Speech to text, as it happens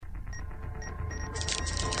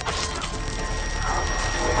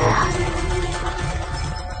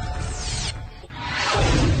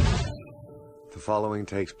following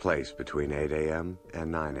takes place between 8 a.m.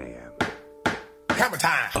 and 9 a.m. Hammer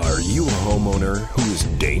time! Are you a homeowner who is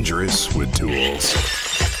dangerous with tools?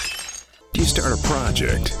 Do you start a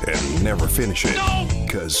project and never finish it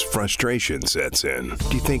because frustration sets in?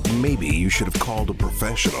 Do you think maybe you should have called a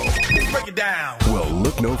professional? Break it down! Well,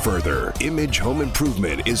 look no further. Image Home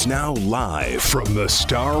Improvement is now live from the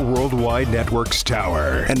Star Worldwide Network's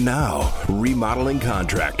tower. And now, remodeling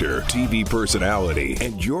contractor, TV personality,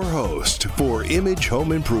 and your host for Image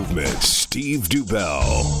Home Improvement, Steve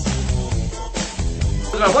Dubell.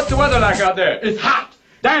 What's the weather like out there? It's hot.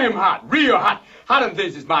 Damn hot. Real hot. Hot in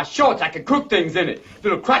this is my shorts. I can cook things in it.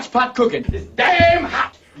 Little crotch pot cooking. It's damn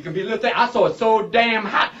hot. You can be a little thing. I saw it so damn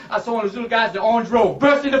hot. I saw one of those little guys in the orange robe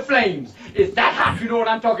burst into flames. It's that hot. You know what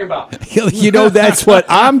I'm talking about. You know, that's what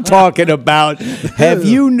I'm talking about. Have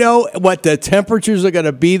you know what the temperatures are going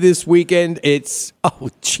to be this weekend? It's, oh,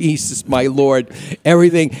 Jesus, my Lord.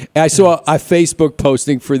 Everything. I saw a Facebook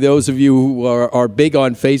posting for those of you who are big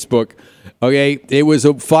on Facebook. Okay, it was a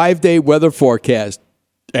 5-day weather forecast.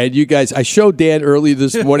 And you guys, I showed Dan early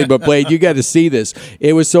this morning, but Blade, you got to see this.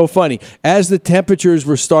 It was so funny. As the temperatures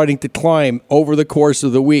were starting to climb over the course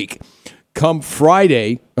of the week, come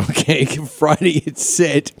Friday, it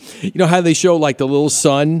said, you know how they show like the little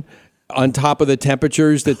sun on top of the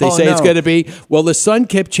temperatures that they say it's going to be? Well, the sun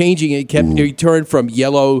kept changing. It turned from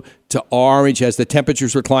yellow to orange as the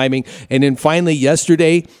temperatures were climbing. And then finally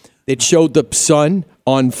yesterday, it showed the sun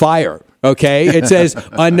on fire. Okay, it says,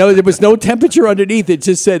 no, there was no temperature underneath. It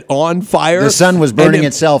just said on fire. The sun was burning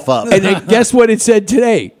itself up. And then guess what it said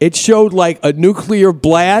today? It showed like a nuclear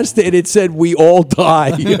blast, and it said we all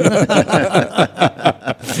die.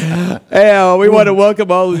 Hey, we want to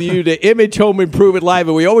welcome all of you to Image Home Improvement Live.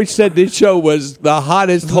 And we always said this show was the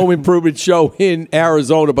hottest home improvement show in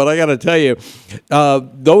Arizona. But I got to tell you,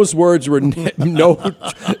 those words were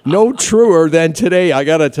no truer than today, I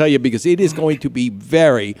got to tell you, because it is going to be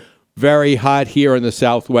very, very hot here in the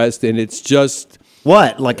Southwest, and it's just...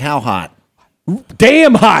 What? Like how hot?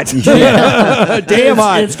 Damn hot. Damn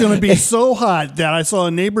hot. It's going to be so hot that I saw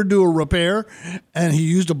a neighbor do a repair, and he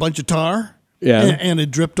used a bunch of tar, and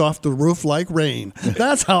it dripped off the roof like rain.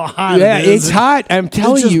 That's how hot it is. Yeah, it's hot. I'm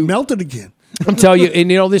telling you. It just melted again. I'm telling you,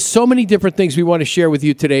 and there's so many different things we want to share with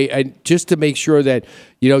you today, and just to make sure that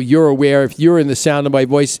you're aware, if you're in the sound of my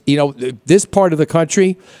voice, this part of the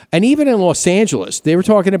country, and even in Los Angeles, they were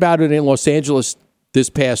talking about it in Los Angeles this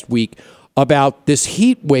past week about this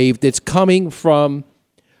heat wave that's coming from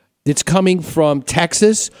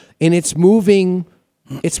Texas, and it's moving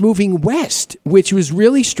west, which was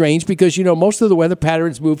really strange because most of the weather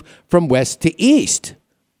patterns move from west to east,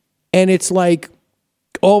 and it's like,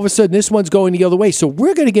 all of a sudden, this one's going the other way. So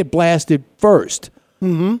we're going to get blasted first.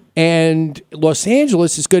 Mm-hmm. And Los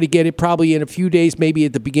Angeles is going to get it probably in a few days, maybe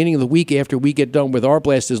at the beginning of the week after we get done with our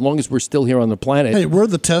blast, as long as we're still here on the planet. Hey, we're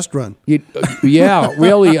the test run. Yeah,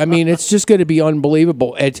 really. I mean, it's just going to be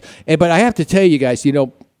unbelievable. But I have to tell you guys,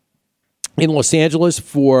 in Los Angeles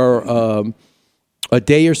for a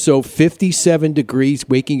day or so, 57 degrees,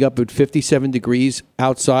 waking up at 57 degrees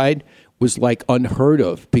outside was like unheard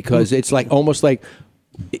of because it's like almost like...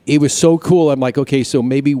 It was so cool. I'm like, okay, so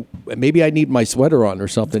maybe I need my sweater on or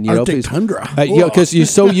something. Arctic tundra. Because you're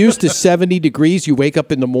so used to 70 degrees. You wake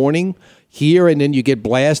up in the morning here, and then you get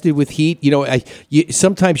blasted with heat.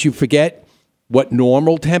 Sometimes you forget what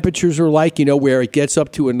normal temperatures are like. Where it gets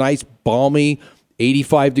up to a nice balmy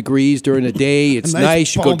 85 degrees during the day. It's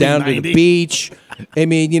nice. You go down 90. To the beach. I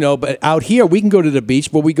mean, but out here, we can go to the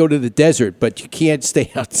beach, but we go to the desert, but you can't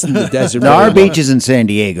stay out in the desert. No, our beach is in San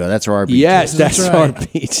Diego. That's where our beach is. Yes, that's right. Our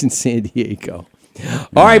beach in San Diego.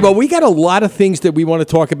 All right, well, we got a lot of things that we want to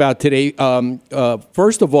talk about today.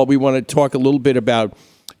 First of all, we want to talk a little bit about,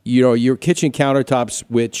 your kitchen countertops,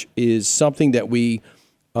 which is something that we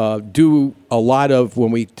do a lot of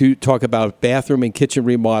when we do talk about bathroom and kitchen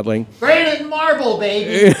remodeling. Granite and marble,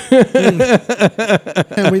 baby.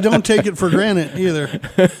 And we don't take it for granted either.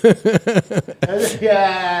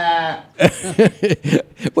 Yeah.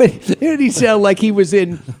 Wait, didn't he sound like he was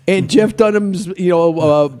in Jeff Dunham's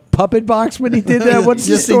puppet box when he did that? What's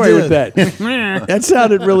the story with that? That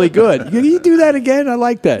sounded really good. Can you do that again? I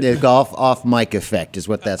like that. The golf off mic effect is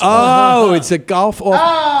what that's called. Oh, it's a golf off.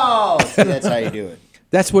 Oh, see, that's how you do it.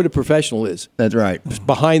 That's what a professional is. That's right.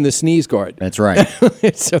 Behind the sneeze guard. That's right.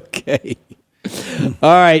 It's okay.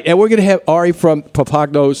 All right, and we're going to have Ari from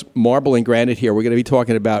Papagno's Marble and Granite here. We're going to be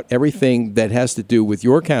talking about everything that has to do with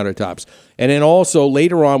your countertops. And then also,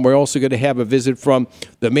 later on, we're also going to have a visit from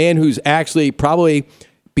the man who's actually probably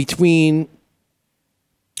between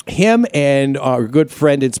him and our good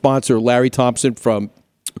friend and sponsor, Larry Thompson from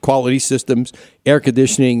quality systems, air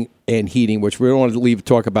conditioning, and heating, which we don't want to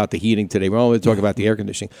talk about the heating today. We only want to talk about the air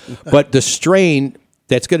conditioning. But the strain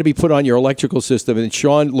that's going to be put on your electrical system, and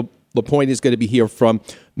Sean LaPointe is going to be here from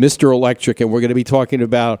Mr. Electric, and we're going to be talking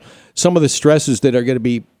about some of the stresses that are going to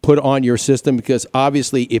be put on your system, because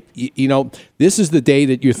obviously, if you know, this is the day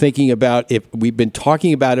that you're thinking about. If we've been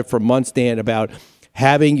talking about it for months, Dan, about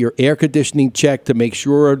having your air conditioning checked to make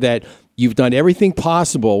sure that you've done everything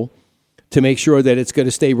possible to make sure that it's going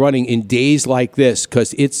to stay running in days like this,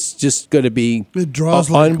 because it's just going to be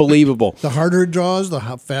unbelievable. The harder it draws, the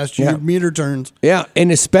faster your meter turns. Yeah, and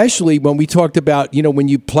especially when we talked about, you know, when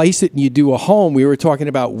you place it and you do a home, we were talking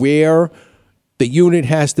about where the unit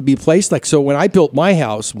has to be placed. Like, so when I built my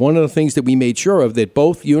house, one of the things that we made sure of, that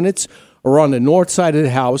both units are on the north side of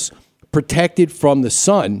the house, protected from the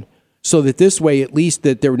sun, so that this way, at least,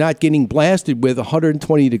 that they're not getting blasted with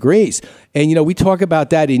 120 degrees. And, you know, we talk about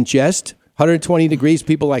that in jest. 120 degrees,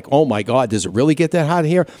 people are like, oh my God, does it really get that hot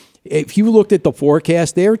here? If you looked at the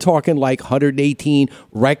forecast, they're talking like 118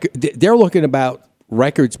 they're looking about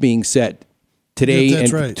records being set today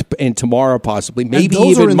and tomorrow, possibly, maybe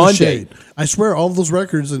even Monday. I swear, all those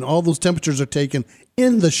records and all those temperatures are taken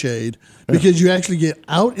in the shade, because you actually get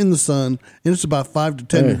out in the sun and it's about 5 to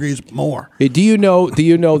 10 degrees more. Hey, do you know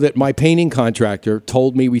that my painting contractor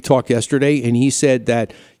told me, we talked yesterday, and he said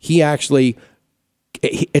that he actually,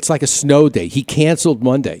 it's like a snow day. He canceled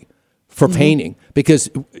Monday for painting because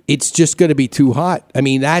it's just going to be too hot. I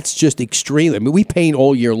mean, that's just extreme. I mean, we paint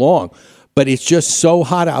all year long, but it's just so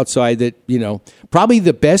hot outside that, you know, probably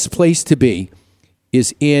the best place to be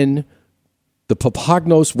is in the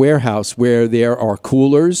Papagnos warehouse, where there are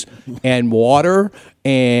coolers and water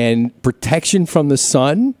and protection from the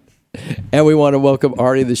sun. And we want to welcome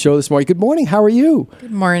Ari to the show this morning. Good morning. How are you? Good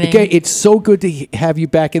morning. Okay, it's so good to have you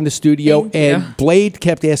back in the studio. Thank and you. Blade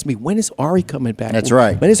kept asking me, when is Ari coming back? That's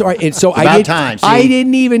right. When is Ari? And so time. See? I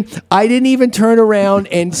didn't even turn around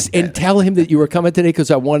and tell him that you were coming today, because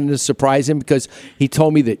I wanted to surprise him, because he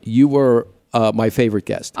told me that you were my favorite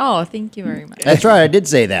guest. Oh, thank you very much. That's right. I did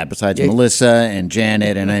say that. Besides Melissa and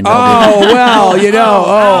Janet, and I know. Oh well, you know.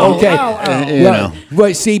 Oh, okay. You know.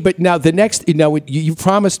 Well, see, but now the next, you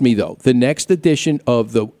promised me though, the next edition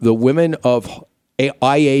of the Women of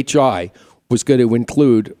IHI was going to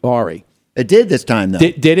include Ari. It did this time, though.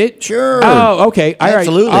 Did it? Sure. Oh, okay. All right.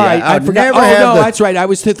 Absolutely. All right. I forgot. Never that's right. I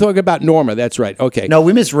was talking about Norma. That's right. Okay. No,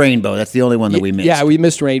 we missed Rainbow. That's the only one that we missed. Yeah, we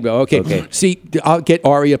missed Rainbow. Okay. See, I'll get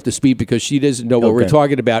Ari up to speed, because she doesn't know what we're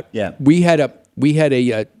talking about. Yeah. We had a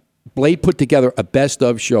Blade put together a best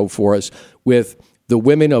of show for us with the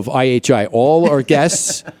Women of IHI. All our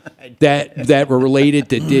guests that were related,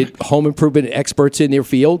 that did home improvement experts in their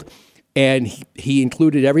field. And he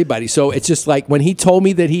included everybody. So it's just like, when he told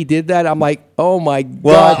me that he did that, I'm like, oh my God.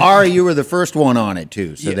 Well, Ari, you were the first one on it,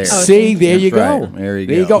 too. So there. See, there you go. Right. There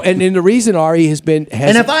you go. go. And then the reason Ari has and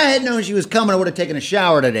if I had known she was coming, I would have taken a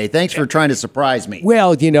shower today. Thanks for trying to surprise me.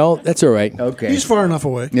 Well, that's all right. Okay. He's far enough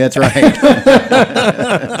away. That's right.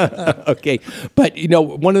 Okay. But,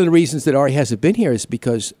 one of the reasons that Ari hasn't been here is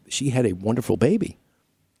because she had a wonderful baby.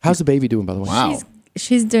 How's the baby doing, by the way? Wow.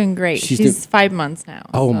 She's doing great. She's 5 months now.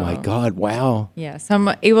 Oh, so. my God. Wow. Yeah, so I'm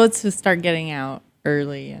able to start getting out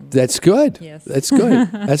early. And That's good. Yes. That's good.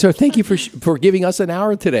 That's right. Thank you for giving us an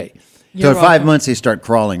hour today. So at 5 months, they start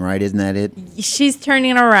crawling, right? Isn't that it? She's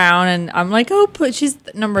turning around, and I'm like, she's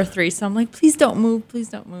number 3. So I'm like, please don't move. Please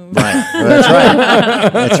don't move. Right. Well, that's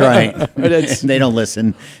right. That's right. They don't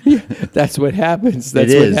listen. That's what happens.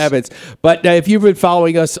 That's what happens. But if you've been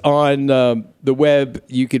following us on the web,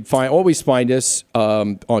 you can always find us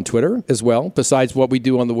on Twitter as well, besides what we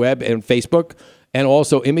do on the web and Facebook, and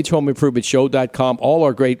also imagehomeimprovementshow.com. All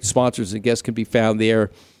our great sponsors and guests can be found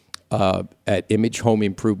there at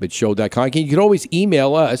imagehomeimprovementshow.com. You can always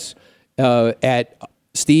email us at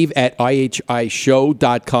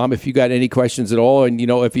steve@ihishow.com if you got any questions at all. And,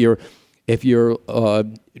 if you're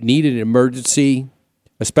need an emergency,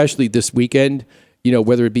 especially this weekend,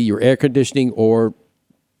 whether it be your air conditioning or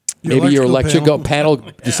maybe your electrical panel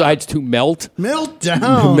decides to melt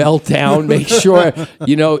down. Make sure,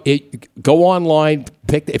 go online,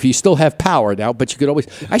 if you still have power now, but you could always,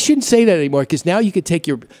 I shouldn't say that anymore, because now you could take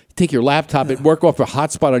your laptop and work off a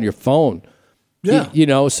hotspot on your phone.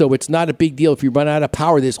 Yeah. So it's not a big deal if you run out of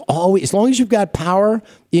power. There's always, as long as you've got power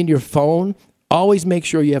in your phone, always make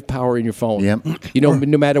sure you have power in your phone. Yep.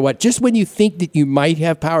 No matter what. Just when you think that you might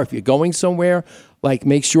have power, if you're going somewhere,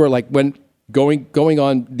 make sure, when going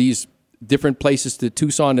on these different places to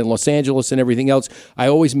Tucson and Los Angeles and everything else, I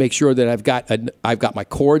always make sure that I've got my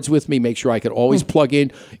cords with me. Make sure I can always plug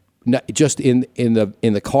in, not just in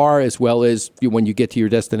the car, as well as when you get to your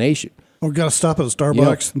destination. Or got to stop at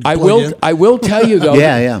Starbucks. And I plug will. in. I will tell you though.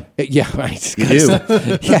 Yeah. Right. You do.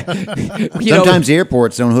 Sometimes the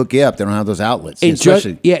airports don't hook you up. They don't have those outlets. and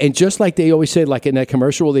just like they always said, like in that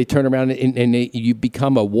commercial, they turn around and you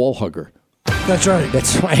become a wall hugger. That's right.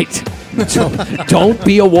 That's right. So don't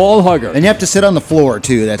be a wall hugger. And you have to sit on the floor,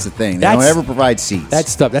 too. That's the thing. They don't ever provide seats.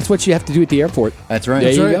 That's what you have to do at the airport. That's right.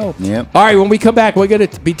 There That's you right. go. Yep. All right, when we come back, we're going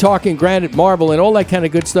to be talking granite, marble, and all that kind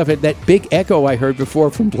of good stuff. And that big echo I heard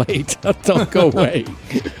before from Blade. Don't go away.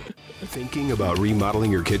 Thinking about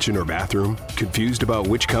remodeling your kitchen or bathroom? Confused about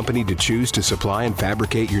which company to choose to supply and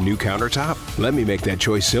fabricate your new countertop? Let me make that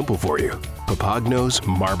choice simple for you. Papagnos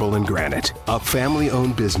Marble and Granite, a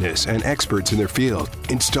family-owned business and experts in their field,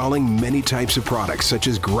 installing many types of products such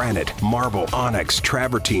as granite, marble, onyx,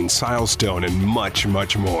 travertine, silestone, and much,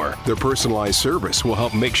 much more. Their personalized service will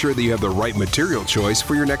help make sure that you have the right material choice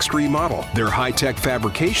for your next remodel. Their high-tech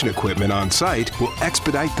fabrication equipment on site will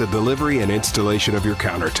expedite the delivery and installation of your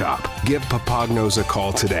countertop. Give Papagnos a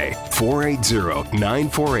call today,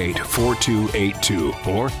 480-948-4282,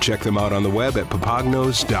 or check them out on the web at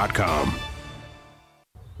papagnos.com.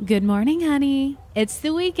 Good morning, honey. It's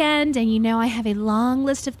the weekend, and you know I have a long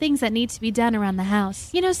list of things that need to be done around the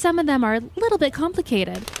house. You know, some of them are a little bit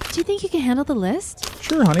complicated. Do you think you can handle the list?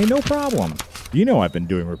 Sure, honey, no problem. You know I've been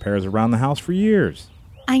doing repairs around the house for years.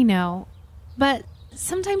 I know, but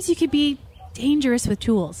sometimes you could be dangerous with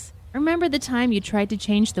tools. Remember the time you tried to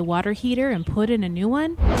change the water heater and put in a new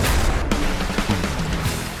one?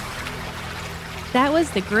 That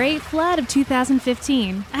was the Great Flood of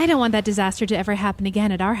 2015. I don't want that disaster to ever happen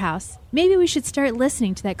again at our house. Maybe we should start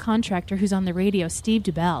listening to that contractor who's on the radio, Steve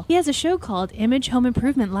DuBell. He has a show called Image Home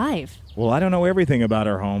Improvement Live. Well, I don't know everything about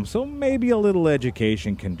our home, so maybe a little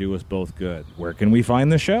education can do us both good. Where can we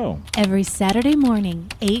find the show? Every Saturday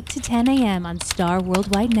morning, 8 to 10 a.m. on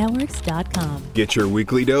StarWorldWideNetworks.com. Get your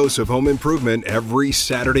weekly dose of home improvement every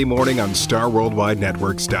Saturday morning on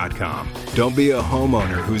StarWorldWideNetworks.com. Don't be a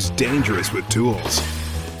homeowner who's dangerous with tools.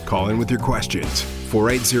 Call in with your questions,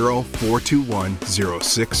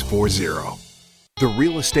 480-421-0640. The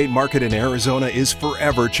real estate market in Arizona is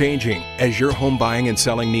forever changing. As your home buying and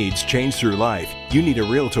selling needs change through life, you need a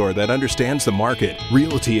realtor that understands the market.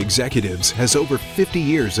 Realty Executives has over 50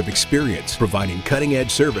 years of experience providing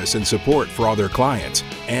cutting-edge service and support for all their clients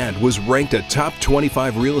and was ranked a top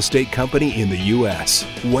 25 real estate company in the U.S.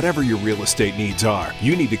 Whatever your real estate needs are,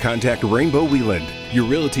 you need to contact Rainbow Wieland, your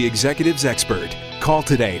Realty Executives expert. Call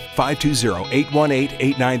today,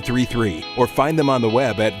 520-818-8933, or find them on the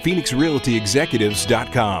web at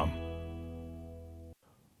PhoenixRealtyExecutives.com.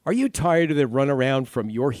 Are you tired of the runaround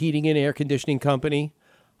from your heating and air conditioning company?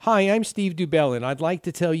 Hi, I'm Steve DuBell, and I'd like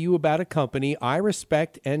to tell you about a company I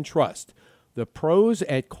respect and trust, the pros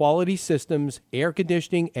at Quality Systems Air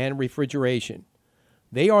Conditioning and Refrigeration.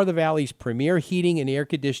 They are the Valley's premier heating and air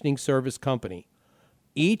conditioning service company.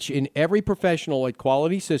 Each and every professional at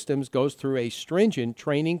Quality Systems goes through a stringent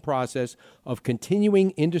training process of continuing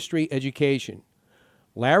industry education.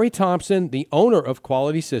 Larry Thompson, the owner of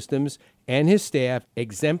Quality Systems, and his staff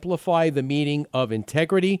exemplify the meaning of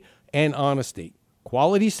integrity and honesty.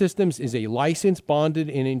 Quality Systems is a licensed, bonded,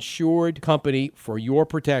 and insured company for your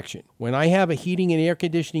protection. When I have a heating and air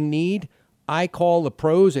conditioning need, I call the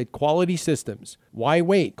pros at Quality Systems. Why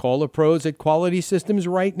wait? Call the pros at Quality Systems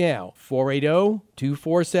right now,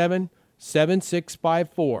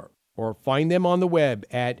 480-247-7654, or find them on the web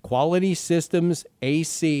at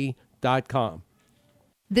QualitySystemsAC.com.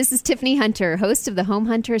 This is Tiffany Hunter, host of the Home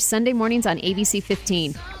Hunter Sunday mornings on ABC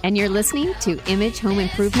 15, and you're listening to Image Home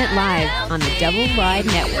Improvement Live on the Double Wide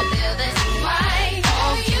Network.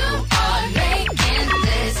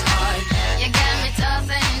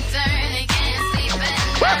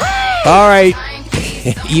 All right,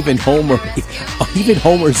 even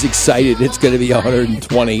Homer's excited. It's going to be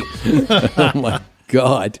 120. Oh my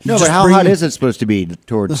God! No, but how hot is it supposed to be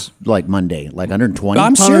towards like Monday? Like 120?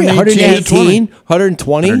 I'm serious. 118,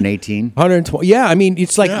 120, 118, 120. Yeah, I mean,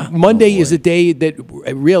 it's like Monday is a day that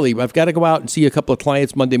really I've got to go out and see a couple of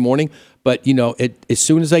clients Monday morning. But you know, as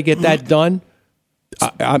soon as I get that done,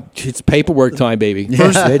 it's paperwork time, baby.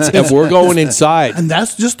 And we're going inside. And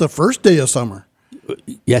that's just the first day of summer.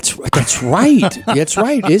 That's right. That's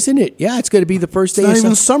right, isn't it? Yeah, it's going to be the first day. It's not of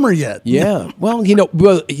even summer yet. Yeah. Well,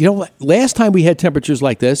 last time we had temperatures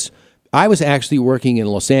like this, I was actually working in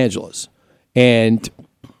Los Angeles, and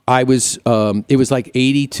I was. It was like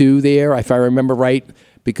 82 there, if I remember right,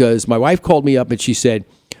 because my wife called me up and she said,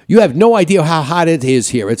 "You have no idea how hot it is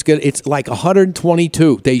here. It's like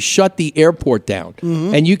 122. They shut the airport down.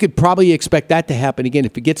 And you could probably expect that to happen again.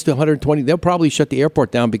 If it gets to 120, they'll probably shut the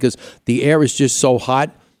airport down because the air is just so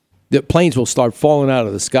hot. the planes will start falling out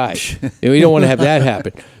of the sky. And we don't want to have that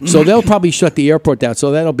happen. So they'll probably shut the airport down.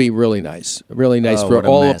 So that'll be really nice for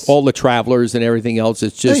all the travelers and everything else.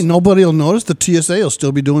 It's just nobody will notice. The TSA will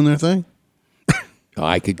still be doing their thing.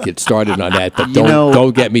 I could get started on that, but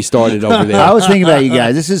don't get me started over there. I was thinking about you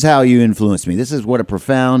guys. This is how you influenced me. This is what a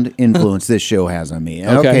profound influence this show has on me.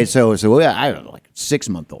 Okay, so I don't know, like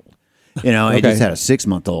 6-month-old. I just had a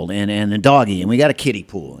 6-month-old and a doggy, and we got a kiddie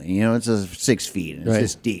pool. It's 6 feet, and it's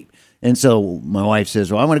this deep. And so my wife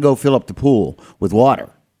says, well, I'm going to go fill up the pool with water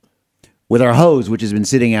with our hose, which has been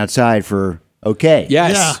sitting outside for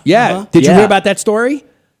Yes. Yeah. Uh-huh. Did you hear about that story?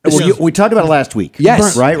 Well, we talked about it last week.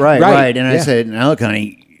 Yes. Right. And I said, now look,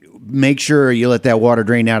 honey, make sure you let that water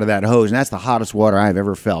drain out of that hose. And that's the hottest water I've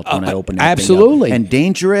ever felt when I opened it. Absolutely. And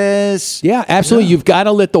dangerous. Yeah, absolutely. Yeah. You've got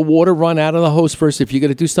to let the water run out of the hose first if you're going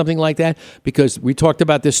to do something like that. Because we talked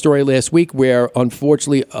about this story last week where,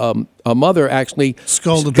 unfortunately, a mother actually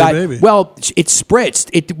scalded her baby. Well, it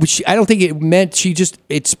spritzed. I don't think it meant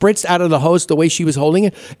it spritzed out of the hose the way she was holding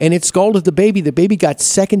it, and it scalded the baby. The baby got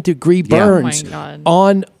 2nd-degree burns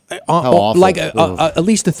on like at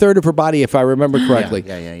least a third of her body, if I remember correctly.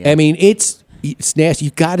 Yeah. I mean, it's nasty.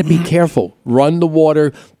 You got to be careful. Run the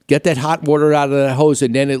water, get that hot water out of the hose,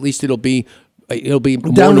 and then at least it'll be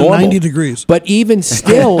down more to 90 degrees. But even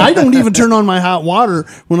still, I don't even turn on my hot water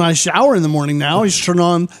when I shower in the morning. Now I just turn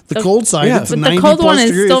on the cold side. Yeah. It's but 90 the cold one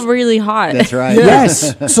degrees. is still really hot. That's right.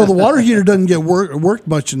 Yes. So the water heater doesn't get worked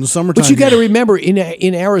much in the summertime. But you got to remember, in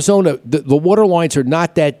Arizona, the water lines are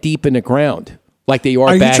not that deep in the ground like they are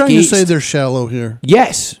back east. Are you trying to say they're shallow here?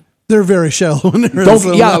 Yes. They're very shallow in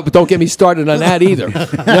Arizona. But don't get me started on that either. No.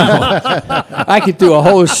 I could do a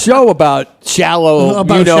whole show about shallow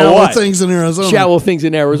things in Arizona. Shallow things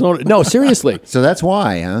in Arizona. No, seriously. So that's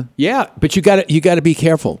why, huh? Yeah, but you got to be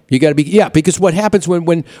careful. You got to be because what happens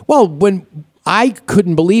when I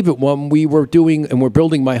couldn't believe it when we were doing and we're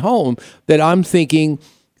building my home that I'm thinking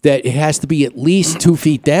that it has to be at least 2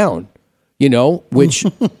 feet down, which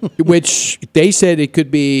they said it could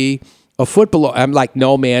be a foot below. I'm like,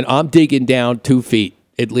 no, man, I'm digging down 2 feet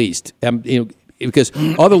at least. Because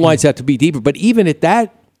other lines have to be deeper. But even at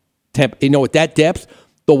that at that depth,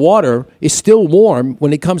 the water is still warm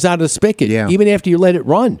when it comes out of the spigot, even after you let it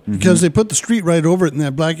run. Because they put the street right over it, and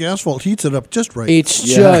that black asphalt heats it up just right. And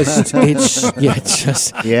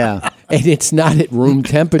it's not at room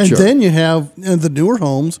temperature. And then you have the newer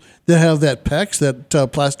homes that have that PEX,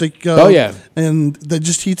 that plastic. And that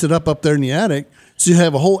just heats it up there in the attic. So you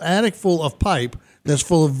have a whole attic full of pipe that's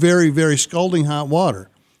full of very, very scalding hot water.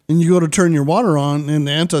 And you go to turn your water on, and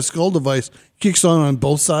the anti-scald device kicks on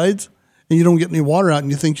both sides, and you don't get any water out,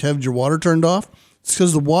 and you think you have your water turned off. It's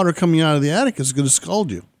because the water coming out of the attic is going to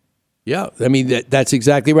scald you. Yeah, I mean, that's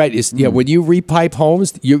exactly right. When you repipe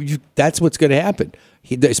homes, that's what's going to happen,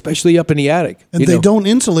 especially up in the attic. And they don't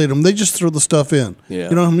insulate them. They just throw the stuff in. Yeah.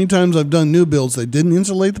 You know how many times I've done new builds, they didn't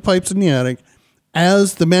insulate the pipes in the attic,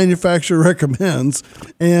 as the manufacturer recommends,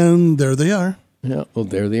 and there they are. Yeah, well,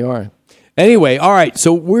 there they are. Anyway, all right,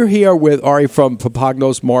 so we're here with Ari from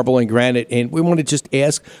Papagnos Marble and Granite, and we want to just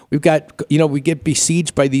ask, we get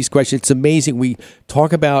besieged by these questions. It's amazing. We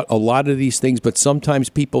talk about a lot of these things, but sometimes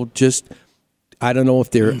people just, I don't know if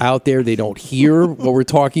they're out there, they don't hear what we're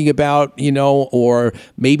talking about, or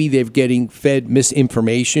maybe they're getting fed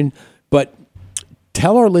misinformation. But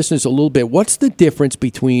tell our listeners a little bit, what's the difference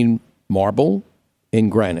between marble and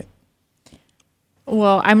granite?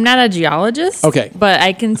 Well, I'm not a geologist. Okay. But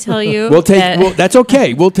I can tell you that's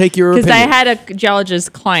okay. We'll take your opinion. Because I had a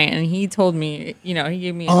geologist client, and he told me, he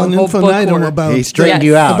gave me a whole infinitum about he straightened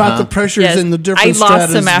you out about the pressures in the different stratas. I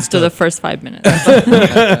lost him after the first 5 minutes.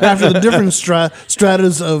 After the different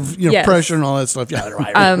stratas of pressure and all that stuff. Yeah,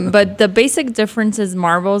 right. But the basic difference is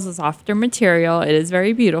marble is a softer material. It is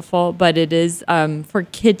very beautiful, but it is for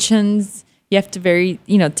kitchens. You have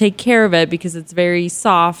to take care of it because it's very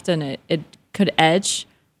soft and it could edge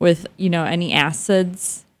with, any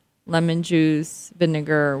acids, lemon juice,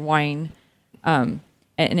 vinegar, wine. And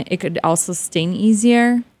it could also stain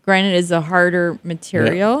easier. Granite is a harder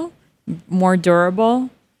material, more durable,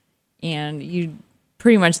 and you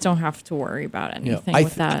pretty much don't have to worry about anything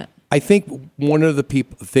with that. I think one of the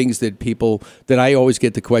things that I always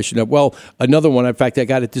get the question of, well, another one, in fact, I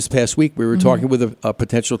got it this past week. We were talking with a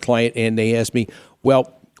potential client, and they asked me,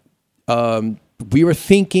 well, we were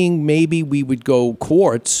thinking maybe we would go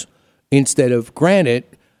quartz instead of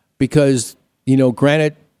granite because,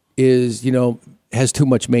 granite is, has too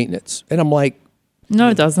much maintenance. And I'm like, no,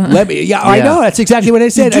 it doesn't. I know. That's exactly what I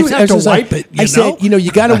said. You do have to wipe it, I said,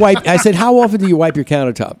 you got to wipe. I said, how often do you wipe your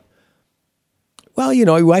countertop? Well,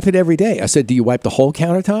 I wipe it every day. I said, do you wipe the whole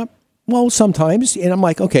countertop? Well, sometimes. And I'm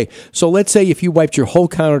like, okay, so let's say if you wiped your whole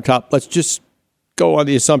countertop, let's just go on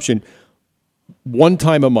the assumption one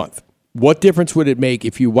time a month. What difference would it make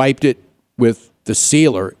if you wiped it with the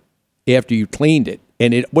sealer after you cleaned it?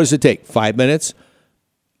 And what does it take? 5 minutes?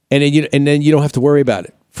 And then you don't have to worry about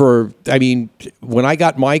it. When I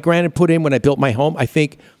got my granite put in, when I built my home, I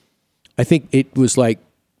think it was like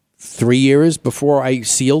 3 years before I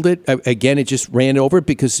sealed it. Again, it just ran over it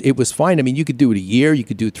because it was fine. I mean, you could do it a year, you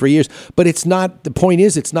could do it 3 years, but it's not. The point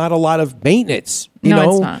is, it's not a lot of maintenance.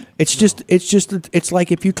 It's not. It's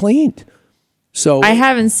like if you cleaned. So I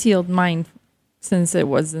haven't sealed mine since it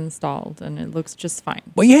was installed, and it looks just fine.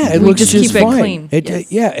 Well, yeah, it looks just keep fine. It clean.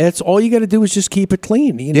 Yeah, that's all you got to do is just keep it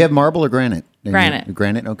clean. Do you have marble or granite? Granite.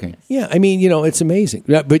 Granite. Okay. Yeah, I mean, it's amazing.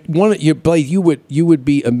 Yeah, but Blake, you would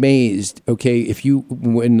be amazed. Okay,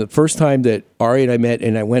 when the first time that Ari and I met,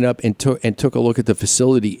 and I went up and took a look at the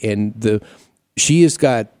facility, and she has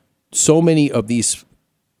got so many of these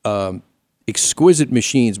exquisite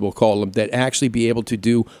machines, we'll call them, that actually be able to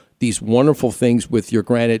do these wonderful things with your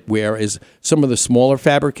granite, whereas some of the smaller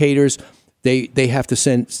fabricators, they have to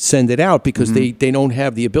send it out because they don't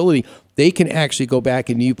have the ability. They can actually go back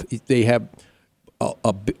and they have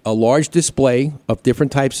a large display of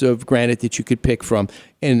different types of granite that you could pick from.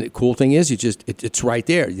 And the cool thing is, it's right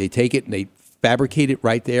there. They take it and they fabricate it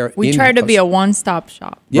right there. We try to be a one-stop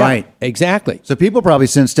shop. Yeah, right, exactly. So people probably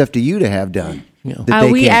send stuff to you to have done.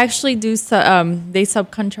 We actually do. They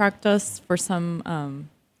subcontract us for some.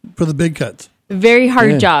 For the big cuts. Very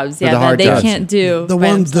hard jobs, that they can't do. The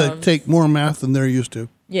ones that take more math than they're used to.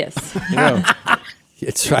 Yes.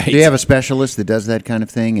 It's right. Do you have a specialist that does that kind of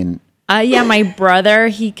thing? And my brother,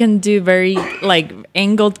 he can do very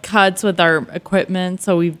angled cuts with our equipment.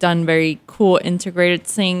 So we've done very cool integrated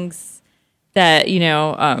sinks that,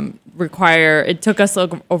 require, it took us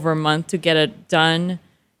over a month to get it done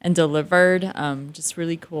and delivered. Just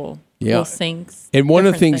really cool. Cool sinks. And one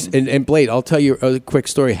of the things, and Blade, I'll tell you a quick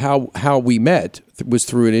story. How we met was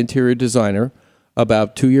through an interior designer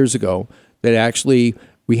about 2 years ago. That actually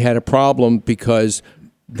we had a problem because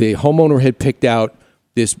the homeowner had picked out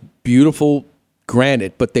this beautiful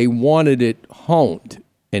granite, but they wanted it honed.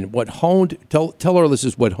 And what honed? Tell our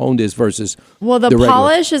listeners what honed is versus. Well, the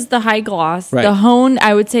polish is the high gloss. Right. The honed,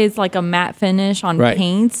 I would say, it's like a matte finish on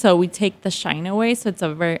paint. So we take the shine away, so it's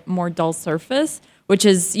a very more dull surface. Which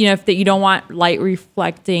is, if you don't want light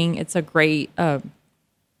reflecting, it's a great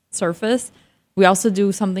surface. We also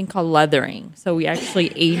do something called leathering. So we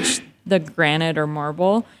actually age the granite or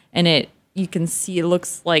marble, and you can see it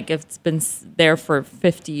looks like it's been there for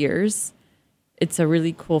 50 years. It's a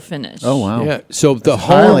really cool finish. Oh, wow. Yeah. So the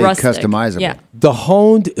highly customizable. Yeah. The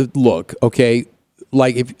honed look, okay,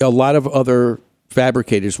 like if a lot of other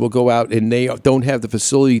fabricators will go out and they don't have the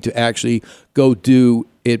facility to actually go do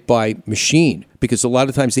it by machine, because a lot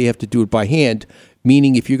of times they have to do it by hand,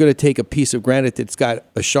 meaning if you're going to take a piece of granite that's got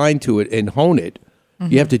a shine to it and hone it,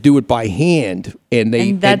 you have to do it by hand. And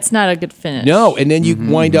that's not a good finish. No, and then you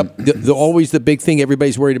wind up, always the big thing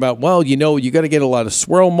everybody's worried about, well, you got to get a lot of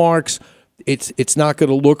swirl marks. It's not going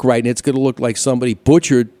to look right, and it's going to look like somebody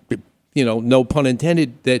butchered, no pun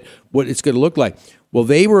intended, that what it's going to look like. Well,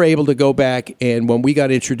 they were able to go back, and when we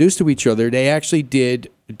got introduced to each other, they actually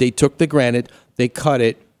they took the granite, they cut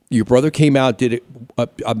it. Your brother came out, did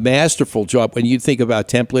a masterful job. When you think about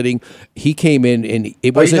templating, he came in and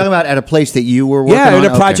it was. Are you talking about at a place that you were working on? Yeah,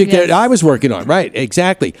 at a project that I was working on, right,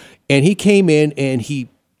 exactly. And he came in and he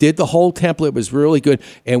did the whole template. It was really good.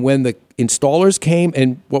 And when the installers came,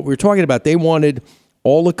 and what we were talking about, they wanted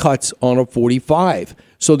all the cuts on a 45,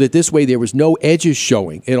 so that this way there was no edges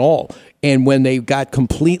showing at all. And when they got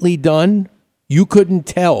completely done, you couldn't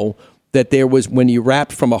tell that there was, when you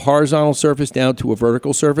wrapped from a horizontal surface down to a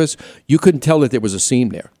vertical surface, you couldn't tell that there was a seam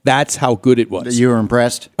there. That's how good it was. You were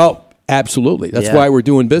impressed? Oh, absolutely. That's why we're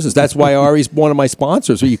doing business. That's why Ari's one of my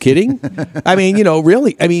sponsors. Are you kidding? I mean,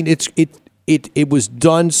 really. I mean, it was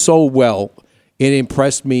done so well. It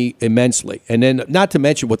impressed me immensely. And then, not to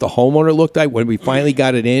mention what the homeowner looked like when we finally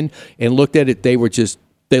got it in and looked at it, they loved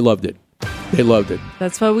it. They loved it.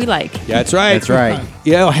 That's what we like. That's right. That's right.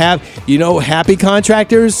 Happy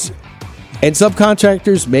contractors and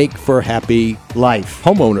subcontractors make for happy life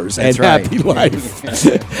homeowners. That's and right. Happy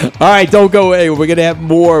life. All right, don't go away. We're going to have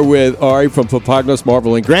more with Ari from Papagnos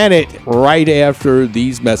Marble and Granite right after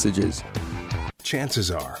these messages. Chances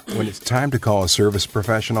are, when it's time to call a service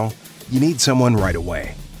professional, you need someone right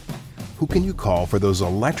away. Who can you call for those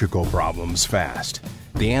electrical problems fast?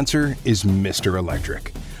 The answer is Mr.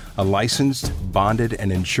 Electric, a licensed, bonded,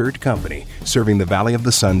 and insured company serving the Valley of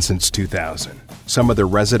the Sun since 2000. Some of their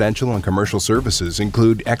residential and commercial services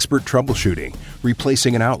include expert troubleshooting,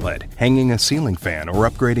 replacing an outlet, hanging a ceiling fan, or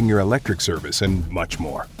upgrading your electric service, and much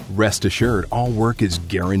more. Rest assured, all work is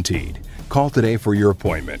guaranteed. Call today for your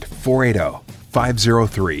appointment,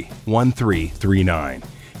 480-503-1339.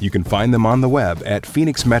 You can find them on the web at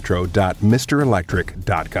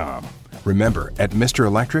phoenixmetro.mrelectric.com. Remember, at Mr.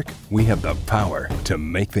 Electric, we have the power to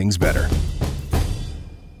make things better.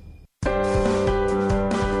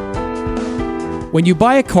 When you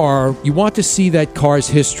buy a car, you want to see that car's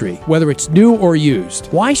history, whether it's new or used.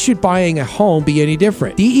 Why should buying a home be any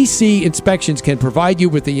different? DEC Inspections can provide you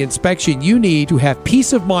with the inspection you need to have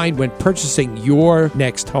peace of mind when purchasing your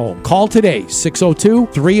next home. Call today,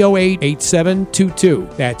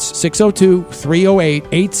 602-308-8722. That's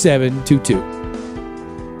 602-308-8722.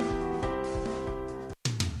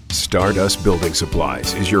 Stardust Building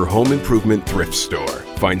Supplies is your home improvement thrift store.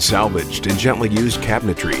 Find salvaged and gently used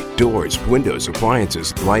cabinetry, doors, windows,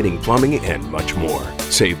 appliances, lighting, plumbing, and much more.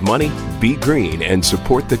 Save money, be green, and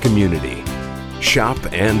support the community. Shop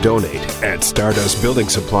and donate at Stardust Building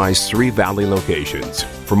Supplies' 3 Valley locations.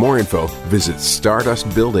 For more info, visit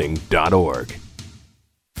stardustbuilding.org.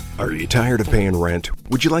 Are you tired of paying rent?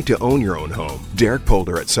 Would you like to own your own home? Derek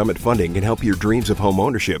Polder at Summit Funding can help your dreams of home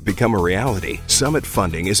ownership become a reality. Summit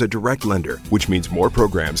Funding is a direct lender, which means more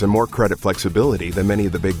programs and more credit flexibility than many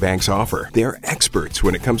of the big banks offer. They are experts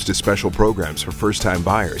when it comes to special programs for first-time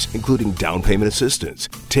buyers, including down payment assistance.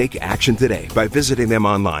 Take action today by visiting them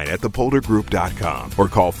online at thepoldergroup.com or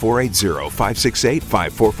call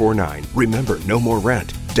 480-568-5449. Remember, no more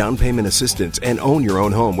rent, down payment assistance, and own your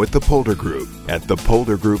own home with the Polder Group at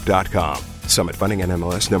thepoldergroup.com. Summit Funding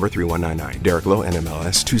NMLS number 3199. Derek Lowe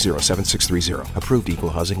NMLS 207630. Approved equal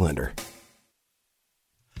housing lender.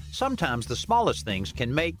 Sometimes the smallest things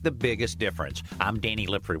can make the biggest difference. I'm Danny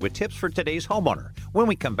Lipford with tips for today's homeowner. When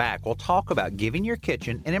we come back, we'll talk about giving your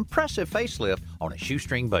kitchen an impressive facelift on a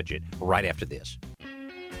shoestring budget right after this.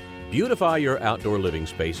 Beautify your outdoor living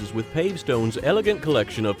spaces with Pavestone's elegant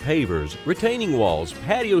collection of pavers, retaining walls,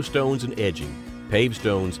 patio stones, and edging.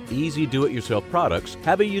 Pavestone's easy do-it-yourself products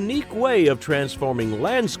have a unique way of transforming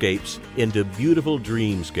landscapes into beautiful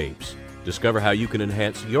dreamscapes. Discover how you can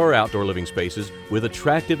enhance your outdoor living spaces with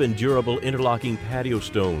attractive and durable interlocking patio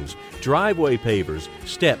stones, driveway pavers,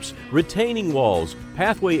 steps, retaining walls,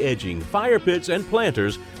 pathway edging, fire pits, and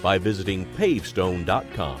planters by visiting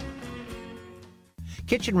pavestone.com.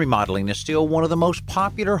 Kitchen remodeling is still one of the most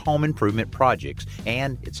popular home improvement projects,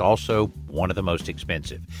 and it's also one of the most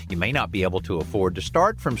expensive. You may not be able to afford to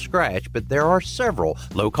start from scratch, but there are several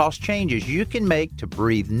low-cost changes you can make to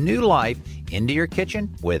breathe new life into your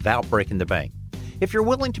kitchen without breaking the bank. If you're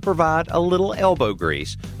willing to provide a little elbow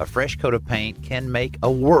grease, a fresh coat of paint can make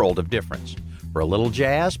a world of difference. For a little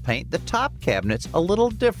jazz, paint the top cabinets a little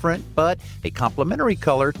different, but a complementary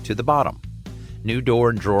color to the bottom. New door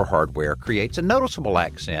and drawer hardware creates a noticeable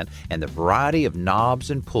accent, and the variety of knobs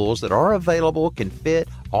and pulls that are available can fit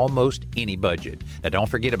almost any budget. Now, don't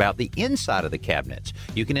forget about the inside of the cabinets.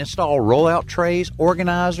 You can install rollout trays,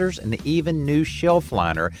 organizers, and even new shelf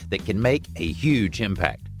liner that can make a huge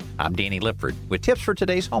impact. I'm Danny Lipford with tips for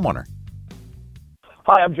today's homeowner.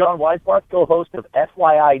 Hi, I'm John Weisbarth, co-host of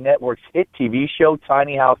FYI Network's hit TV show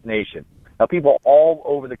Tiny House Nation. Now, people all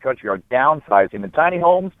over the country are downsizing, and tiny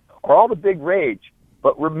homes are all the big rage.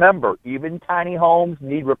 But remember, even tiny homes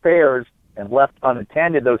need repairs, and left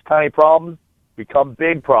unattended, those tiny problems become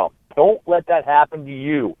big problems. Don't let that happen to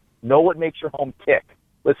you. Know what makes your home tick.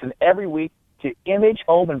 Listen every week to Image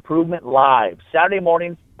Home Improvement Live, Saturday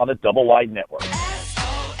mornings on the Double Wide Network.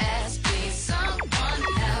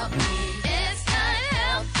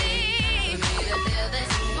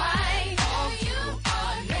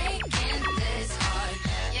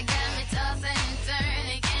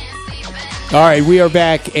 All right, we are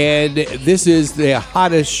back, and this is the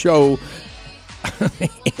hottest show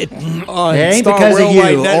on it ain't because of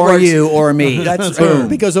you or you or me. That's Boom.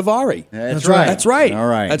 because of Ari. That's right. That's right. All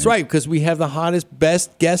right. That's right, because we have the hottest,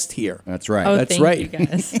 best guest here. That's right. Oh, That's thank right. you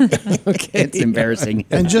guys. Okay. It's embarrassing.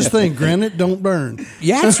 And just think, granite don't burn.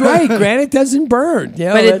 Yeah, that's right. Granite doesn't burn.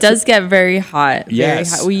 Yeah, But it does get very hot. Very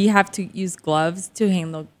Yes. hot. We have to use gloves to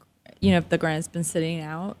handle, if the granite's been sitting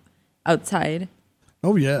outside.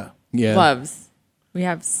 Oh, yeah. Yeah. Gloves. We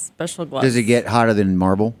have special gloves. Does it get hotter than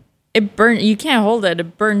marble? It burns. You can't hold it.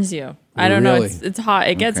 It burns you. I don't know. Really? It's hot.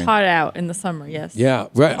 It gets Okay. hot out in the summer. Yes. Yeah,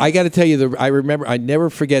 right. I got to tell you, I never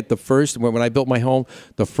forget the first, when I built my home,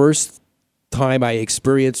 the first time I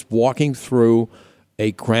experienced walking through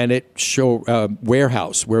a granite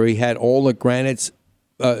warehouse where we had all the granites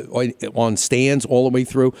on stands all the way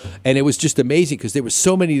through, and it was just amazing because there was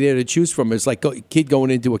so many there to choose from. It's like a kid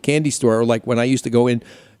going into a candy store, or like when I used to go in.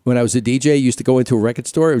 When I was a DJ, I used to go into a record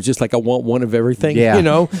store. It was just like I want one of everything,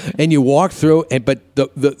 And you walk through, but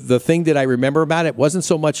the thing that I remember about it wasn't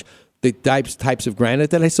so much the types of granite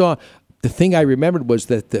that I saw. The thing I remembered was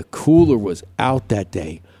that the cooler was out that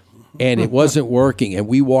day, and it wasn't working. And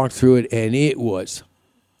we walked through it, and it was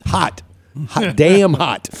hot, damn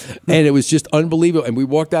hot, and it was just unbelievable. And we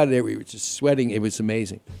walked out of there, we were just sweating. It was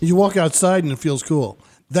amazing. You walk outside, and it feels cool.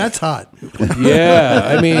 That's hot. Yeah,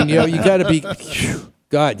 I mean, you got to be.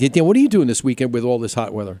 God, what are you doing this weekend with all this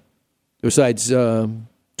hot weather? Besides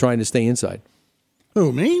trying to stay inside.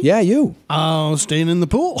 Who, me? Yeah, you. Oh, staying in the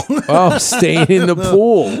pool. Staying in the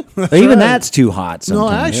pool. Even that's too hot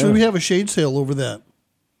sometimes. No, actually, we have a shade sail over that.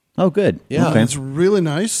 Oh, good. Yeah. Okay. It's really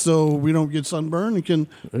nice, so we don't get sunburned and can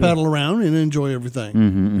paddle around and enjoy everything.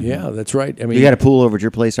 Mm-hmm. Yeah, that's right. I mean, you got a pool over at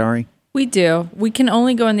your place, Ari? We do. We can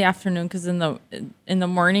only go in the afternoon because in the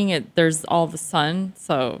morning there's all the sun.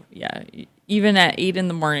 So yeah, even at 8 in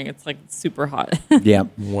the morning, it's like super hot. Yeah.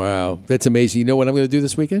 Wow, that's amazing. You know what I'm going to do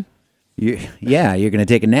this weekend? You're going to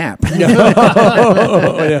take a nap.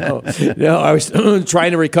 No, I was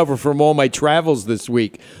trying to recover from all my travels this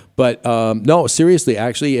week, but no, seriously,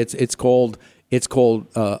 actually, it's called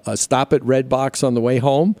a stop at Red Box on the way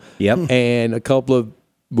home. Yep, and a couple of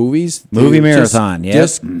movies. Movie marathon. Yeah,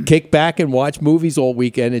 just kick back and watch movies all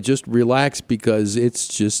weekend and just relax because it's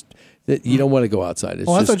just you don't want to go outside.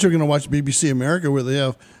 I thought you were going to watch BBC America where they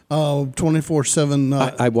have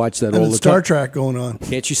 24/7. I watch that all the time. Star Trek going on.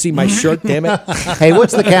 Can't you see my shirt? Damn it! Hey,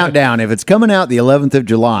 what's the countdown? If it's coming out the 11th of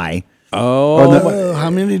July. How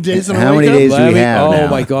many days? How many days do we have? Oh now?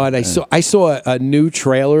 my God! I saw a new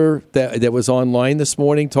trailer that was online this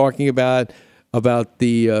morning talking about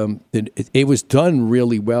the. It was done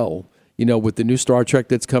really well. With the new Star Trek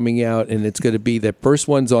that's coming out, and it's going to be the first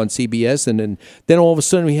one's on CBS, and then all of a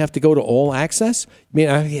sudden we have to go to All Access. I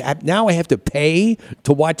mean, now I have to pay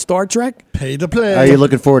to watch Star Trek. Pay to play. Are you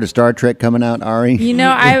looking forward to Star Trek coming out, Ari?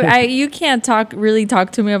 You can't talk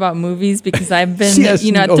to me about movies because I've been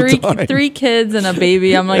three kids and a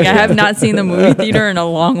baby. I'm like, I have not seen the movie theater in a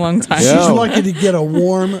long, long time. She's lucky to get a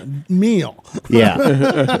warm meal. Yeah,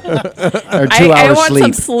 or 2 hours I want sleep.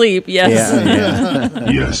 some sleep. Yes. Yeah.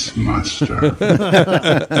 Yes, master.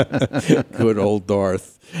 Good old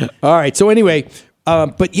Darth. All right. So anyway,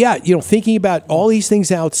 but yeah, thinking about all these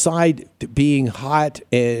things outside being hot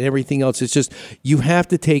and everything else, it's just you have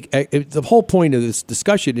to take. The whole point of this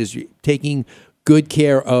discussion is taking good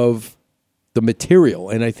care of the material,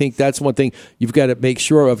 and I think that's one thing you've got to make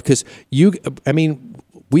sure of because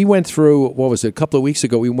we went through, what was it, a couple of weeks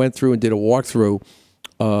ago, we went through and did a walkthrough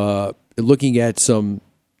looking at some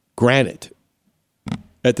granite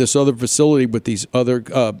at this other facility with these other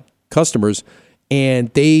customers. And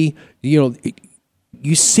they,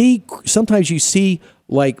 sometimes you see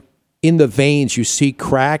like in the veins, you see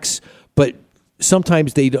cracks, but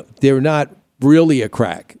sometimes they're not really a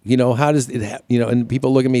crack. How does it happen? And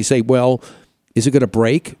people look at me and say, well, is it going to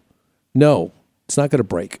break? No, it's not going to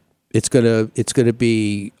break. It's gonna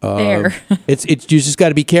be there. You just got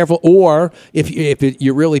to be careful. Or if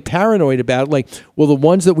you're really paranoid about it, the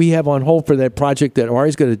ones that we have on hold for that project that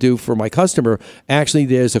Ari's going to do for my customer, actually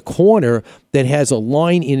there's a corner that has a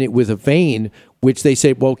line in it with a vein, which they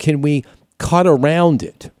say, well, can we cut around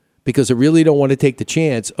it? Because I really don't want to take the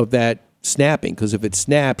chance of that snapping. Because if it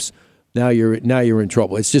snaps, now you're in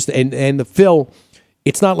trouble. It's just and the fill.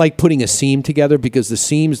 It's not like putting a seam together because the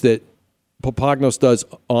seams that Papagnos does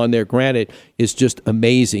on their granite is just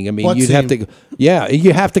amazing. I mean, you have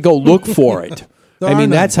to go look for it.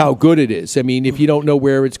 That's how good it is. I mean, if you don't know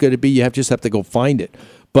where it's going to be, you just have to go find it.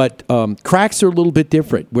 But cracks are a little bit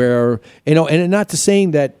different. Where and not to saying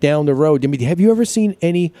that down the road. I mean, have you ever seen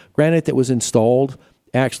any granite that was installed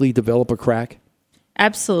actually develop a crack?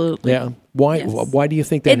 Absolutely. Yeah. Why? Yes. Why do you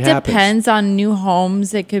think that happens? It depends on new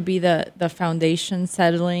homes. It could be the foundation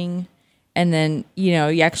settling. And then, you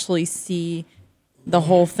actually see the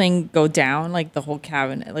whole thing go down, like the whole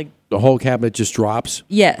cabinet. The whole cabinet just drops?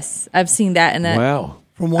 Yes, I've seen that. And wow.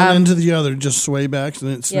 From one end to the other, just sway backs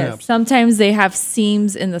and it snaps. Yes, sometimes they have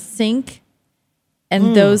seams in the sink,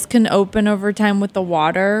 and those can open over time with the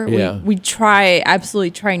water. Yeah. We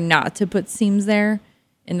absolutely try not to put seams there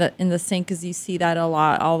in the sink because you see that a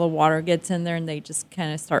lot. All the water gets in there, and they just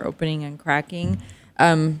kind of start opening and cracking.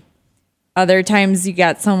 Other times you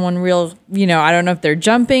got someone real, I don't know if they're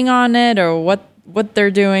jumping on it or what they're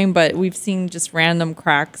doing, but we've seen just random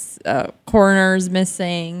cracks, corners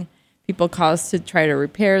missing, people call us to try to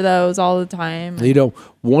repair those all the time.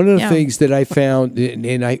 One of the things that I found,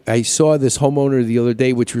 and I saw this homeowner the other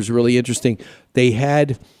day, which was really interesting. They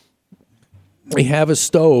have a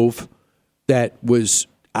stove that was,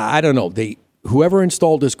 I don't know, whoever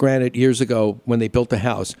installed this granite years ago when they built the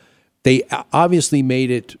house, they obviously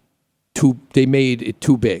made it too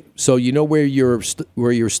big. So where your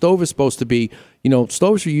stove is supposed to be,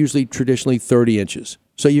 stoves are usually traditionally 30 inches.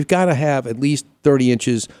 So you've got to have at least 30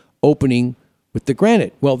 inches opening with the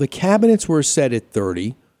granite. Well, the cabinets were set at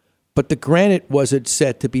 30, but the granite wasn't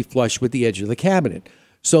set to be flush with the edge of the cabinet.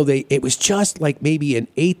 So it was just like maybe an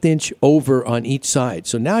 1/8 inch over on each side.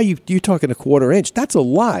 So now you're talking a 1/4 inch. That's a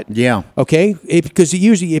lot. Yeah. Okay? Because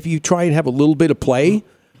usually if you try and have a little bit of play,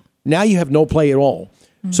 now you have no play at all.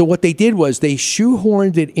 Mm-hmm. So what they did was they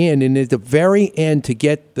shoehorned it in, and at the very end to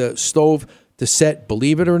get the stove to set,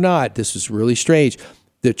 believe it or not, this is really strange,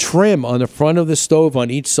 the trim on the front of the stove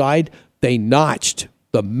on each side, they notched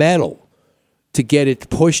the metal to get it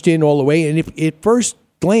pushed in all the way. And if at first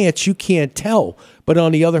glance, you can't tell. But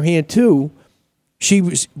on the other hand, too,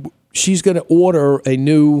 she's going to order a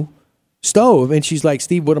new stove. And she's like,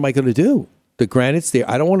 Steve, what am I going to do? The granite's there.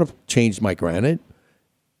 I don't want to change my granite.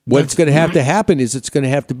 What's going to have to happen is it's going to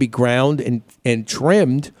have to be ground and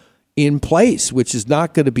trimmed in place, which is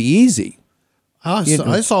not going to be easy.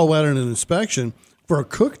 I saw that in an inspection for a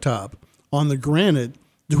cooktop on the granite,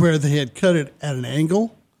 to where they had cut it at an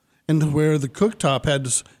angle, and to where the cooktop had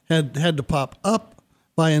to pop up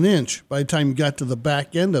by an inch by the time you got to the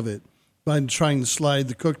back end of it, by trying to slide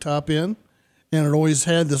the cooktop in, and it always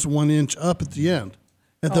had this 1 inch up at the end.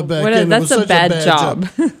 At the back end. That's a bad job.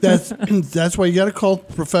 That's why you got to call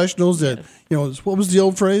professionals that, what was the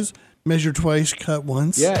old phrase? Measure twice, cut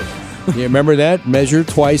once. Yes. You remember that? Measure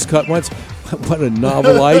twice, cut once. What a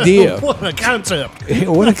novel idea. What a concept.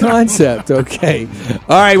 What a concept. Okay.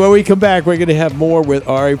 All right, when we come back, we're going to have more with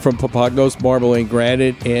Ari from Papagnos Marble and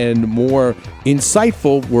Granite and more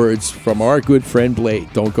insightful words from our good friend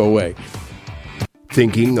Blade. Don't go away.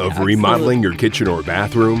 Thinking of remodeling your kitchen or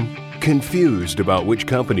bathroom? Confused about which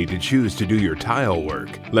company to choose to do your tile work?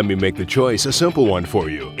 Let me make the choice a simple one for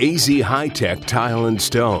you. AZ High-Tech Tile and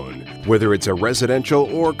Stone. Whether it's a residential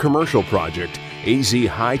or commercial project, AZ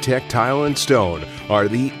High-Tech Tile and Stone are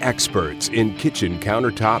the experts in kitchen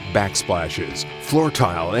countertop backsplashes, floor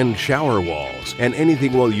tile and shower walls, and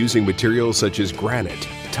anything while using materials such as granite,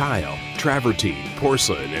 tile, travertine,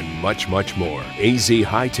 porcelain, and much, much more. AZ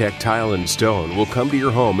High-Tech Tile and Stone will come to your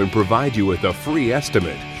home and provide you with a free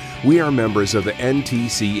estimate. We are members of the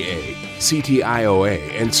NTCA,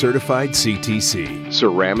 CTIOA, and certified CTC.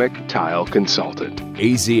 Ceramic Tile Consultant.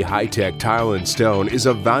 AZ High-Tech Tile and Stone is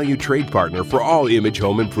a valued trade partner for all Image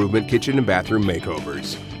Home Improvement kitchen and bathroom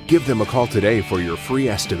makeovers. Give them a call today for your free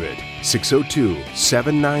estimate,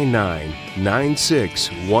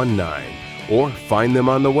 602-799-9619, or find them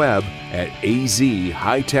on the web at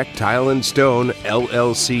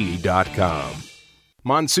azhightechtileandstonellc.com.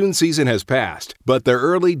 Monsoon season has passed, but the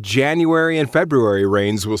early January and February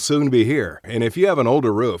rains will soon be here. And if you have an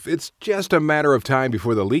older roof, it's just a matter of time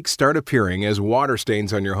before the leaks start appearing as water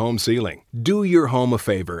stains on your home ceiling. Do your home a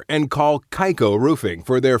favor and call Kaiko Roofing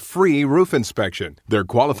for their free roof inspection. Their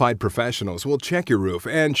qualified professionals will check your roof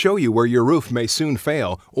and show you where your roof may soon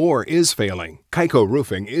fail or is failing. Kaiko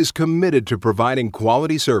Roofing is committed to providing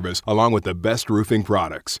quality service along with the best roofing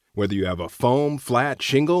products. Whether you have a foam, flat,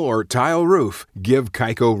 shingle, or tile roof, give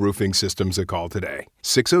Kaiko Roofing Systems a call today.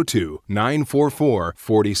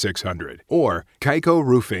 602-944-4600 or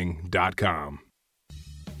kaikoroofing.com.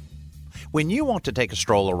 When you want to take a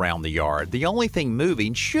stroll around the yard, the only thing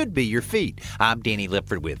moving should be your feet. I'm Danny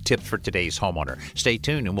Lipford with tips for today's homeowner. Stay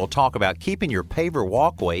tuned and we'll talk about keeping your paver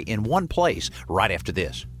walkway in one place right after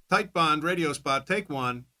this. Titebond radio spot, take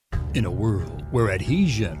one. In a world where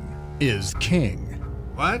adhesion is king.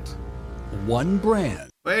 What? One brand.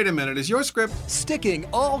 Wait a minute, is your script sticking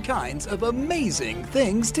all kinds of amazing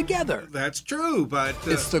things together? That's true, but...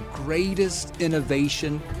 It's the greatest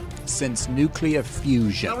innovation since nuclear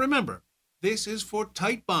fusion. Now remember, this is for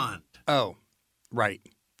Titebond. Oh, right.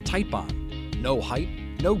 Titebond. No hype,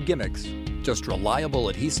 no gimmicks. Just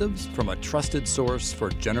reliable adhesives from a trusted source for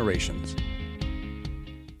generations.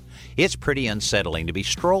 It's pretty unsettling to be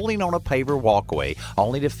strolling on a paver walkway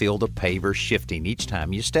only to feel the pavers shifting each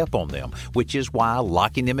time you step on them, which is why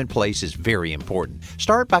locking them in place is very important.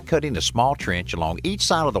 Start by cutting a small trench along each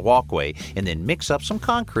side of the walkway and then mix up some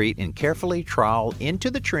concrete and carefully trowel into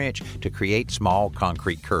the trench to create small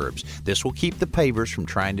concrete curbs. This will keep the pavers from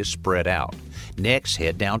trying to spread out. Next,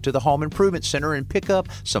 head down to the Home Improvement Center and pick up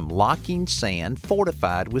some locking sand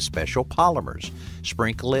fortified with special polymers.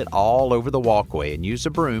 Sprinkle it all over the walkway and use a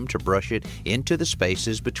broom to brush it into the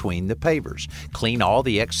spaces between the pavers. Clean all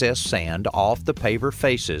the excess sand off the paver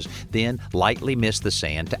faces, then lightly mist the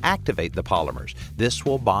sand to activate the polymers. This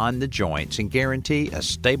will bond the joints and guarantee a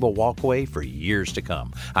stable walkway for years to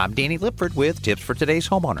come. I'm Danny Lipford with tips for today's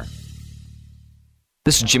homeowner.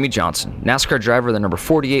 This is Jimmy Johnson, NASCAR driver of the number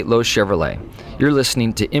 48 Lowe's Chevrolet. You're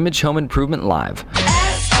listening to Image Home Improvement Live.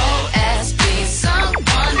 SOS, please someone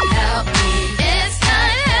help me. It's not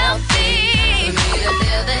healthy for me to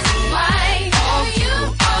live this way. Oh, you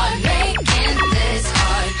are making this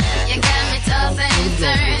hard. You got me tossing and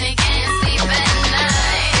turning, can't sleep at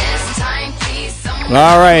night. This time, please someone.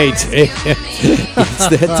 All right. It's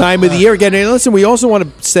that time of the year again. And listen, we also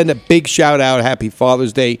want to send a big shout out, Happy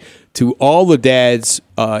Father's Day, to all the dads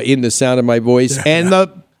in the sound of my voice and the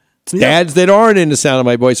dads that aren't in the sound of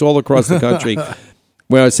my voice all across the country.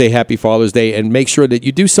 We want to say Happy Father's Day and make sure that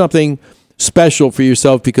you do something special for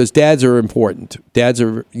yourself because dads are important. Dads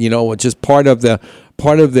are, just part of the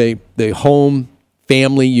home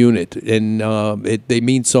family unit, and they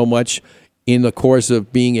mean so much in the course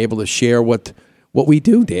of being able to share what we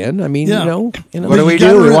do, Dan. I mean, what do we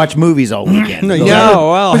do? We watch movies all weekend. But you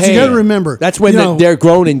got to remember. That's when they're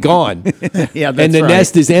grown and gone. Yeah, that's and the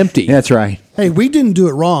nest is empty. That's right. Hey, we didn't do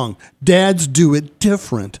it wrong. Dads do it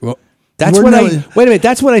different. Well, that's what wait a minute.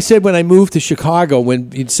 That's what I said when I moved to Chicago.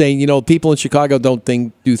 When you're saying, people in Chicago don't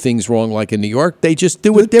do things wrong like in New York. They just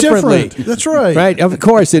do it differently. Different. That's right. Right, of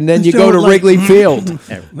course. And then you go to Wrigley Field.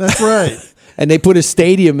 That's right. And they put a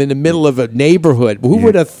stadium in the middle of a neighborhood. Who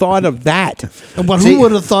would have thought of that? But who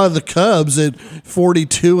would have thought of the Cubs at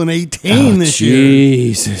 42-18 this year?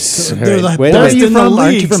 Jesus. They're the Where best are you in from? the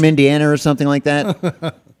Aren't you league. from Indiana or something like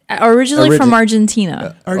that? Originally from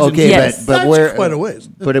Argentina. Okay, yes. but where? That's quite a ways.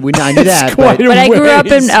 But I knew that. But I grew up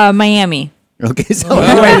in Miami. Okay, so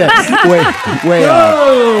way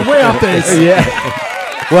off base. Yeah.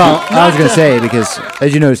 Well, I was going to say, because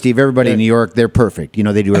as you know, Steve, everybody in New York, they're perfect.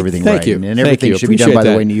 They do everything Thank right. you. And everything should be done by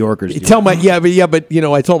the way New Yorkers do.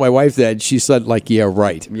 I told my wife that, and she said, yeah,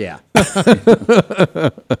 right. Yeah.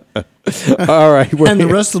 All right. And the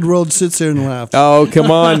rest of the world sits there and laughs. Oh, come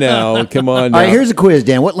on now. All right, here's a quiz,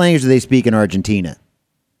 Dan. What language do they speak in Argentina?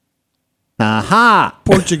 Aha.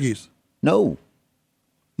 Portuguese. No.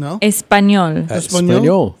 No? Español.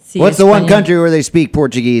 Español. Sí, What's the one Español. country where they speak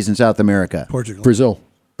Portuguese in South America? Portugal. Brazil.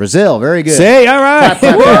 Very good. Say, all right.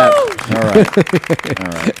 Clap, clap, clap. All right.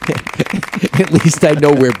 At least I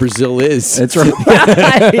know where Brazil is. That's right.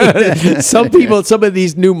 Some of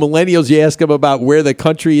these new millennials, you ask them about where the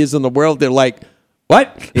country is in the world, they're like,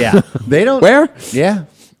 what? Yeah. They don't. Where? Yeah.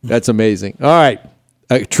 That's amazing. All right.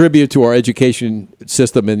 A tribute to our education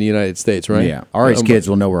system in the United States, right? Yeah. Ari's kids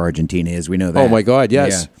will know where Argentina is. We know that. Oh my God,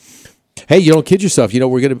 yes. Yeah. Hey, you don't kid yourself.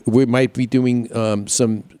 We might be doing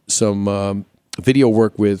some video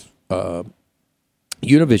work with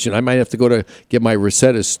Univision. I might have to go to get my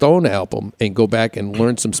Rosetta Stone album and go back and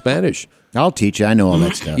learn some Spanish. I'll teach you. I know all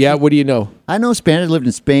that stuff. Yeah, what do you know? I know Spanish. Lived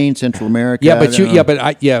in Spain, Central America. Yeah, but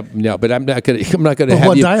but I'm not gonna have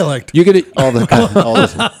what you. dialect? You're gonna all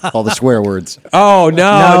the swear words. Oh no!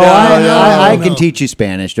 I can teach you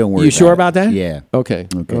Spanish. Don't worry. You sure about that? Yeah. Okay.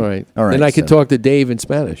 All right. All right. Then I can talk to Dave in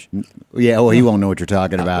Spanish. Yeah. Well, he won't know what you're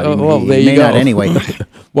talking about. There he you may go. not anyway.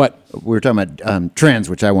 What? We were talking about trends,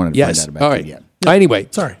 which I wanted to find out about. All right. Yeah. Anyway.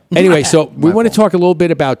 Sorry. Anyway, so we want to talk a little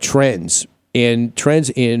bit about trends in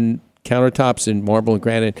countertops and marble and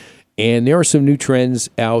granite. And there are some new trends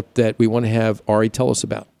out that we want to have Ari tell us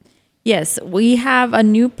about. Yes, we have a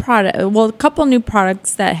new product. Well, a couple new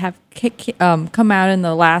products that have come out in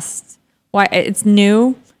the last. It's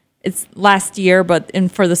new. It's last year, but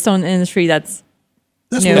for the stone industry, that's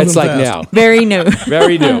new. That's like now. Very new.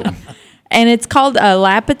 Very new. And it's called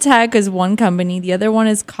Lapitech is one company. The other one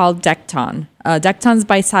is called Decton. Decton's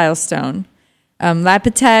by Silestone.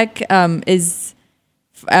 Lapitech is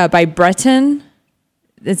by Breton.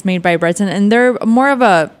 It's made by Breton, and they're more of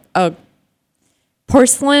a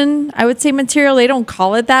porcelain, I would say, material. They don't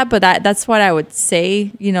call it that, but that's what I would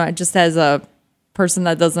say. Just as a person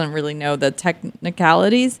that doesn't really know the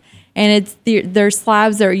technicalities. And it's their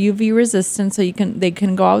slabs are UV resistant, so they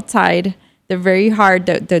can go outside. They're very hard.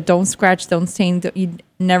 They don't scratch, don't stain. You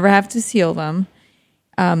never have to seal them.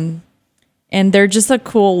 And they're just a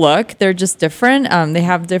cool look. They're just different. They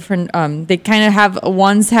have different. They kind of have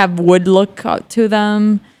ones have wood look to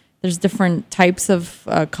them. There's different types of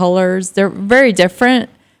colors. They're very different,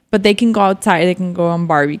 but they can go outside. They can go on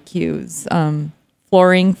barbecues,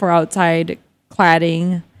 flooring for outside,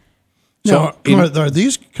 cladding. So, are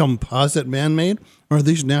these composite man-made, or are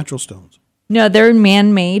these natural stones? No, they're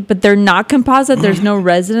man-made, but they're not composite. There's no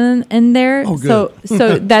resin in there. Oh, good.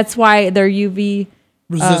 So that's why they're UV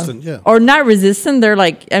Resistant, yeah. Or not resistant. They're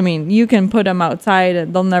like, I mean, you can put them outside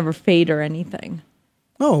and they'll never fade or anything.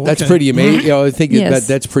 Oh, okay. That's pretty amazing. You know, I think Yes.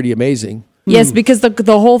 that's pretty amazing. Yes, because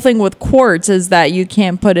the whole thing with quartz is that you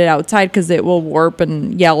can't put it outside because it will warp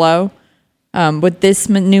and yellow. With this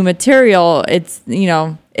new material, it's, you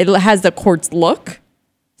know, it has the quartz look.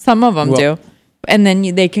 Some of them Well- do. And then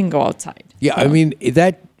they can go outside. Yeah, I mean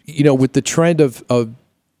that, you know, with the trend of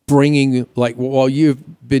bringing, like, while you've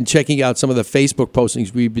been checking out some of the Facebook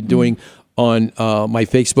postings we've been doing on my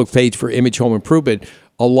Facebook page for Image Home Improvement,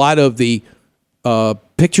 a lot of the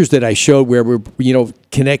pictures that I showed where we're, you know,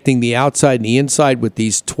 connecting the outside and the inside with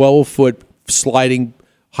these 12-foot sliding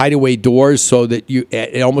hideaway doors, so that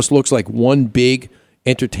it almost looks like one big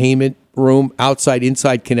entertainment room, outside,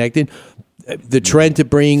 inside connected. The trend to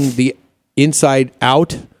bring the inside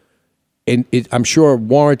out, and I'm sure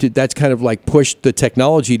warranted, that's kind of like pushed the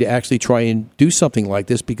technology to actually try and do something like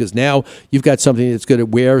this, because now you've got something that's going to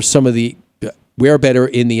wear better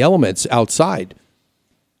in the elements outside.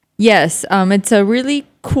 Yes, it's a really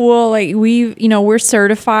cool, like, we're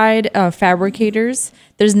certified fabricators.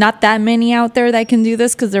 There's not that many out there that can do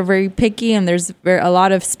this because they're very picky, and there's a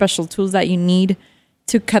lot of special tools that you need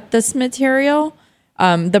to cut this material.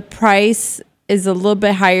 The price is a little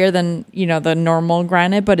bit higher than, you know, the normal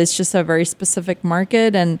granite, but it's just a very specific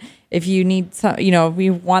market. And if you need some, you know, if we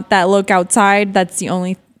want that look outside, that's the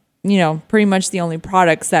only, you know, pretty much the only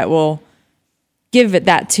products that will give it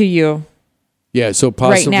that to you. Yeah, so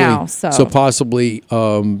possibly, right now, so possibly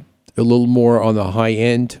a little more on the high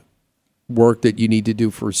end work that you need to do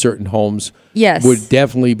for certain homes. Yes, would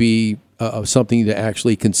definitely be something to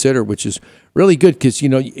actually consider, which is really good, because you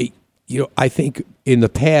know I think in the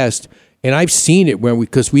past, and I've seen it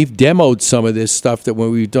because we've demoed some of this stuff, that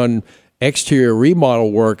when we've done exterior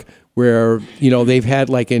remodel work, where, you know, they've had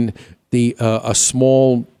like in the a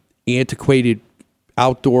small antiquated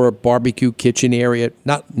outdoor barbecue kitchen area,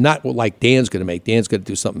 not like Dan's going to make. Dan's going to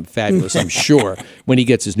do something fabulous, I'm sure, when he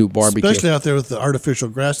gets his new barbecue. Especially out there with the artificial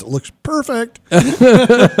grass that looks perfect. He's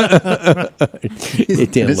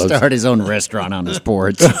going to start his own restaurant on his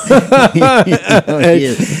porch. You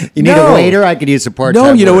need a waiter? I could use a part-time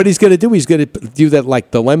No, you know work. what he's going to do? He's going to do that, like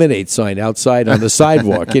the lemonade sign outside on the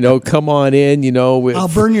sidewalk. You know, come on in, you know. I'll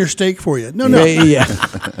burn your steak for you. No. Yeah.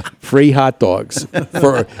 Free hot dogs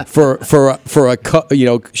for a you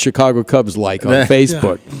know, Chicago Cubs like on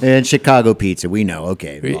Facebook. And Chicago pizza, we know.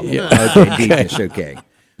 Okay. Yeah. Okay, Beatrice, okay.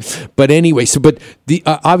 But anyway, but the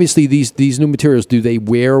obviously these new materials, do they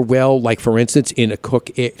wear well? Like, for instance, in a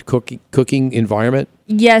cooking environment?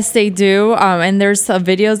 Yes, they do. And there's some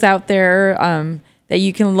videos out there that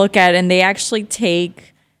you can look at, and they actually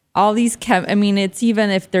take all these I mean, it's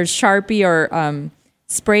even if there's Sharpie or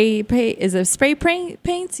spray paint. Is it spray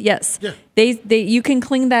paints? Yes. Yeah. They you can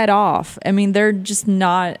clean that off. I mean, they're just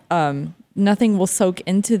not nothing will soak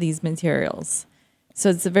into these materials. So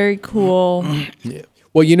it's a very cool. Yeah.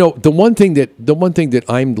 Well, you know, the one thing that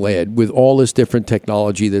I'm glad with all this different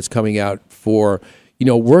technology that's coming out for, you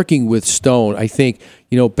know, working with stone, I think,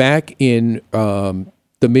 you know, back in the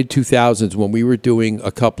mid 2000s when we were doing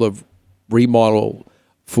a couple of remodel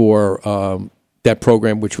for that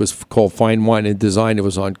program, which was called Fine Wine and Design. It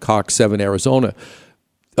was on Cox 7, Arizona.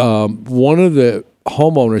 One of the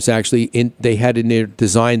homeowners actually, they had in their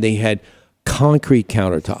design, they had concrete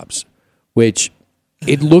countertops, which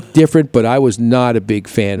it looked different, but I was not a big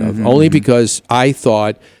fan of, only because I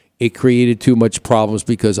thought it created too much problems,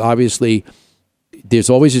 because obviously there's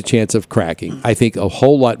always a chance of cracking. I think a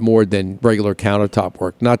whole lot more than regular countertop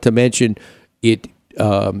work, not to mention it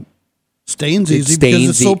stains easy because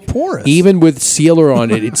it's so porous. Even with sealer on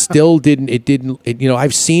it, it still didn't. You know,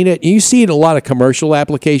 I've seen it. You see it in a lot of commercial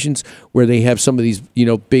applications where they have some of these, you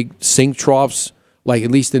know, big sink troughs, like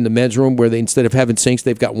at least in the men's room, where they, instead of having sinks,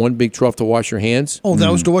 they've got one big trough to wash your hands. Oh,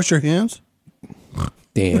 that was to wash your hands?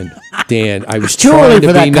 Dan, I was Too trying early to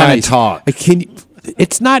for that be kind nice. of talk.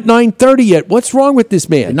 It's not 9:30 yet. What's wrong with this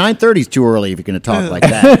man? 9:30 is too early if you're going to talk like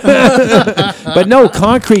that. But no,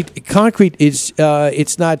 concrete is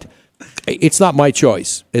it's not my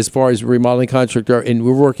choice as far as remodeling contractor, and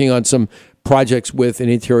we're working on some projects with an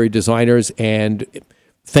interior designers, and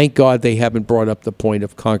thank God they haven't brought up the point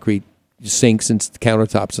of concrete sinks and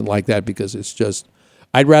countertops and like that, because it's just,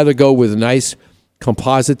 I'd rather go with a nice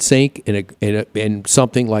composite sink and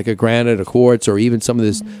something like a granite, a quartz, or even some of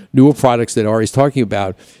this newer products that Ari's talking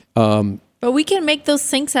about. But we can make those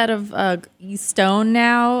sinks out of stone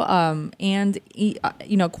now, and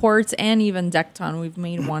quartz, and even Decton. We've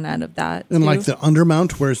made one out of that. And too. like the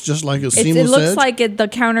undermount, where it's just like a seamless edge. It looks like the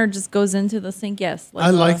counter just goes into the sink. Yes,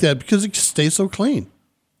 I like that because it stays so clean.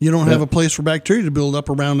 You don't have a place for bacteria to build up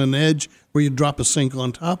around an edge where you drop a sink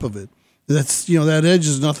on top of it. That's that edge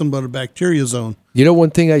is nothing but a bacteria zone. You know,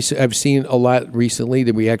 one thing I've seen a lot recently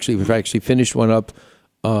that we've actually finished one up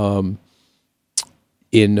in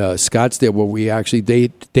Scottsdale where we actually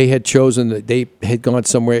they had chosen that they had gone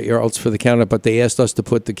somewhere else for the counter, but they asked us to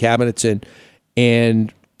put the cabinets in,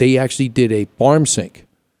 and they actually did a farm sink.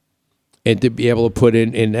 And to be able to put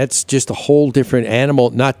in, and that's just a whole different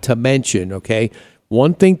animal, not to mention, okay,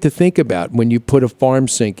 one thing to think about when you put a farm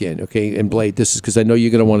sink in, okay, and Blade, this is because I know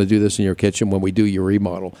you're going to want to do this in your kitchen when we do your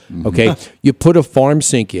remodel, okay? You put a farm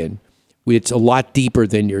sink in, it's a lot deeper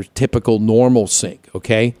than your typical normal sink,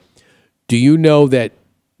 okay? Do you know that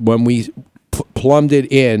when we plumbed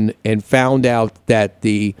it in and found out that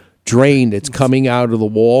the drain that's coming out of the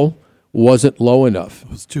wall wasn't low enough? It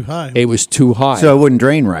was too high. It was too high. So it wouldn't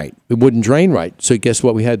drain right. It wouldn't drain right. So guess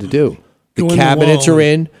what we had to do? The cabinets are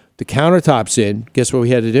in, the countertops in. Guess what we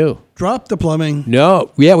had to do? Drop the plumbing.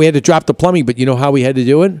 No. Yeah, we had to drop the plumbing, but you know how we had to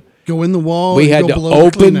do it? Go in the wall. We had go to below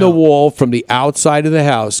open the out. wall from the outside of the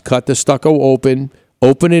house, cut the stucco open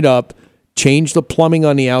it up, change the plumbing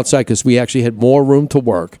on the outside because we actually had more room to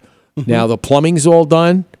work. Now the plumbing's all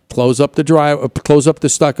done. Close up the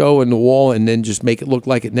stucco and the wall, and then just make it look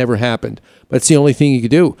like it never happened. But it's the only thing you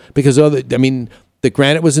could do because the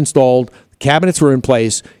granite was installed, the cabinets were in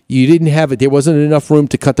place. You didn't have it. There wasn't enough room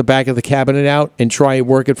to cut the back of the cabinet out and try and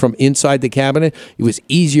work it from inside the cabinet. It was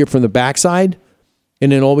easier from the backside,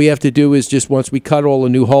 and then all we have to do is just once we cut all the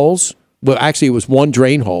new holes. Well, actually, it was one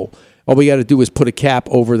drain hole. All we got to do is put a cap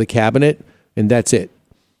over the cabinet, and that's it.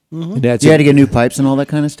 And that's You had to get new pipes and all that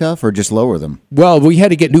kind of stuff, or just lower them? Well, we had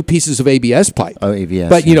to get new pieces of ABS pipe. Oh, ABS.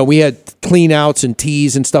 But, we had clean outs and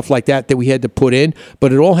tees and stuff like that we had to put in,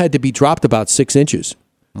 but it all had to be dropped about 6 inches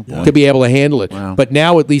to be able to handle it. Wow. But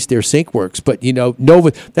now at least their sink works. But,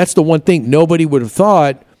 that's the one thing. Nobody would have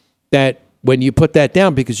thought that when you put that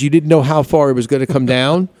down, because you didn't know how far it was going to come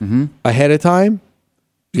down ahead of time.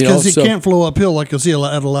 Because it can't flow uphill like you'll see at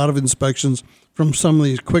a lot of inspections from some of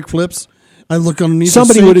these quick flips. I look underneath.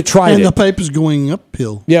 Somebody would have tried and it. the pipe is going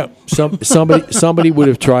uphill. Yeah, somebody would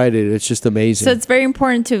have tried it. It's just amazing. So it's very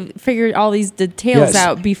important to figure all these details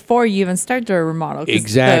out before you even start the remodel. 'Cause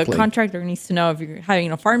Exactly. the contractor needs to know if you're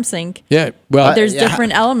having a farm sink. Yeah, well, there's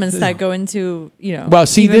different elements that go into Well,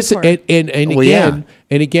 see even this, for- and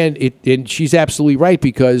again, and she's absolutely right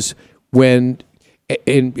because and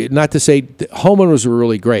not to say homeowners are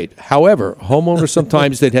really great. However, homeowners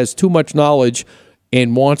sometimes that has too much knowledge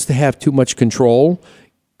and wants to have too much control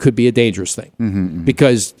could be a dangerous thing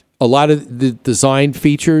because a lot of the design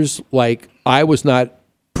features, like I was not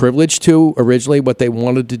privileged to originally what they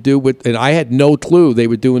wanted to do with, and I had no clue they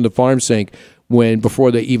were doing the farm sink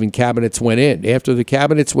before the even cabinets went in. After the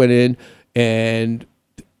cabinets went in, and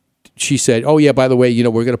she said, "Oh yeah, by the way,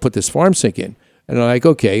 we're going to put this farm sink in," and I'm like,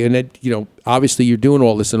 "Okay," and then obviously you're doing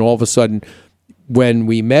all this, and all of a sudden, when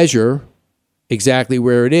we measure exactly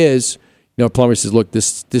where it is. Plumber says, "Look,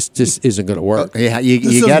 this isn't going to work." Yeah,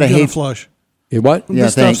 you got to hate flush. What? Yeah,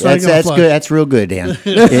 thanks. That's good. That's real good, Dan.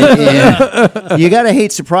 You got to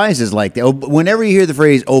hate surprises like that. Whenever you hear the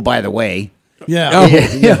phrase, "Oh, by the way," Yeah.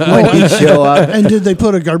 when you show up. And did they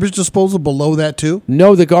put a garbage disposal below that too?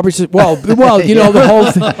 No, the garbage. The whole thing,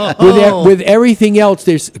 with everything else,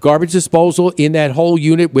 there's garbage disposal in that whole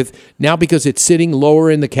unit. Because it's sitting lower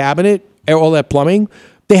in the cabinet, all that plumbing.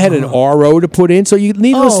 They had an RO to put in, so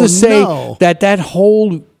needless to say that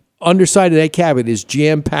whole underside of that cabinet is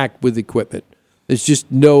jam packed with equipment. There's just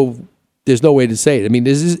no way to say it. I mean,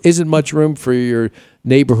 there isn't much room for your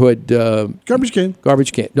neighborhood garbage can.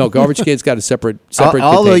 Garbage can. No, garbage can's got a separate.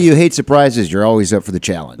 Although container. you hate surprises, you're always up for the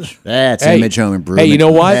challenge. That's Image Home Improvement. Hey, you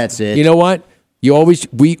know what? That's it. You know what?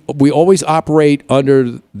 We always operate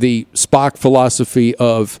under the Spock philosophy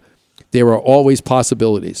of there are always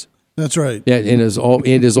possibilities. That's right. Yeah, and there's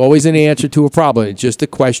always an answer to a problem. It's just a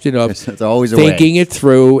question of There's always a thinking way. it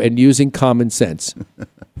through and using common sense.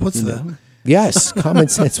 What's that? Yes, common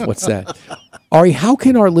sense. What's that? Ari, how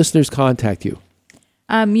can our listeners contact you?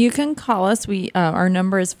 You can call us. Our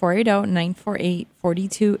number is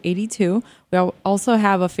 480-948-4282. We also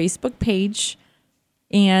have a Facebook page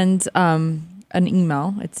and an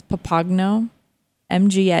email. It's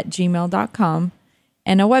papagnomg@gmail.com.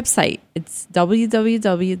 And a website. It's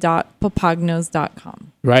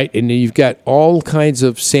www.papagnos.com. Right, and then you've got all kinds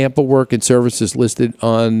of sample work and services listed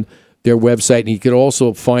on their website. And you can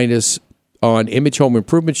also find us on Image Home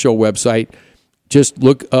Improvement Show website. Just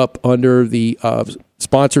look up under the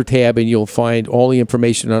sponsor tab and you'll find all the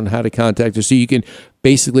information on how to contact us. So you can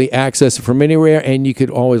basically access it from anywhere. And you could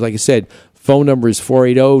always, like I said, phone number is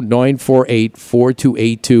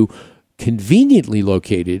 480-948-4282. conveniently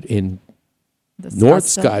located in The North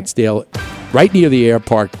Scottsdale. Scottsdale, right near the air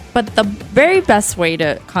park. But the very best way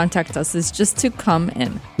to contact us is just to come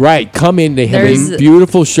in. Right, come in. They have There's- a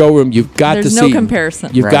beautiful showroom. You've got to There's see. no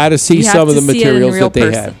comparison. You've Right. got to see You have some of to the see it in materials real that they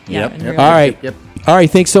person. have. Yeah, in real All right. Yep. All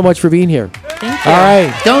right. Thanks so much for being here. Thank you. All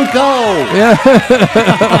right. Don't go. Yeah.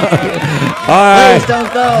 All right. Please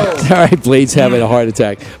don't go. All right, Blade's having a heart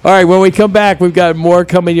attack. All right, when we come back, we've got more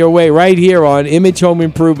coming your way right here on Image Home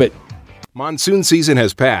Improvement. Monsoon season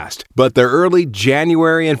has passed, but the early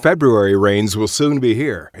January and February rains will soon be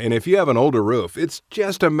here. And if you have an older roof, it's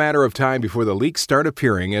just a matter of time before the leaks start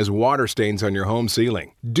appearing as water stains on your home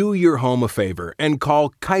ceiling. Do your home a favor and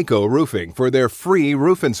call Kaiko Roofing for their free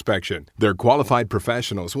roof inspection. Their qualified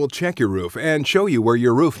professionals will check your roof and show you where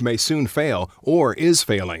your roof may soon fail or is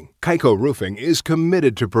failing. Kaiko Roofing is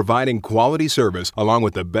committed to providing quality service along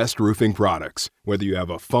with the best roofing products. Whether you have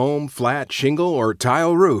a foam, flat, shingle, or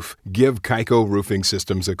tile roof, give Kaiko Roofing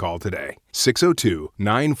Systems a call today.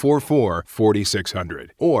 602-944-4600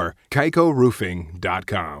 or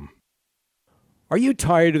KaikoRoofing.com. Are you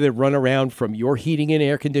tired of the runaround from your heating and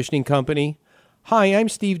air conditioning company? Hi, I'm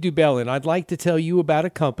Steve Dubell, and I'd like to tell you about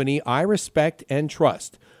a company I respect and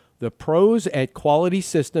trust, the pros at Quality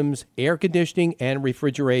Systems Air Conditioning and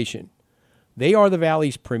Refrigeration. They are the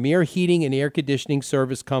Valley's premier heating and air conditioning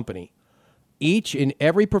service company. Each and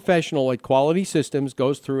every professional at Quality Systems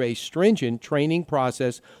goes through a stringent training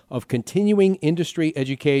process of continuing industry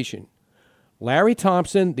education. Larry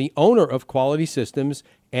Thompson, the owner of Quality Systems,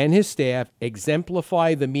 and his staff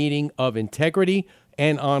exemplify the meaning of integrity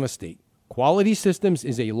and honesty. Quality Systems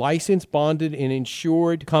is a licensed, bonded, and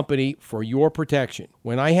insured company for your protection.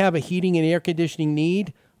 When I have a heating and air conditioning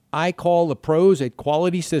need, I call the pros at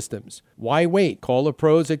Quality Systems. Why wait? Call the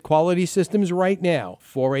pros at Quality Systems right now,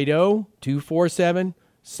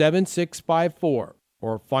 480-247-7654,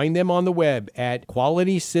 or find them on the web at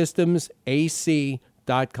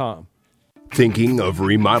QualitySystemsAC.com. Thinking of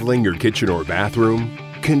remodeling your kitchen or bathroom?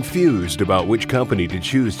 Confused about which company to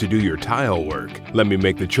choose to do your tile work? Let me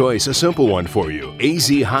make the choice a simple one for you. AZ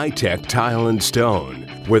High-Tech Tile and Stone.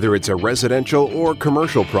 Whether it's a residential or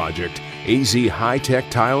commercial project, AZ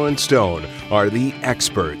High-Tech Tile and Stone are the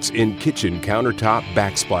experts in kitchen countertop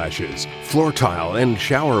backsplashes, floor tile and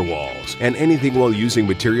shower walls, and anything while using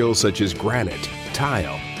materials such as granite,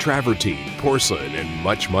 tile, travertine, porcelain, and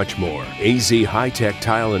much, much more. AZ High-Tech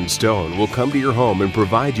Tile and Stone will come to your home and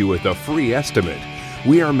provide you with a free estimate.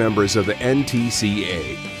 We are members of the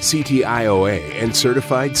NTCA, CTIOA, and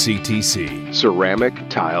certified CTC. Ceramic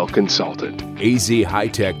Tile Consultant. AZ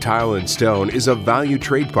High-Tech Tile and Stone is a valued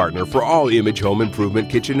trade partner for all Image Home Improvement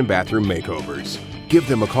kitchen and bathroom makeovers. Give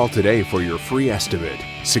them a call today for your free estimate,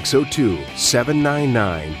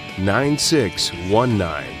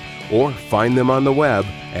 602-799-9619, or find them on the web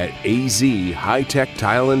at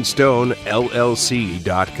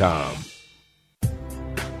azhightechtileandstonellc.com.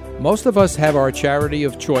 Most of us have our charity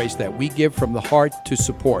of choice that we give from the heart to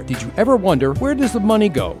support. Did you ever wonder, where does the money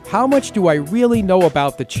go? How much do I really know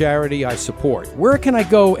about the charity I support? Where can I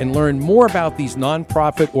go and learn more about these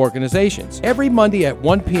nonprofit organizations? Every Monday at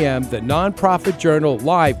 1 p.m., the Nonprofit Journal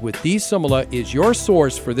Live with Dee Sumala is your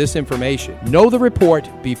source for this information. Know the report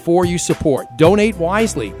before you support. Donate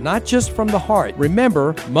wisely, not just from the heart.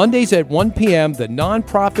 Remember, Mondays at 1 p.m., the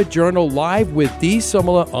Nonprofit Journal Live with Dee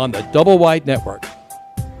Sumala on the Double Wide Network.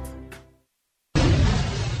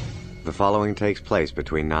 The following takes place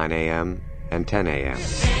between 9 a.m. and 10 a.m.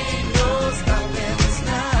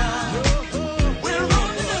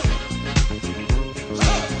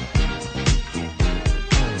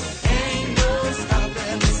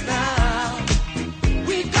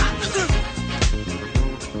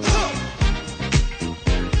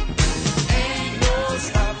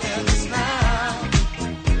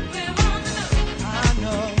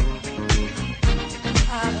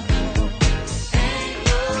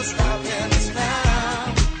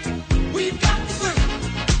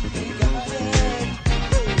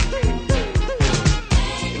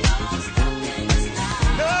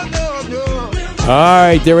 All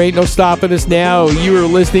right, there ain't no stopping us now. You are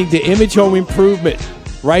listening to Image Home Improvement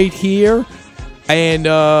right here. And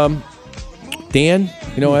Dan,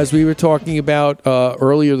 as we were talking about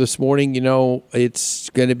earlier this morning, it's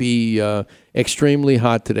going to be extremely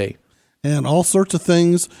hot today. And all sorts of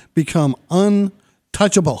things become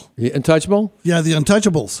untouchable. Untouchable? Yeah, the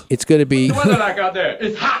untouchables. It's going to be... The weather like out there,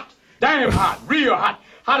 it's hot. Damn hot. Real hot.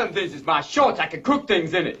 Hotter than this is my shorts. I can cook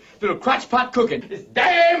things in it. Little crotch pot cooking. It's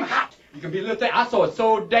damn hot. You can be a little thing. I saw it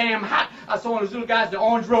so damn hot. I saw one of those little guys in the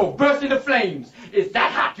orange robe burst into flames. It's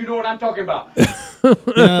that hot. You know what I'm talking about.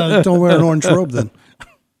 Yeah, don't wear an orange robe then.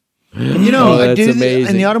 You know, that's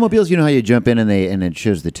amazing. In the automobiles, you know how you jump in and it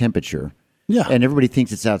shows the temperature. Yeah. And everybody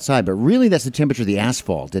thinks it's outside, but really that's the temperature of the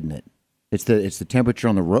asphalt, isn't it? It's the temperature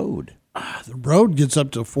on the road. The road gets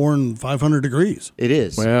up to 400 and 500 degrees. It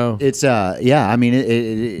is. Wow. It's I mean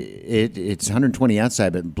it's 120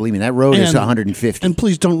 outside, but believe me, that road is 150. And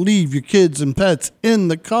please don't leave your kids and pets in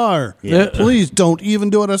the car. Yeah. Please don't even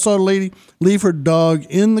do it. I saw a lady leave her dog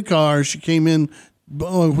in the car. She came in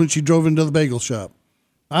when she drove into the bagel shop.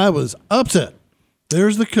 I was upset.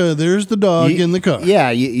 There's the dog in the car.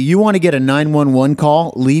 Yeah, you want to get a 911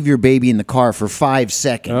 call, leave your baby in the car for 5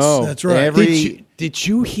 seconds. Oh, that's right. Did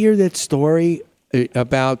you hear that story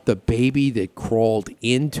about the baby that crawled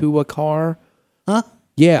into a car? Huh?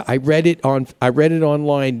 Yeah, I read it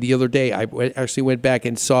online the other day. I actually went back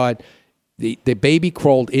and saw it. The baby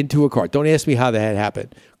crawled into a car. Don't ask me how that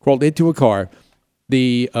happened. Crawled into a car.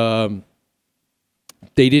 They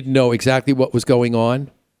didn't know exactly what was going on.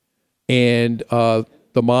 And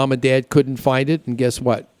the mom and dad couldn't find it, and guess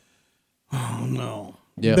what? Oh, no.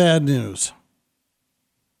 Yeah. Bad news.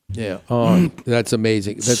 Yeah. Oh, that's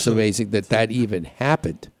amazing. That's amazing that even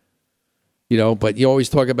happened. You know, but you always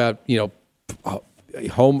talk about,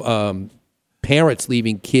 home parents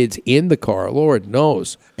leaving kids in the car. Lord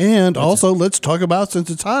knows. And also, let's talk about, since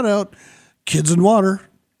it's hot out, kids in water.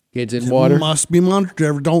 Kids in water must be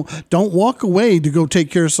monitored. Don't walk away to go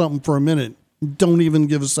take care of something for a minute. Don't even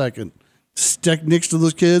give a second. Stick next to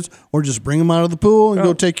those kids, or just bring them out of the pool and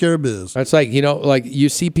go take care of biz. That's like, like you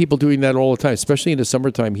see people doing that all the time, especially in the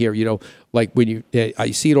summertime here. Like when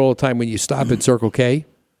I see it all the time when you stop at Circle K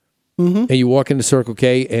and you walk into Circle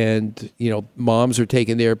K and, moms are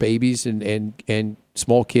taking their babies and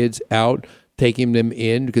small kids out, taking them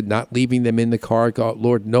in, not leaving them in the car. God,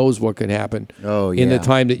 Lord knows what could happen. Oh, yeah. In the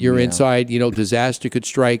time that you're inside, disaster could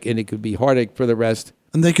strike and it could be heartache for the rest.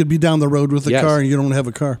 And they could be down the road with the car and you don't have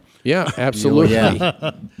a car. Yeah, absolutely.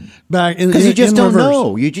 Back because you just don't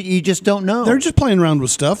know. You just don't know. They're just playing around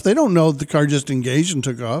with stuff. They don't know the car just engaged and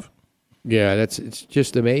took off. Yeah, it's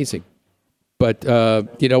just amazing. But we're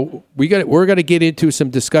going to get into some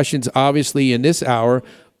discussions, obviously, in this hour,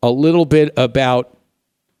 a little bit about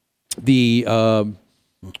the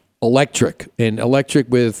electric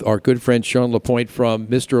with our good friend Sean LaPointe from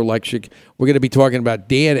Mr. Electric. We're going to be talking about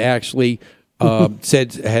Dan actually.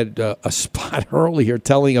 Had a spot earlier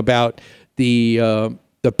telling about the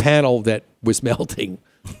panel that was melting.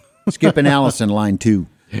 Skip and Allison, line 2.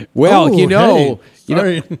 Well,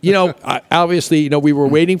 obviously, we were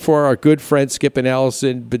waiting for our good friend Skip and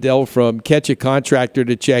Allison Bedell from Catch a Contractor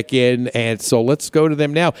to check in, and so let's go to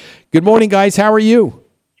them now. Good morning, guys. How are you?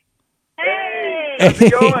 Hey, how's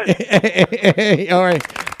it going?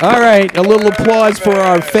 All right. A little applause for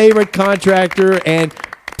our favorite contractor and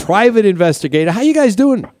private investigator. How you guys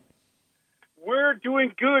doing? We're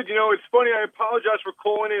doing good. It's funny. I apologize for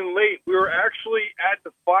calling in late. We were actually at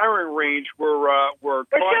the firing range. We're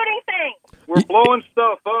shooting things. We're blowing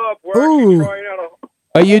stuff up. We're actually trying out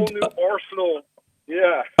a whole new arsenal.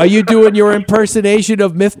 Yeah. Are you doing your impersonation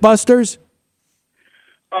of MythBusters?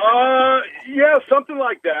 Yeah, something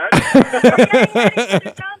like that.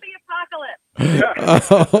 Zombie apocalypse.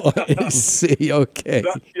 Oh, I see. Okay.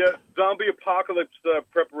 Zombie apocalypse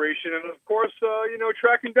preparation, and of course,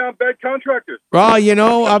 tracking down bad contractors. Well,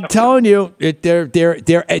 I'm telling you, they're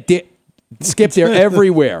Skip. They're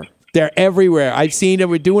everywhere. They're everywhere. I've seen them.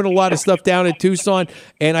 We're doing a lot of stuff down in Tucson,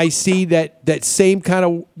 and I see that same kind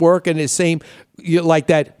of work and the same like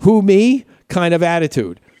that who me kind of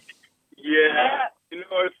attitude. Yeah,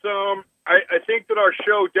 it's I think that our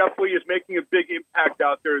show definitely is making a big impact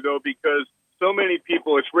out there, though, because so many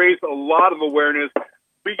people, it's raised a lot of awareness.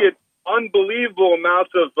 We get unbelievable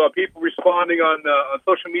amounts of people responding on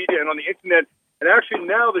social media and on the internet. And actually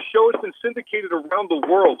now the show has been syndicated around the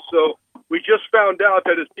world. So we just found out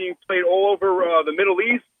that it's being played all over the Middle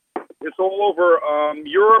East. It's all over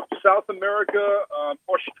Europe, South America,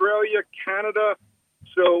 Australia, Canada.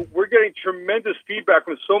 So we're getting tremendous feedback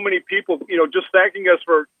from so many people, just thanking us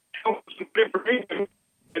for telling us some information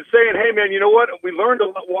and saying, hey, man, you know what? We learned a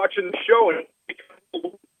lot watching the show and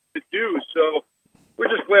to do. So we're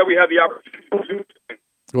just glad we have the opportunity to do it.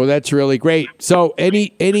 Well, that's really great. So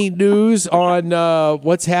any news on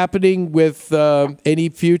what's happening with any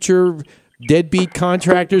future deadbeat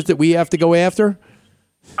contractors that we have to go after?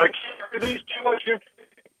 I can't release too much information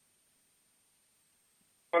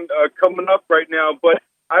coming up right now, but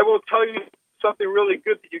I will tell you something really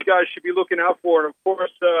good that you guys should be looking out for. And, of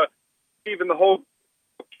course, even the whole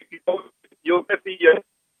you'll get the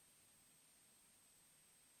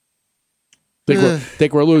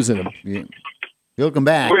think we're losing him. He'll come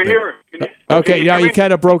back. We're here. Okay, now you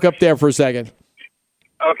kind of broke up there for a second.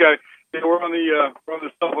 Okay. Yeah, we're on the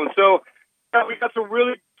cell phone. So we got some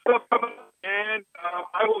really good stuff coming up, and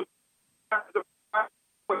I will.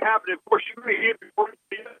 What happened? Of course, you're going to hear it before you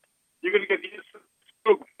see it. You're going to get the instant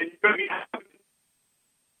scoop, and you're going to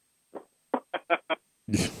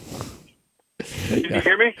be. Can you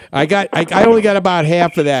hear me? I only got about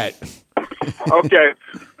half of that. Okay,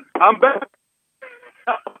 I'm back.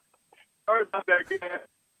 Sorry about that.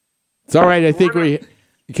 It's all right. I think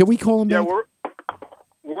can we call him back? Yeah,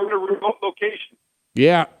 we're in a remote location.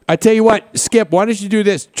 Yeah, I tell you what, Skip. Why don't you do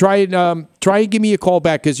this? Try and give me a call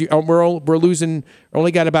back because we're losing.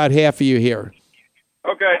 Only got about half of you here.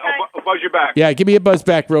 Okay, I'll buzz you back. Yeah, give me a buzz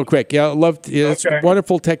back real quick. Yeah, I love. It's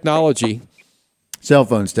wonderful technology. Cell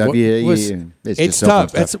phone stuff. It's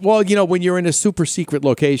tough. It's when you're in a super secret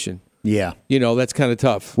location. Yeah, that's kind of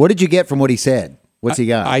tough. What did you get from what he said? What's he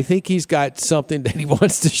got? I think he's got something that he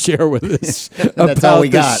wants to share with us That's about all we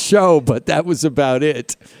the got. show, but that was about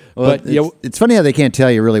it. Well, but it's funny how they can't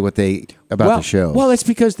tell you really what about the show. Well, it's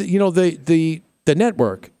because the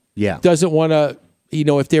network doesn't want to.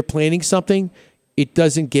 If they're planning something, it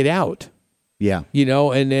doesn't get out. Yeah.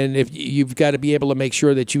 And then if you've got to be able to make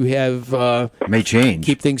sure that you have may change,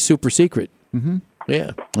 keep things super secret. Mm-hmm.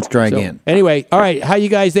 Yeah. Let's try again. Anyway, all right. How you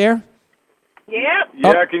guys there? Yep.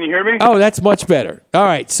 Yeah. Can you hear me? Oh, that's much better. All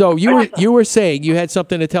right. So you were saying you had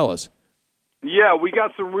something to tell us. Yeah, we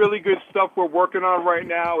got some really good stuff we're working on right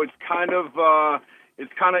now. It's kind of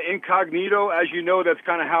incognito, as you know. That's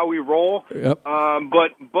kind of how we roll. Yep.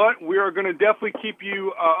 But we are going to definitely keep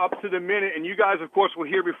you up to the minute, and you guys, of course, will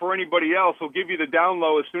hear before anybody else. We'll give you the down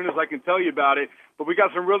low as soon as I can tell you about it. But we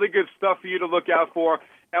got some really good stuff for you to look out for.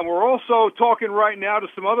 And we're also talking right now to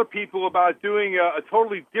some other people about doing a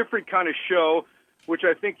totally different kind of show, which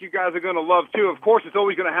I think you guys are going to love too. Of course, it's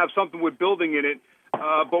always going to have something with building in it.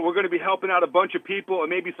 But we're going to be helping out a bunch of people and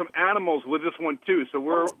maybe some animals with this one, too. So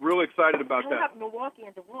we're really excited about that. Have Milwaukee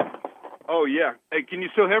in the room. Oh, yeah. Hey, can you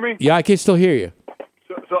still hear me? Yeah, I can still hear you.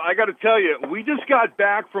 So I got to tell you, we just got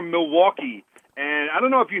back from Milwaukee. And I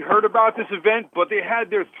don't know if you heard about this event, but they had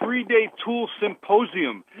their 3-day tool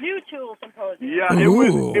symposium. New tool symposium. Yeah, it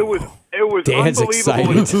was Dan's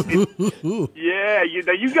unbelievable. Yeah,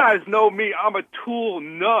 you guys know me. I'm a tool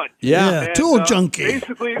nut. Yeah, and, tool junkie.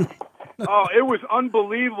 Basically, it was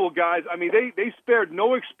unbelievable, guys. I mean, they spared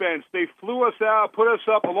no expense. They flew us out, put us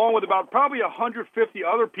up, along with about probably 150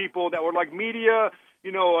 other people that were like media,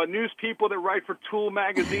 news people that write for tool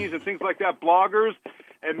magazines and things like that, bloggers.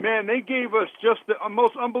 And, man, they gave us just the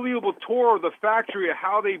most unbelievable tour of the factory of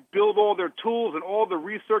how they build all their tools and all the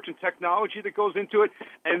research and technology that goes into it.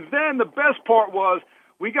 And then the best part was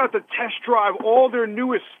we got to test drive all their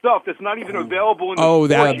newest stuff that's not even available in the store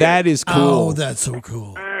yet. That is cool. Oh, that's so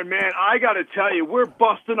cool. And, man, I got to tell you, we're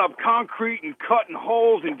busting up concrete and cutting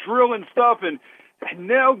holes and drilling stuff and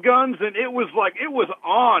nail guns, and it was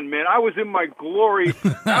on, man. I was in my glory.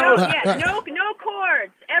 No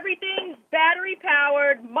cords. Everything's battery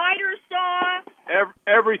powered. Miter saw.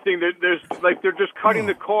 Everything. They're just cutting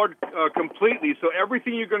the cord completely. So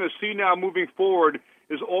everything you're going to see now moving forward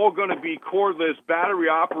is all going to be cordless, battery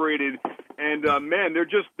operated, and man,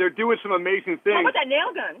 they're doing some amazing things. How about that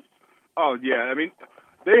nail gun? Oh yeah, I mean.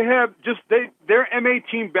 They have their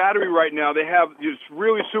M18 battery right now. They have this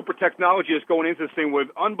really super technology that's going into this thing with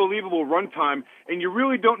unbelievable runtime, and you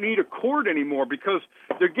really don't need a cord anymore because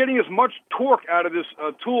they're getting as much torque out of this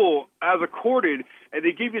tool as a corded, and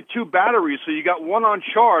they give you 2 batteries, so you got one on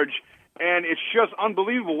charge, and it's just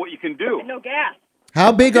unbelievable what you can do. And no gas.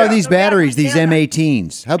 How big are these batteries, these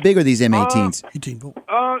M18s? How big are these M18s? 18 volt.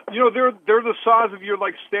 They're the size of your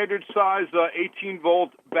standard size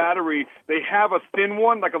 18-volt battery. They have a thin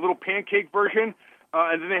one, like a little pancake version,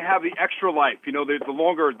 and then they have the extra life. The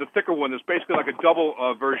longer, the thicker one. That's basically like a double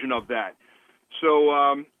version of that.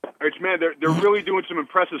 So, they're really doing some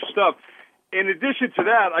impressive stuff. In addition to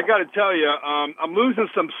that, I got to tell you, I'm losing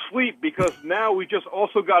some sleep because now we just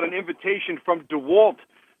also got an invitation from DeWalt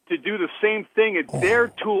to do the same thing at their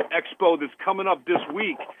Tool Expo that's coming up this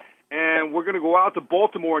week. And we're going to go out to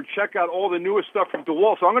Baltimore and check out all the newest stuff from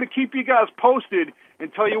DeWalt. So I'm going to keep you guys posted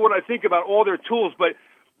and tell you what I think about all their tools. But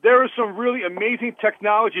there is some really amazing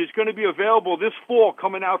technology that's going to be available this fall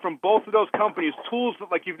coming out from both of those companies, tools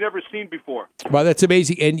like you've never seen before. Well, that's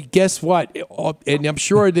amazing. And guess what? And I'm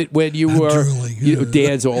sure that when you were,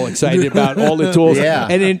 Dan's all excited about all the tools. Yeah.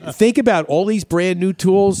 And then think about all these brand new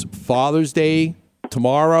tools, Father's Day,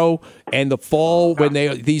 tomorrow, and the fall when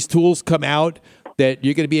these tools come out, that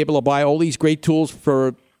you're going to be able to buy all these great tools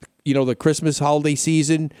for, the Christmas holiday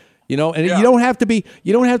season. You know, and you don't have to be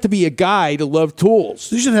a guy to love tools.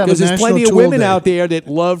 You should have a because there's National plenty of Tool women Day. out there that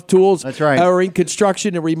love tools. That's right. Or in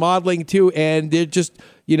construction and remodeling too, and they're just.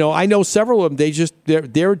 You know, I know several of them.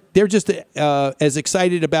 They're just as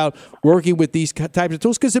excited about working with these types of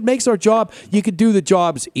tools because it makes our job. You could do the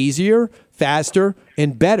jobs easier, faster,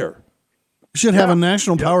 and better. You should have a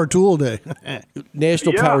National Power Tool Day.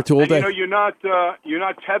 National Power Tool Day. You know, you're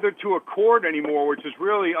not tethered to a cord anymore, which is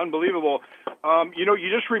really unbelievable. You know, you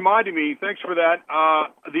just reminded me. Thanks for that.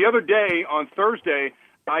 The other day on Thursday,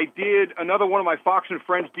 I did another one of my Fox and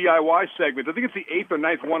Friends DIY segments. I think it's the 8th or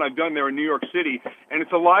 9th one I've done there in New York City, and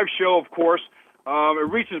it's a live show, of course.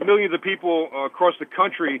 It reaches millions of people across the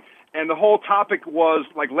country, and the whole topic was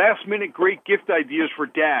like last-minute great gift ideas for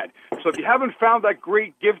Dad. So if you haven't found that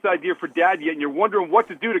great gift idea for Dad yet, and you're wondering what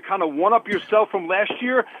to do to kind of one-up yourself from last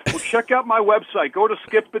year, well, check out my website. Go to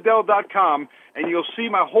skipbedell.com, and you'll see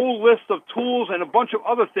my whole list of tools and a bunch of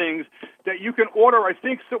other things that you can order. I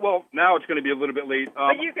think, well, now it's going to be a little bit late.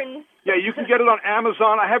 But you can... Yeah, you can get it on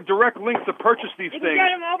Amazon. I have direct links to purchase these You things. can get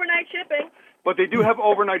them overnight shipping. But they do have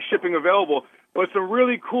overnight shipping available. But some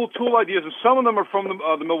really cool tool ideas, and some of them are from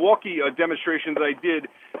the Milwaukee demonstrations I did.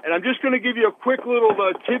 And I'm just going to give you a quick little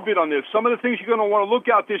tidbit on this. Some of the things you're going to want to look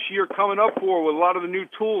out this year coming up for with a lot of the new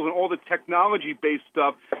tools and all the technology-based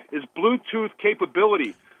stuff is Bluetooth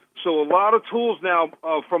capability. So a lot of tools now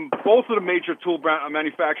from both of the major tool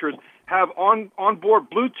manufacturers have onboard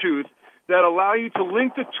Bluetooth that allow you to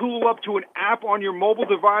link the tool up to an app on your mobile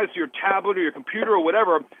device, your tablet, or your computer, or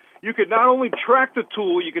whatever. You could not only track the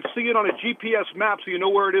tool, you could see it on a GPS map so you know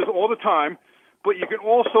where it is all the time, but you can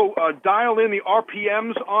also dial in the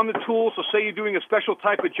RPMs on the tool. So say you're doing a special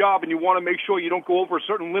type of job and you want to make sure you don't go over a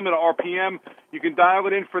certain limit of RPM, you can dial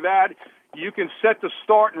it in for that. You can set the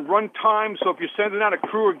start and run time. So if you're sending out a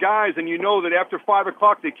crew of guys and you know that after 5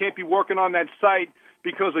 o'clock they can't be working on that site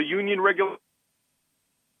because of union regulations.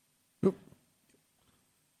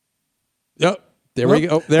 Yep. There we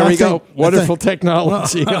go. There we go. Wonderful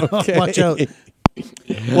technology. Okay. Watch out.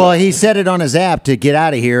 Well, he set it on his app to get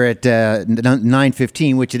out of here at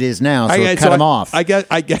 9:15, which it is now, so cut him off. I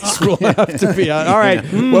guess we'll have to be on. All right.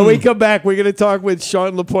 When we come back, we're going to talk with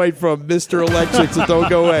Sean LaPointe from Mr. Electric, so don't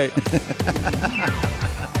go away.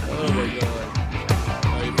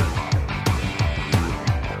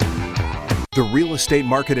 The real estate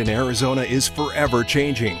market in Arizona is forever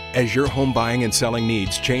changing. As your home buying and selling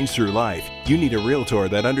needs change through life, you need a realtor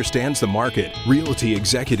that understands the market. Realty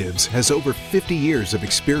Executives has over 50 years of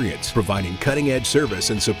experience providing cutting-edge service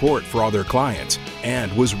and support for all their clients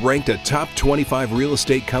and was ranked a top 25 real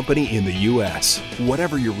estate company in the U.S.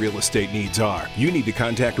 Whatever your real estate needs are, you need to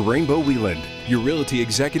contact Rainbow Wieland, your Realty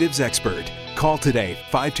Executives expert. Call today,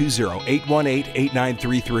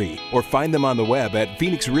 520-818-8933, or find them on the web at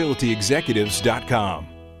phoenixrealtyexecutives.com.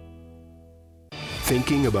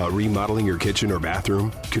 Thinking about remodeling your kitchen or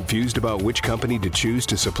bathroom? Confused about which company to choose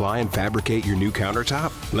to supply and fabricate your new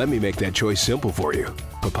countertop? Let me make that choice simple for you.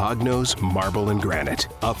 Papagnos Marble and Granite,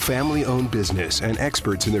 a family-owned business and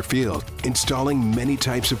experts in their field, installing many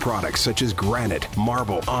types of products such as granite,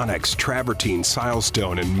 marble, onyx, travertine,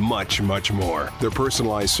 silestone, and much, much more. Their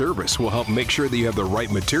personalized service will help make sure that you have the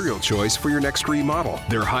right material choice for your next remodel.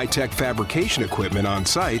 Their high-tech fabrication equipment on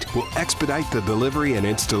site will expedite the delivery and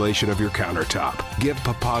installation of your countertop. Give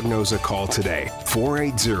Papagnos a call today,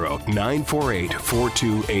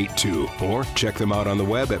 480-948-4282, or check them out on the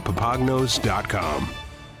web at papagnos.com.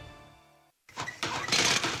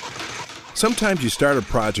 Sometimes you start a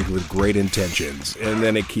project with great intentions, and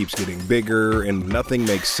then it keeps getting bigger, and nothing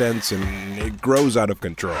makes sense, and it grows out of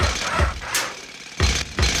control.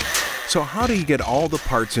 So how do you get all the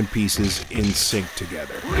parts and pieces in sync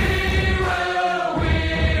together?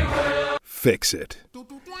 Fix it.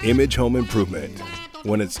 Image Home Improvement.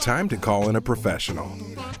 When it's time to call in a professional,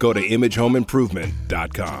 go to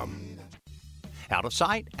imagehomeimprovement.com. Out of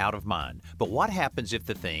sight, out of mind. But what happens if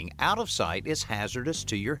the thing out of sight is hazardous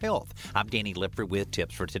to your health? I'm Danny Lipford with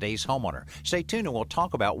tips for today's homeowner. Stay tuned and we'll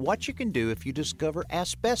talk about what you can do if you discover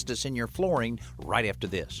asbestos in your flooring right after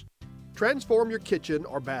this. Transform your kitchen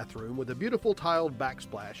or bathroom with a beautiful tiled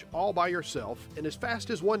backsplash all by yourself in as fast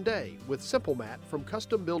as one day with Simple Mat from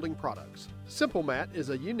Custom Building Products. Simple Mat is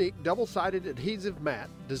a unique double-sided adhesive mat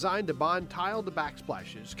designed to bond tile to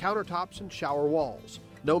backsplashes, countertops, and shower walls.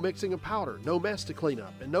 No mixing of powder, no mess to clean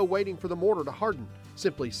up, and no waiting for the mortar to harden.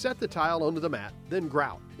 Simply set the tile onto the mat, then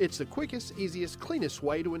grout. It's the quickest, easiest, cleanest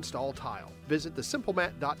way to install tile. Visit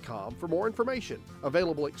thesimplemat.com for more information.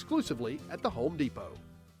 Available exclusively at the Home Depot.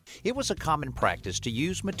 It was a common practice to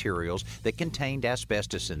use materials that contained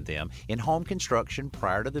asbestos in them in home construction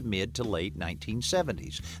prior to the mid to late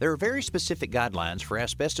 1970s. There are very specific guidelines for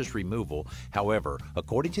asbestos removal. However,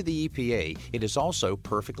 according to the EPA, it is also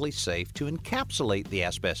perfectly safe to encapsulate the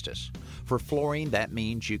asbestos. For flooring, that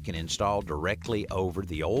means you can install directly over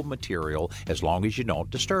the old material as long as you don't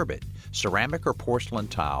disturb it. Ceramic or porcelain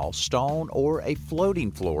tile, stone, or a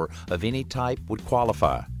floating floor of any type would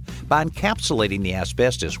qualify. By encapsulating the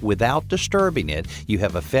asbestos without disturbing it, you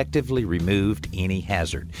have effectively removed any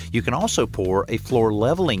hazard. You can also pour a floor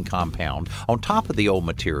leveling compound on top of the old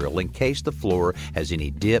material in case the floor has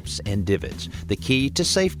any dips and divots. The key to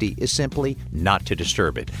safety is simply not to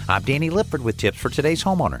disturb it. I'm Danny Lipford with tips for today's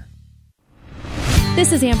homeowner.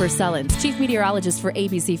 This is Amber Sullins, Chief Meteorologist for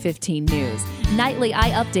ABC 15 News. Nightly,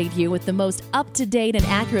 I update you with the most up-to-date and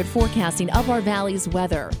accurate forecasting of our valley's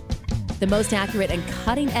weather. The most accurate and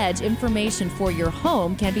cutting-edge information for your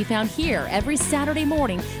home can be found here every Saturday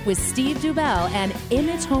morning with Steve Dubell and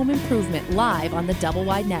Image Home Improvement live on the Double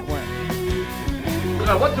Wide Network.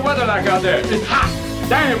 What's the weather like out there? It's hot.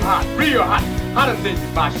 Damn hot. Real hot. Hotter than this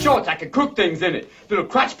is my shorts. I can cook things in it. Little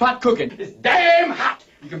crotch pot cooking. It's damn hot.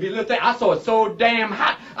 You can be a little thing. I saw it so damn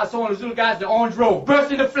hot. I saw one of those little guys in the orange robe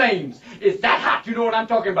burst into flames. It's that hot. You know what I'm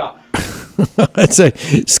talking about. Let's say,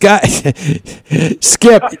 Scott,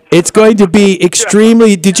 Skip, it's going to be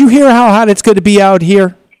extremely. Did you hear how hot it's going to be out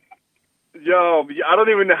here? Yo, I don't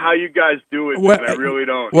even know how you guys do it, man. I really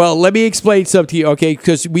don't. Well, let me explain something to you, okay?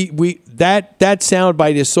 Because that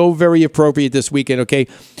soundbite is so very appropriate this weekend, okay?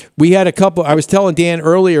 We had a couple. I was telling Dan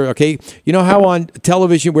earlier, okay? You know how on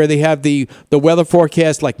television where they have the weather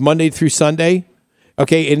forecast like Monday through Sunday?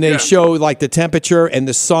 Okay, and they show like the temperature and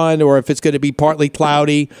the sun, or if it's going to be partly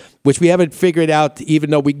cloudy, which we haven't figured out, even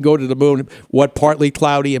though we can go to the moon, what partly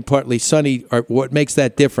cloudy and partly sunny, or what makes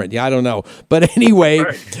that different. Yeah, I don't know. But anyway,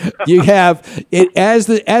 you have it as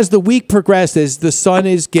the week progresses, the sun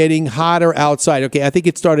is getting hotter outside. Okay, I think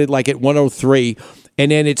it started like at 103. And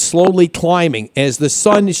then it's slowly climbing as the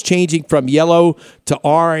sun is changing from yellow to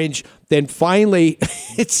orange. Then finally,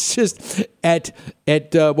 it's just at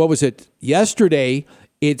what was it? Yesterday,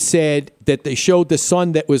 it said that they showed the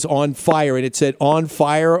sun that was on fire, and it said on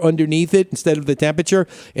fire underneath it instead of the temperature.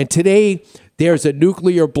 And today, there's a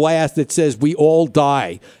nuclear blast that says we all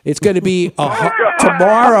die. It's going to be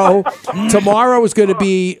tomorrow. Tomorrow is going to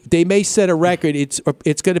be. They may set a record. It's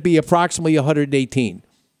going to be approximately 118.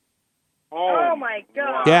 Oh my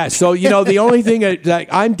God! Yeah, so the only thing that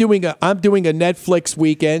I'm doing a Netflix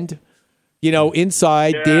weekend,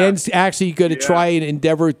 inside. Yeah. Dan's actually going to try and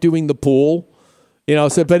endeavor doing the pool,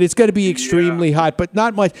 but it's going to be extremely hot, but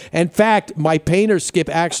not much. In fact, my painter Skip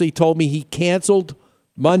actually told me he canceled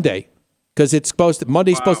Monday because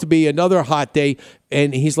Monday's supposed to be another hot day,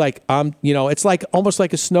 and he's like, it's like almost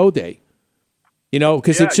like a snow day,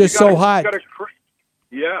 because it's just so hot.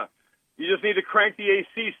 Yeah. You just need to crank the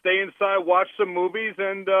AC, stay inside, watch some movies,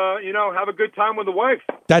 and, have a good time with the wife.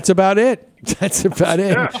 That's about it. Yeah.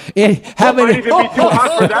 It might even be too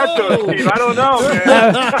hot for that, though, Steve. I don't know,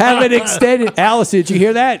 man. Have an extended... Allison, did you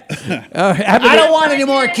hear that? I don't want any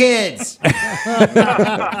more kids.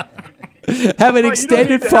 Have an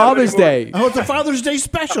extended Father's Day. Oh, it's a Father's Day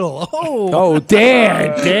special. Oh,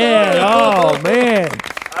 Dan. Oh, man.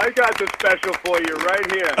 I got the special for you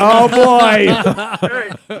right here. Oh, boy.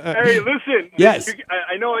 Hey, listen. Yes.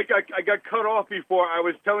 I know I got cut off before. I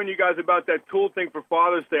was telling you guys about that tool thing for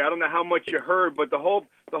Father's Day. I don't know how much you heard, but the whole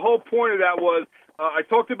point of that was I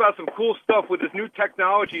talked about some cool stuff with this new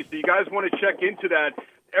technology, so you guys want to check into that.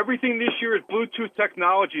 Everything this year is Bluetooth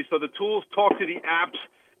technology, so the tools talk to the apps.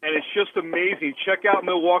 And it's just amazing. Check out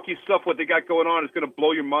Milwaukee stuff, what they got going on. It's going to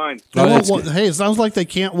blow your mind. Hey, it sounds like they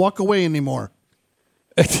can't walk away anymore.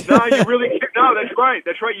 No, you really can't. No, that's right.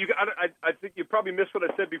 That's right. I think you probably missed what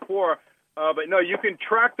I said before. But no, you can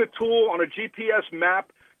track the tool on a GPS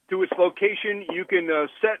map to its location. You can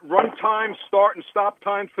set run times, start and stop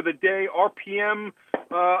times for the day, RPM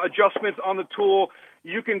adjustments on the tool.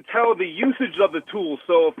 You can tell the usage of the tool.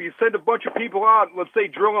 So if you send a bunch of people out, let's say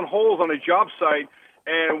drilling holes on a job site,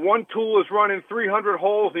 and one tool is running 300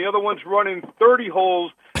 holes, the other one's running 30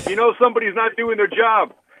 holes, somebody's not doing their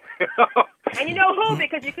job. And you know who,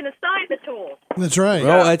 because you can assign the tools. That's right.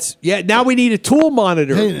 Well, now we need a tool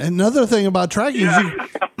monitor. Hey, another thing about tracking is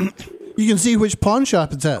you can see which pawn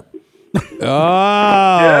shop it's at.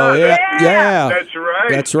 Oh, yeah. That's right.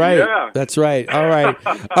 That's right. Yeah. That's right. All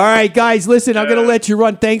right, guys. Listen, I'm going to let you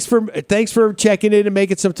run. Thanks for checking in and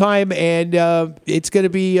making some time. And it's going to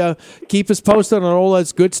be keep us posted on all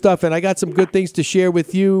that good stuff. And I got some good things to share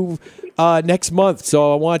with you next month.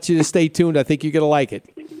 So I want you to stay tuned. I think you're going to like it.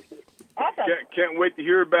 Awesome. Can't wait to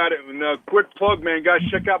hear about it. And quick plug, man, guys,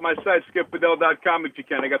 check out my site, skipfidel.com if you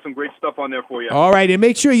can. I got some great stuff on there for you. All right, and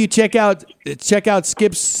make sure you check out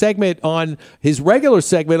Skip's segment on his regular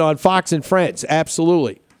segment on Fox and Friends.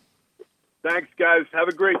 Absolutely. Thanks, guys. Have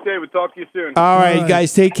a great day. We'll talk to you soon. All right,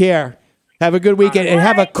 guys, take care. Have a good weekend, and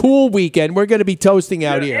have a cool weekend. We're going to be toasting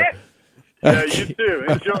out here. Yeah, you too.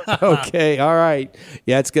 Enjoy. Okay, all right.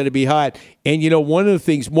 Yeah, it's going to be hot. And, one of the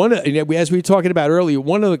things, as we were talking about earlier,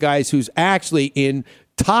 one of the guys who's actually in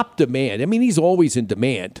top demand, I mean, he's always in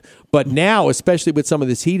demand, but now, especially with some of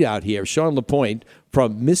this heat out here, Sean LaPointe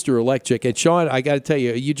from Mr. Electric. And, Sean, I got to tell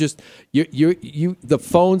you, the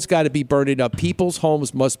phone's got to be burning up. People's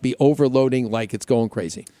homes must be overloading like it's going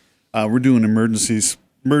crazy. We're doing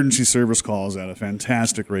emergency service calls at a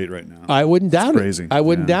fantastic rate right now. I wouldn't doubt crazy. I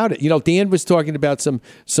wouldn't doubt it. Dan was talking about some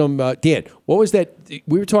Dan, what was that?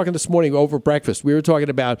 We were talking this morning over breakfast. We were talking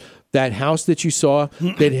about that house that you saw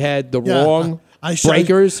that had the wrong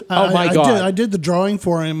breakers. My God. I did the drawing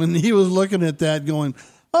for him, and he was looking at that going,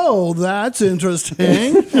 oh, that's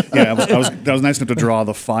interesting. Yeah, that was nice enough to draw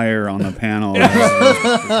the fire on the panel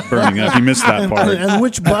burning up. You missed that part. And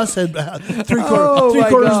which bus had three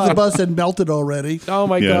quarters of the bus had melted already. Oh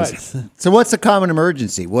my God! So what's the common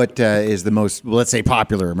emergency? What is the most, let's say,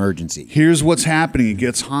 popular emergency? Here's what's happening. It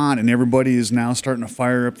gets hot, and everybody is now starting to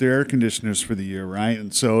fire up their air conditioners for the year, right?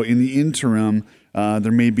 And so in the interim,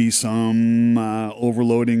 there may be some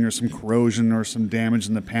overloading or some corrosion or some damage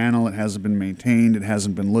in the panel. It hasn't been maintained. It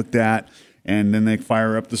hasn't been looked at. And then they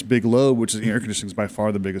fire up this big load, which is air conditioning is by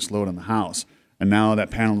far the biggest load in the house. And now that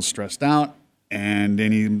panel is stressed out, and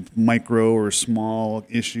any micro or small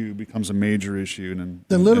issue becomes a major issue. And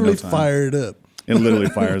then literally fire it up. It literally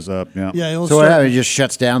fires up, yeah. So what happens? It just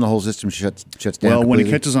shuts down? The whole system shuts down? Well, when it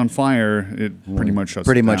completely? catches on fire, it pretty much shuts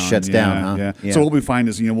down. Shuts down, huh? Yeah. Yeah. So what we find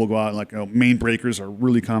is, we'll go out, like, main breakers are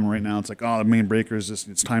really common right now. It's like, the main breaker is just,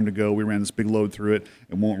 it's time to go. We ran this big load through it.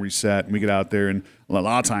 It won't reset. And we get out there, and a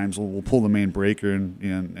lot of times we'll pull the main breaker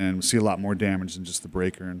and see a lot more damage than just the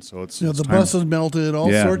breaker. And so it's the bus is melted,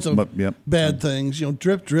 all sorts of bad things.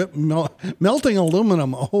 drip, melting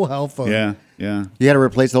aluminum. Oh, how fun! Yeah. You got to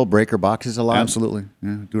replace the whole breaker boxes a lot? Absolutely.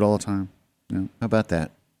 Yeah, do it all the time. Yeah. How about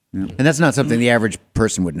that? Yeah. And that's not something the average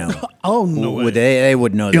person would know. Oh, no way. They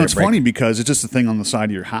would know. It's funny because it's just a thing on the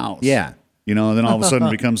side of your house. Yeah. And then all of a sudden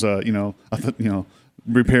it becomes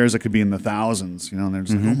repairs that could be in the thousands. And they're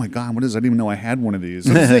just like, oh my God, what is? I didn't even know I had one of these.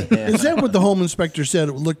 Is that what the home inspector said?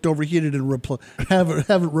 It looked overheated and have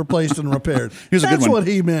it replaced and repaired. Here's a good one. That's what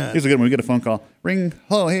he meant. Here's a good one. We get a phone call. Ring.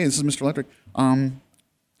 Hello, hey, this is Mr. Electric.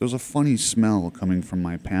 There's a funny smell coming from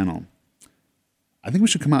my panel. I think we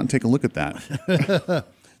should come out and take a look at that.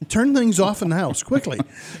 Turn things off in the house quickly.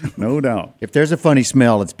 No doubt. If there's a funny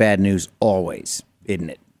smell, it's bad news always, isn't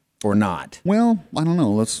it? Or not? Well, I don't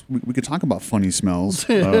know. We could talk about funny smells.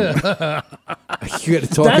 You got to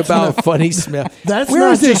talk about funny smell.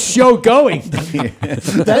 Where is this show going?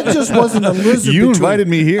 That just wasn't a lizard. You invited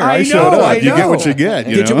me here. I showed up. You get what you get.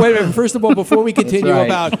 Did you wait a minute? First of all, before we continue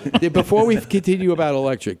about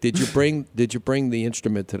electric, did you bring the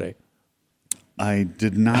instrument today? I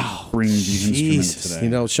did not bring the instrument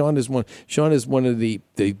today. Sean is one of the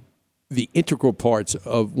integral parts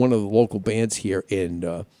of one of the local bands here in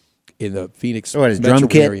the Phoenix. What, his drum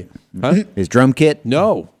kit? Area. Huh? His drum kit?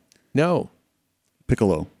 No.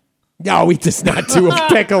 Piccolo. No, he does not do a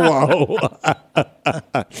piccolo.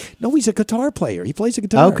 No, he's a guitar player. He plays a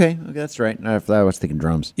guitar. Okay, that's right. I was thinking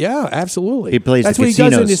drums. Yeah, absolutely. He plays. That's the what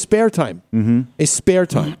casinos. he does in his spare time. Mm-hmm. His spare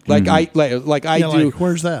time, I do. Like,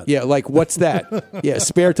 where's that? Yeah, like what's that? Yeah,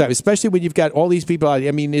 spare time. Especially when you've got all these people out.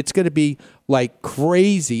 I mean, it's going to be like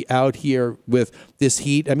crazy out here with this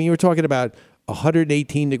heat. I mean, we're talking about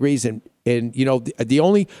 118 degrees, and the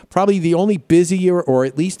only busier or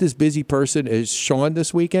at least as busy person as Sean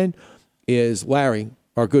this weekend is Larry,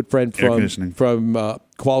 our good friend from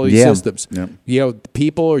Quality Systems. Yep.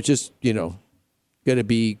 People are just going to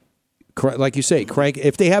be, like you say, crank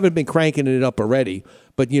if they haven't been cranking it up already.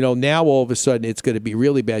 But now all of a sudden it's going to be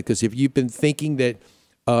really bad, because if you've been thinking that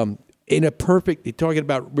talking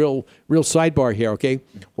about real sidebar here, okay,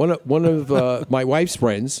 one of my wife's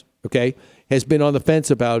friends, okay, has been on the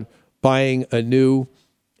fence about buying a new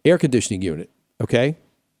air conditioning unit, okay?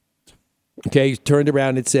 Okay, turned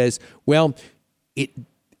around and says, well,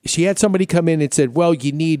 she had somebody come in and said, well,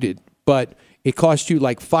 you need it, but it costs you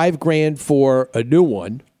like $5,000 for a new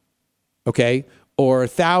one, okay, or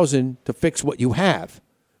 $1,000 to fix what you have.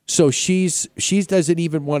 So she doesn't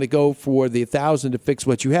even want to go for the $1,000 to fix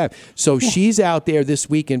what you have. So she's out there this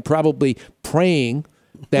weekend probably praying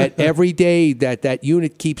that every day that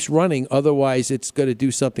unit keeps running, otherwise it's going to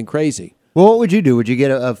do something crazy. Well, what would you do? Would you get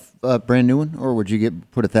a brand new one, or would you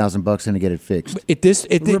put $1,000 in to get it fixed?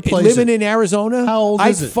 Living in Arizona, how old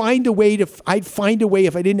is it? I'd find a way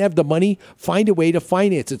if I didn't have the money, find a way to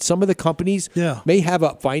finance it. Some of the companies may have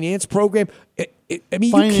a finance program. I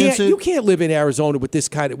mean, you can't live in Arizona with this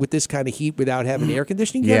kind of heat without having air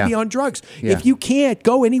conditioning. You got to be on drugs. Yeah. If you can't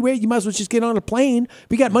go anywhere, you might as well just get on a plane. If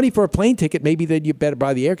you got money for a plane ticket, maybe then you better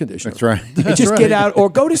buy the air conditioner. That's right. And just get out, or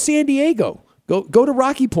go to San Diego. Go to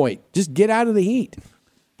Rocky Point. Just get out of the heat.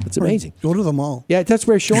 It's amazing. Go to the mall. Yeah, that's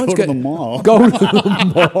where Sean's Go to the mall. Go to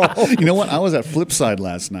the mall. You know what? I was at Flipside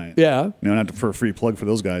last night. Yeah. You know, not for a free plug for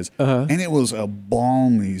those guys. And it was a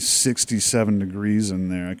balmy 67 degrees in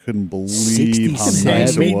there. I couldn't believe how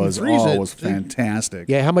nice it was. Oh, it was fantastic.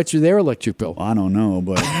 Yeah, how much is their electric bill? I don't know,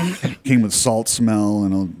 but it came with salt smell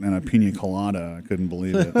and a pina colada. I couldn't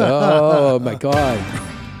believe it. Oh, my God.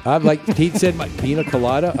 I'm like Pete said, my pina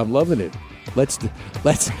colada. I'm loving it. Let's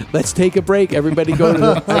take a break. Everybody go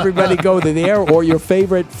to there or your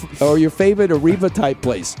favorite Arriva type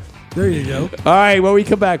place. There you go. All right, when we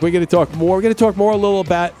come back, we're going to talk more. We're going to talk more a little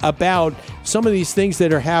about some of these things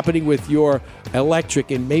that are happening with your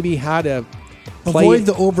electric and maybe how to avoid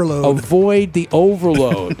the overload. Avoid the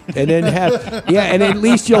overload, and then and at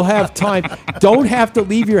least you'll have time. Don't have to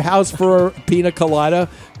leave your house for a pina colada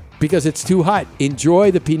because it's too hot.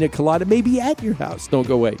 Enjoy the pina colada, maybe at your house. Don't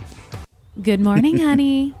go away. Good morning,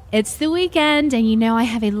 honey. It's the weekend, and you know I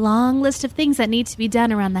have a long list of things that need to be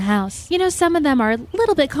done around the house. You know, some of them are a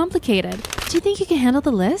little bit complicated. Do you think you can handle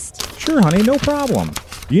the list? Sure, honey, no problem.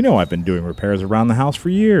 You know I've been doing repairs around the house for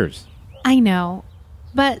years. I know,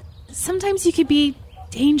 but sometimes you could be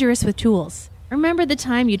dangerous with tools. Remember the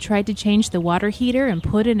time you tried to change the water heater and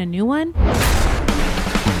put in a new one?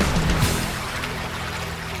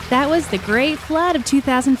 That was the Great Flood of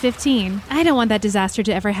 2015. I don't want that disaster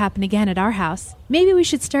to ever happen again at our house. Maybe we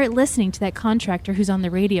should start listening to that contractor who's on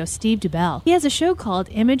the radio, Steve Dubell. He has a show called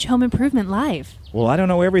Image Home Improvement Live. Well, I don't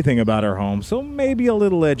know everything about our home, so maybe a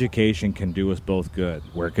little education can do us both good.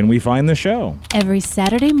 Where can we find the show? Every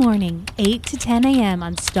Saturday morning, 8 to 10 a.m.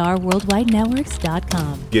 on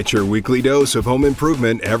StarWorldWideNetworks.com. Get your weekly dose of home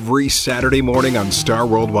improvement every Saturday morning on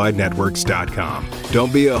StarWorldWideNetworks.com.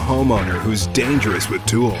 Don't be a homeowner who's dangerous with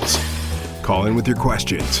tools. Call in with your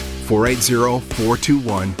questions.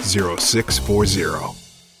 480-421-0640.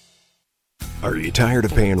 Are you tired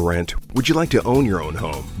of paying rent? Would you like to own your own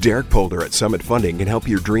home? Derek Polder at Summit Funding can help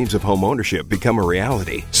your dreams of home ownership become a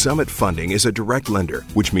reality. Summit Funding is a direct lender,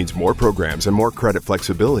 which means more programs and more credit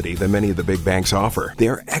flexibility than many of the big banks offer. They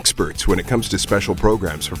are experts when it comes to special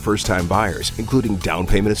programs for first-time buyers, including down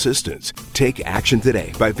payment assistance. Take action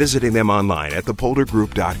today by visiting them online at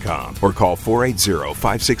thepoldergroup.com or call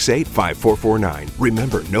 480-568-5449.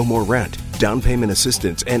 Remember, no more rent, down payment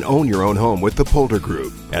assistance, and own your own home with the Polder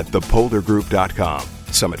Group at thepoldergroup.com.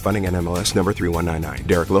 Summit Funding NMLS number 3199.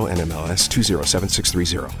 Derek Lowe NMLS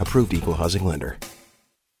 207630. Approved equal housing lender.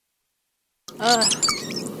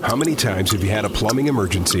 How many times have you had a plumbing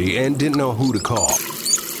emergency and didn't know who to call?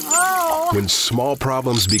 When small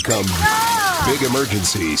problems become big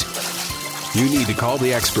emergencies, you need to call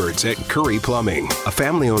the experts at Curry Plumbing, a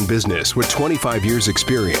family-owned business with 25 years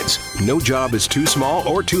experience. No job is too small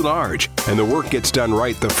or too large, and the work gets done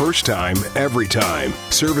right the first time, every time.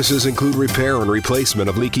 Services include repair and replacement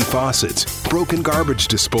of leaky faucets, broken garbage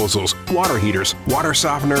disposals, water heaters, water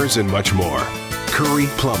softeners, and much more. Curry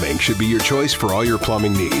Plumbing should be your choice for all your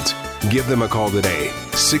plumbing needs. Give them a call today,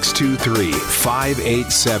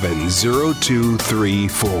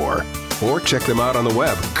 623-587-0234. Or check them out on the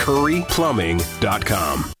web,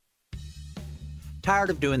 curryplumbing.com.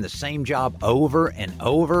 Tired of doing the same job over and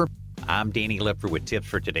over? I'm Danny Lipper with tips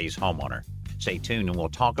for today's homeowner. Stay tuned and we'll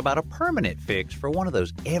talk about a permanent fix for one of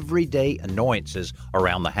those everyday annoyances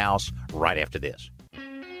around the house right after this.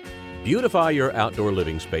 Beautify your outdoor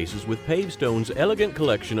living spaces with Pavestone's elegant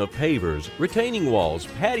collection of pavers, retaining walls,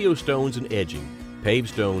 patio stones, and edging.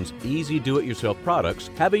 Pavestone's easy do-it-yourself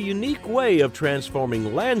products have a unique way of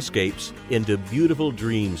transforming landscapes into beautiful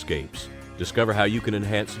dreamscapes. Discover how you can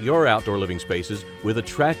enhance your outdoor living spaces with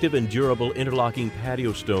attractive and durable interlocking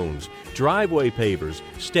patio stones, driveway pavers,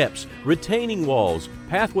 steps, retaining walls,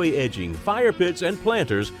 pathway edging, fire pits, and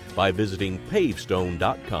planters by visiting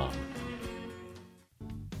pavestone.com.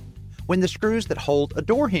 When the screws that hold a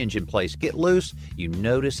door hinge in place get loose, you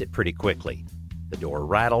notice it pretty quickly. The door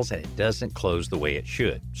rattles and it doesn't close the way it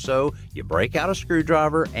should. So you break out a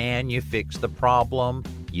screwdriver and you fix the problem,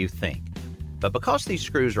 you think. But because these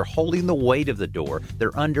screws are holding the weight of the door,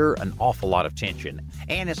 they're under an awful lot of tension.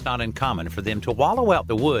 And it's not uncommon for them to wallow out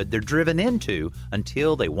the wood they're driven into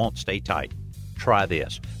until they won't stay tight. Try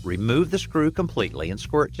this. Remove the screw completely and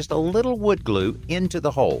squirt just a little wood glue into the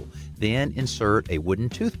hole. Then insert a wooden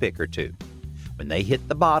toothpick or two. When they hit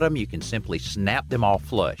the bottom, you can simply snap them off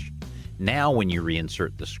flush. Now when you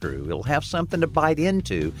reinsert the screw, it'll have something to bite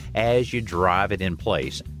into as you drive it in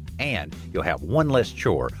place, and you'll have one less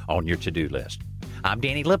chore on your to-do list. I'm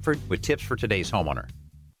Danny Lipford with tips for today's homeowner.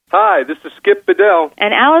 Hi, this is Skip Bedell.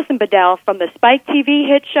 And Allison Bedell from the Spike TV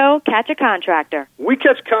hit show Catch a Contractor. We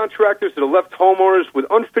catch contractors that have left homeowners with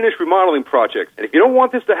unfinished remodeling projects. And if you don't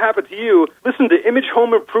want this to happen to you, listen to Image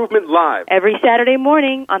Home Improvement Live. Every Saturday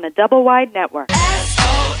morning on the Double Wide Network.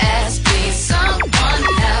 SOS, please someone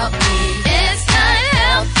help me. It's not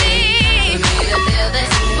healthy for me to feel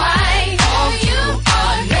this way. Oh, you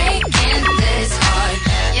are making this hard.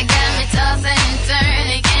 You got me tossing and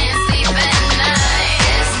turning, can't sleep at night.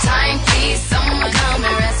 It's time, please someone come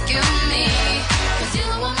and rescue me. 'Cause you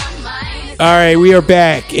are my mind. All right, we are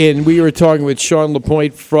back, and we were talking with Sean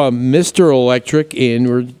LaPointe from Mr. Electric, and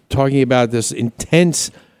we're talking about this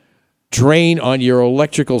intense drain on your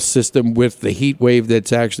electrical system with the heat wave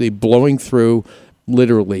that's actually blowing through,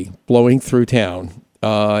 literally blowing through town.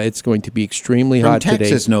 It's going to be extremely hot today. From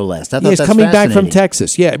Texas, no less. I thought Yeah, it's that's coming back from fascinating.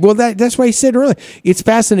 Texas. Yeah, well, that's why I said earlier. It's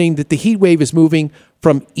fascinating that the heat wave is moving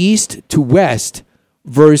from east to west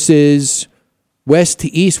versus west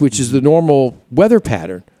to east, which is the normal weather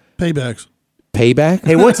pattern. Paybacks. Payback?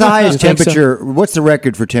 Hey, what's the highest You think so? temperature? What's the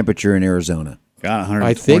record for temperature in Arizona?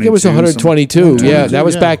 I think it was 122. Yeah, that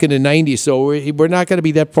was back in the 90s, so we're not going to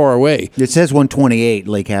be that far away. It says 128,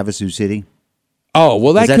 Lake Havasu City. Oh,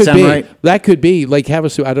 well, that Does that could sound be. right? That could be Lake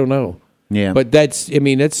Havasu. I don't know. Yeah. But that's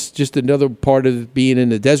just another part of being in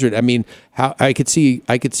the desert. I mean, how I could see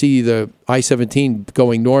the I-17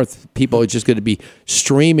 going north. People are just going to be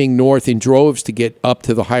streaming north in droves to get up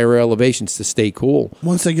to the higher elevations to stay cool.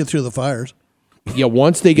 Once they get through the fires. Yeah,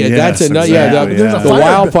 once they get Yes, that's another. exactly, Yeah, yeah. the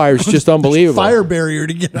wildfire's just unbelievable. Fire barrier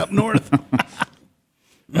to get up north.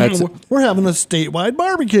 That's- We're having a statewide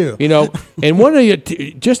barbecue. You know, and one of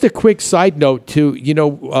the just a quick side note too. You know,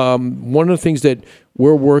 one of the things that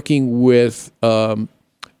we're working with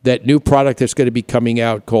that new product that's going to be coming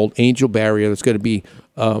out called Angel Barrier. That's going to be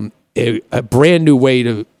a brand new way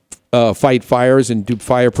to fight fires and do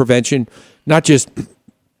fire prevention, not just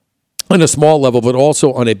on a small level, but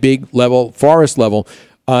also on a big level, forest level.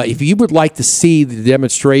 If you would like to see the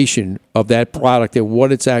demonstration of that product and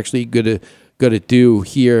what it's actually going to do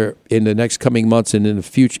here in the next coming months and in the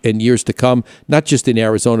future and years to come, not just in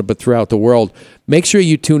Arizona but throughout the world, make sure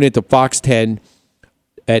you tune into Fox 10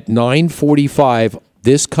 at 9:45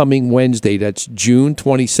 this coming Wednesday. That's June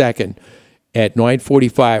 22nd. At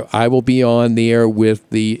 9:45, I will be on the air with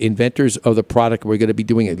the inventors of the product. We're going to be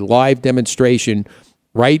doing a live demonstration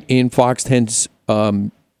right in Fox 10's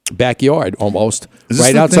backyard, almost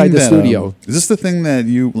right outside the studio. Is this the thing that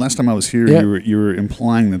last time I was here, Yeah. you were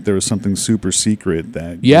implying that there was something super secret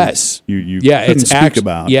that Yes. you yeah, couldn't it's speak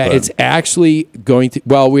about? Yeah, but- it's actually going to.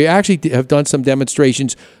 Well, we actually have done some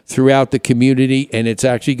demonstrations throughout the community, and it's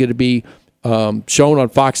actually going to be shown on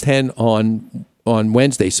Fox 10 on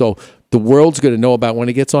Wednesday. So the world's going to know about when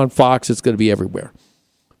it gets on Fox. It's going to be everywhere.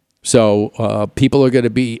 So people are going to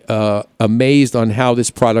be amazed on how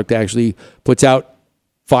this product actually puts out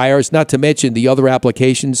fires. Not to mention the other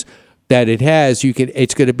applications that it has.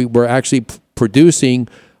 It's going to be. We're actually producing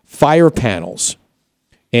fire panels.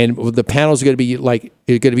 And the panels are going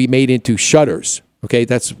to be made into shutters. Okay,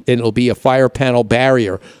 and it'll be a fire panel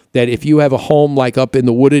barrier that if you have a home like up in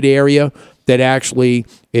the wooded area, that actually,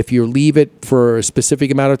 if you leave it for a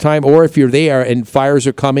specific amount of time, or if you're there and fires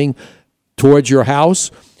are coming towards your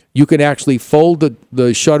house, you can actually fold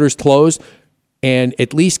the shutters closed and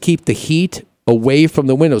at least keep the heat away from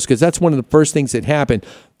the windows, because that's one of the first things that happen.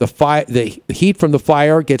 The heat from the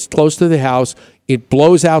fire gets close to the house, it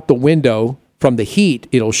blows out the window. From the heat,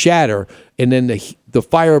 it'll shatter, and then the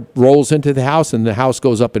fire rolls into the house, and the house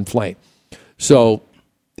goes up in flame. So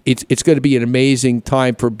it's going to be an amazing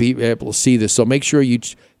time for being able to see this. So make sure you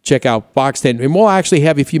check out Fox 10, and we'll actually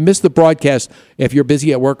have, if you miss the broadcast, if you're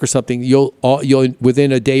busy at work or something, you'll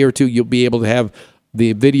within a day or two you'll be able to have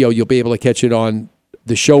the video. You'll be able to catch it on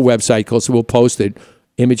the show website, because we'll post it,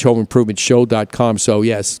 imagehomeimprovement.show.com. So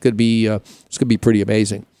yes, it's going to be pretty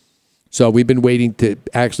amazing. So we've been waiting to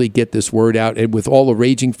actually get this word out. And with all the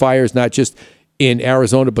raging fires, not just in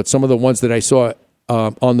Arizona, but some of the ones that I saw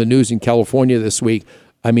on the news in California this week,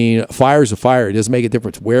 I mean, fire's a fire. It doesn't make a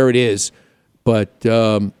difference where it is. But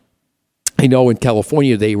I know in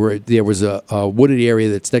California, there was a wooded area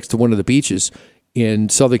that's next to one of the beaches in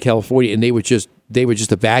Southern California, and they were just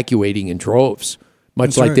evacuating in droves, much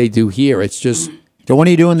That's like right. they do here. It's just... So when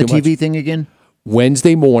are you doing the too much. TV thing again?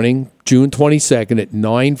 Wednesday morning, June 22nd at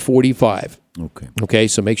 9:45. Okay. Okay,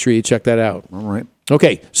 so make sure you check that out. All right.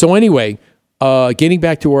 Okay, so anyway, getting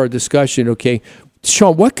back to our discussion, okay,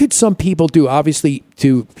 Sean, what could some people do, obviously,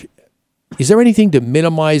 is there anything to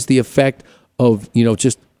minimize the effect of,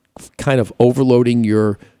 just kind of overloading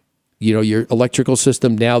your electrical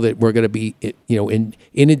system now that we're going to be,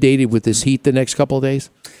 inundated with this heat the next couple of days?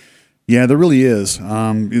 Yeah, there really is.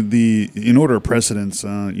 In order of precedence,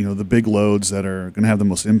 the big loads that are going to have the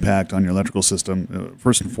most impact on your electrical system,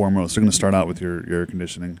 first and foremost, they're going to start out with your air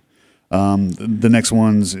conditioning. The next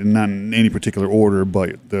ones, not in any particular order,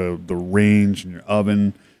 but the range and your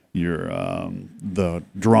oven, the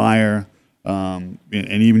dryer, and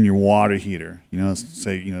even your water heater.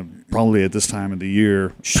 Probably at this time of the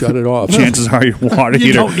year, shut it off. Chances are your water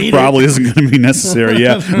heater probably isn't going to be necessary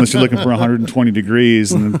unless you're looking for 120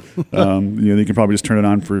 degrees, and you can probably just turn it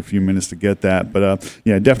on for a few minutes to get that. But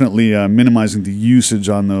definitely minimizing the usage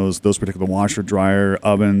on those particular washer, dryer,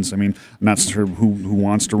 ovens. I mean, I'm not sure who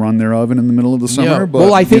wants to run their oven in the middle of the summer. But,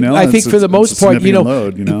 well, I think for the most part,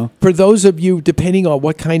 load, for those of you, depending on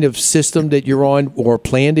what kind of system that you're on or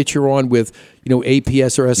plan that you're on with,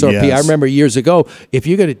 APS or SRP. Yes. I remember years ago, if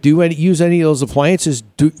you're going to use any of those appliances,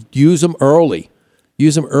 use them early.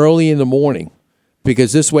 Use them early in the morning,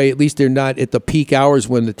 because this way, at least they're not at the peak hours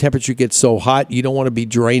when the temperature gets so hot. You don't want to be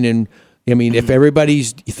draining. I mean, if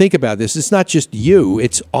think about this, it's not just you;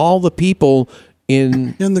 it's all the people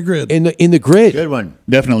in the grid. In the grid. Good one.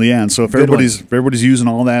 Definitely, yeah. And so if everybody's using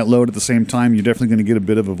all that load at the same time, you're definitely going to get a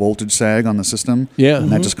bit of a voltage sag on the system. Yeah.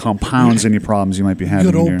 And that just compounds any problems you might be having.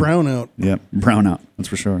 Good old in your, brownout. Yeah, brownout. That's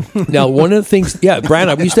for sure. Now, one of the things,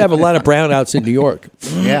 brownout. We used to have a lot of brownouts in New York.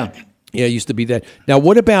 Yeah. Yeah, it used to be that. Now,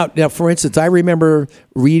 what about, for instance, I remember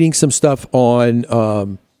reading some stuff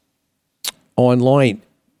on online.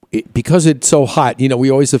 Because it's so hot,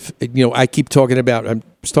 we always have, I keep talking about, I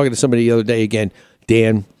was talking to somebody the other day again,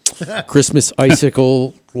 Dan, Christmas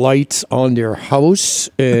icicle lights on their house,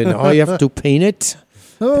 and all you have to paint it.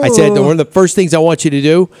 I said, one of the first things I want you to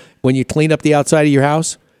do when you clean up the outside of your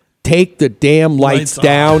house, take the damn lights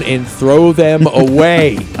down and throw them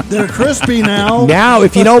away. They're crispy now. Now,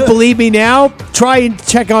 if you don't believe me now, try and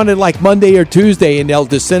check on it like Monday or Tuesday, and they'll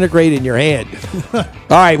disintegrate in your hand. All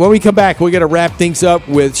right, when we come back, we're going to wrap things up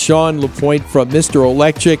with Sean LaPointe from Mr.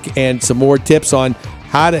 Electric and some more tips on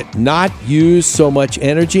how to not use so much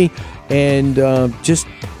energy and just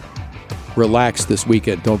relax this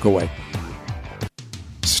weekend. Don't go away.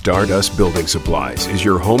 Stardust Building Supplies is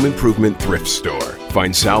your home improvement thrift store.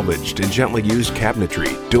 Find salvaged and gently used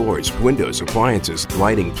cabinetry, doors, windows, appliances,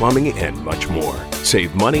 lighting, plumbing, and much more.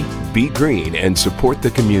 Save money, be green, and support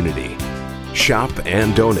the community. Shop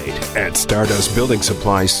and donate at Stardust Building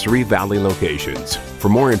Supplies' 3 Valley locations. For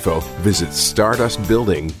more info, visit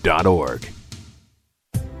stardustbuilding.org.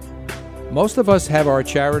 Most of us have our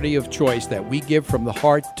charity of choice that we give from the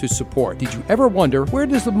heart to support. Did you ever wonder, where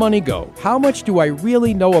does the money go? How much do I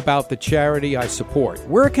really know about the charity I support?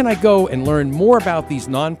 Where can I go and learn more about these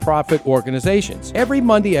nonprofit organizations? Every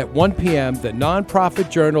Monday at 1 p.m., the Nonprofit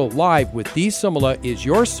Journal Live with Dee Sumala is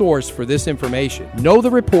your source for this information. Know the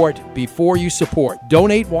report before you support.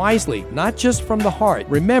 Donate wisely, not just from the heart.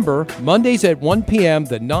 Remember, Mondays at 1 p.m.,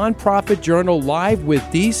 the Nonprofit Journal Live with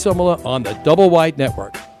Dee Sumala on the Double Wide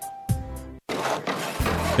Network.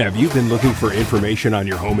 Have you been looking for information on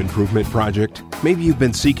your home improvement project? Maybe you've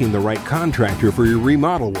been seeking the right contractor for your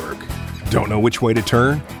remodel work. Don't know which way to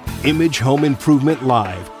turn? Image Home Improvement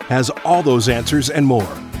Live has all those answers and more.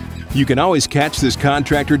 You can always catch this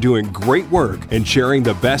contractor doing great work and sharing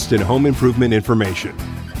the best in home improvement information.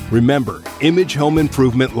 Remember, Image Home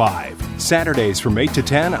Improvement Live, Saturdays from 8 to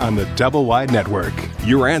 10 on the Double Wide Network.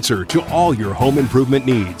 Your answer to all your home improvement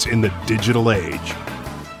needs in the digital age.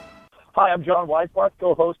 Hi, I'm John Weisbarth,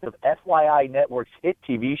 co-host of FYI Network's hit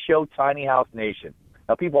TV show, Tiny House Nation.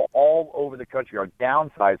 Now, people all over the country are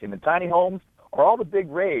downsizing, and tiny homes are all the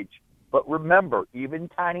big rage. But remember, even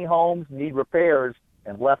tiny homes need repairs,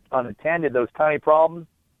 and left unattended, those tiny problems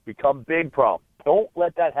become big problems. Don't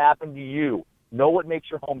let that happen to you. Know what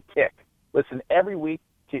makes your home tick. Listen every week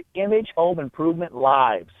to Image Home Improvement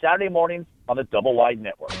Live, Saturday mornings on the Double Wide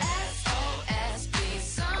Network.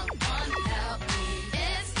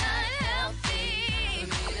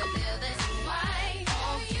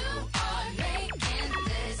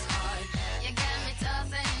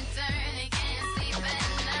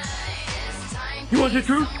 You want the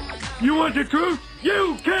truth? You want the truth?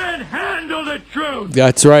 You can handle the truth.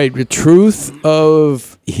 That's right. The truth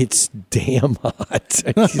of it's damn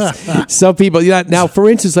hot. Some people, now, for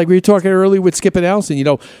instance, like we were talking earlier with Skip and Allison,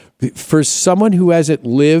 for someone who hasn't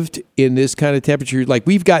lived in this kind of temperature, like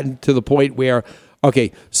we've gotten to the point where,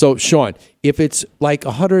 okay, so Sean, if it's like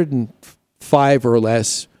 105 or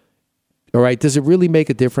less, all right, does it really make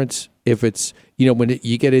a difference if it's, when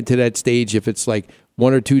you get into that stage, if it's like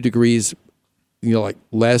 1 or 2 degrees, like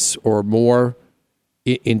less or more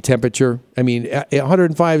in temperature? I mean,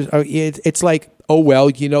 105, it's like, oh, well,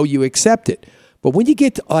 you accept it. But when you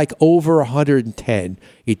get to like over 110,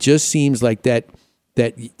 it just seems like that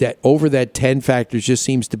over that 10 factors just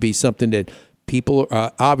seems to be something that people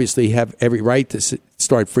obviously have every right to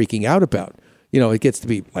start freaking out about. It gets to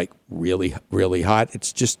be like really, really hot.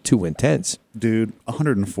 It's just too intense. Dude,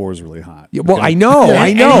 104 is really hot. Yeah, well, I know.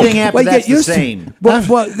 Anything after that's the same.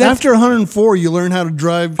 After 104, you learn how to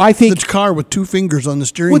drive the car with 2 fingers on the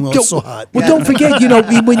steering wheel. It's so hot. Well, don't forget,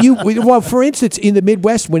 for instance, in the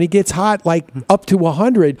Midwest, when it gets hot, like up to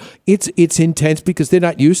 100, it's intense because they're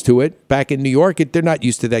not used to it. Back in New York, they're not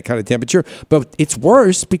used to that kind of temperature. But it's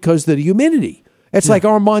worse because of the humidity. It's like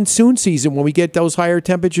our monsoon season when we get those higher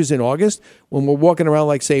temperatures in August, when we're walking around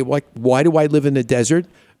like, say, why do I live in the desert?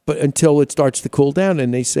 But until it starts to cool down,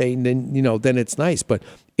 and they say, and then it's nice. But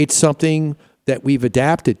it's something that we've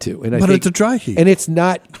adapted to. And it's a dry heat. And it's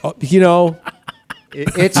not,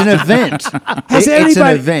 It's an event. It's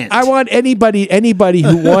an event. I want anybody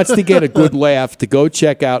who wants to get a good laugh to go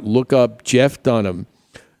look up Jeff Dunham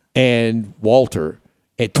and Walter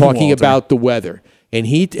and talking about the weather.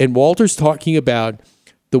 And Walter's talking about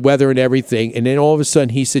the weather and everything, and then all of a sudden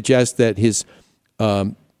he suggests that his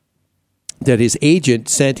agent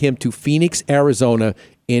sent him to Phoenix, Arizona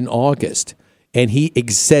in August, and he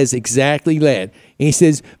says exactly that. And he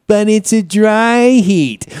says, "But it's a dry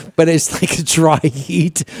heat." But it's like a dry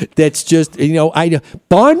heat that's just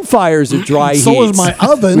bonfires are dry heat. So is my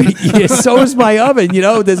oven. Yeah, so is my oven.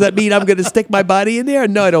 Does that mean I'm going to stick my body in there?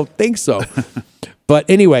 No, I don't think so. But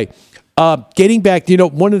anyway. Getting back,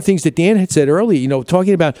 one of the things that Dan had said earlier,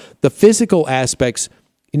 talking about the physical aspects,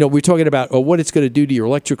 we're talking about what it's going to do to your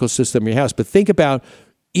electrical system in your house. But think about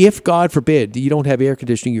if, God forbid, you don't have air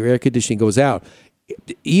conditioning, your air conditioning goes out.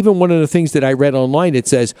 Even one of the things that I read online, it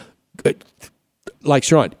says, like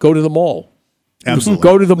Sean, go to the mall. Absolutely.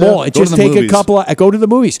 Go to the mall and just take movies. Go to the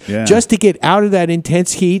movies. Yeah. Just to get out of that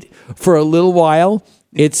intense heat for a little while.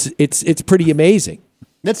 It's pretty amazing.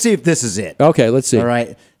 Let's see if this is it. Okay, let's see. All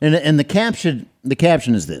right. And the caption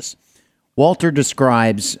is this. Walter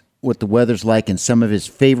describes what the weather's like in some of his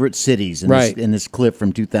favorite cities in this clip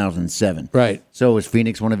from 2007. Right. So is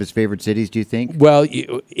Phoenix one of his favorite cities, do you think? Well,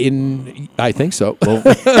 I think so. We'll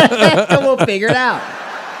figure it out.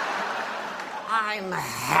 I'm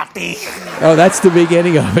happy. Oh, that's the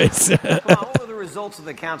beginning of it. What are the results of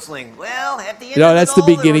the counseling? Well, at the end No, of that's it the all,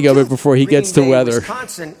 there beginning were of it two. before he gets to Green Bay, weather.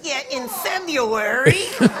 Wisconsin. Yeah, in February,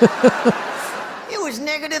 it was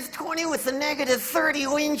 -20 with a -30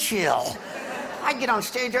 wind chill. I'd get on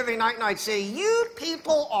stage every night and I'd say, "You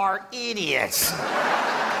people are idiots.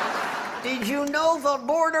 Did you know the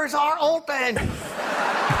borders are open?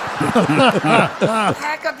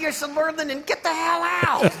 Pack up your Suburban and get the hell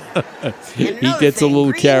out." He gets a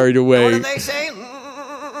little carried away. What do they say?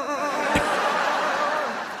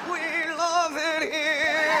 We love it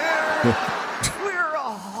here. We're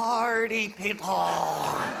a hardy people.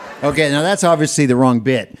 Okay, now that's obviously the wrong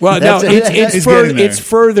bit. Well, that's no, it's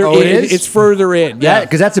further oh, in. it is? It's further in. Yeah,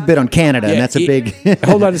 because that's a bit on Canada, and that's a big.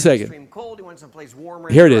 Hold on a second. Cold, you want someplace warmer.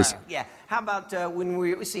 Here it is. Yeah. How about when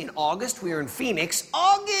we see in August, we were in Phoenix.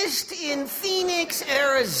 August in Phoenix,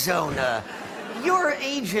 Arizona. Your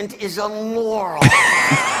agent is a moron.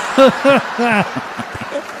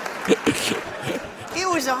 It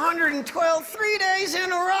was 112 3 days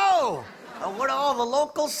in a row. What do all the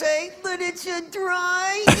locals say? But it's a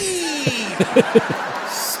dry heat.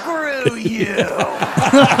 Screw you.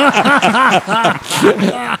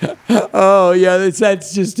 Oh, yeah,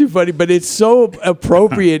 that's just too funny. But it's so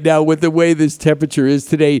appropriate now with the way this temperature is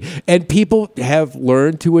today. And people have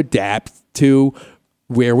learned to adapt to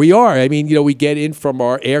where we are. I mean, we get in from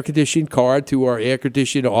our air-conditioned car to our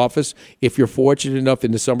air-conditioned office if you're fortunate enough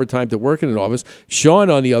in the summertime to work in an office. Sean,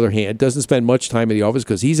 on the other hand, doesn't spend much time in the office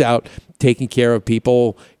because he's out taking care of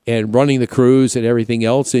people and running the crews and everything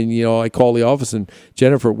else. And, I call the office and,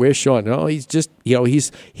 Jennifer, where's Sean? No, he's just,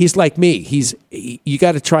 he's like me. You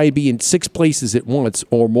got to try and be in 6 places at once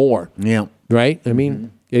or more. Yeah. Right? I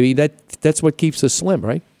mean, that's what keeps us slim,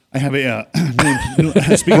 right? I have a new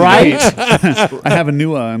Right? I have a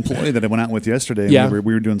new employee that I went out with yesterday. Yeah. We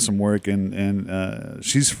were doing some work, and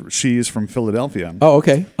she is from Philadelphia. Oh,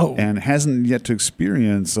 okay. Oh. And hasn't yet to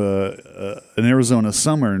experience an Arizona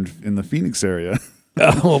summer in the Phoenix area.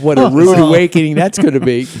 Oh, what a rude awakening that's going to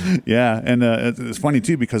be. Yeah, and it's funny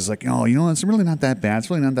too because it's it's really not that bad. It's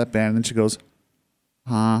really not that bad. And then she goes,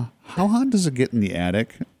 how hot does it get in the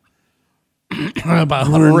attic? About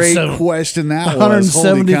Great question that was.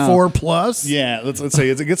 174 plus. Yeah, let's say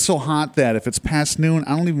it gets so hot that if it's past noon,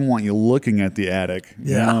 I don't even want you looking at the attic.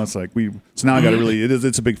 Yeah, it's like so now I got to really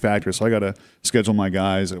it's a big factor. So I got to schedule my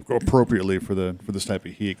guys appropriately for this type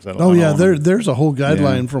of heat. There's a whole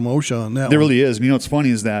guideline from OSHA on that. There really is. And what's funny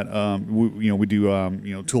is that we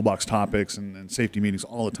do toolbox topics and safety meetings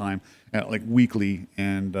all the time, like weekly.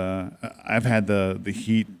 And I've had the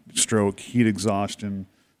heat stroke, heat exhaustion.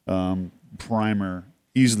 Primer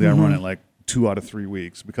easily. I run it like 2 out of 3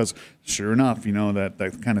 weeks because sure enough,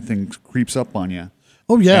 that kind of thing creeps up on you.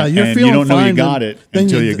 Oh yeah, and, you're and feeling you don't know fine, you got it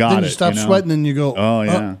until you got then it. You stop sweating and you go, oh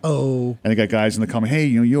yeah, oh. And they got guys in the comment, hey,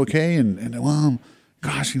 you okay? And well,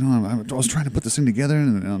 gosh, I was trying to put this thing together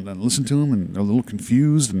and listen to them, and they're a little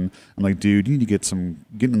confused. And I'm like, dude, you need to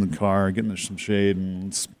get in the car, get in some shade,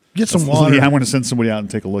 and get some water. Yeah, I want to send somebody out and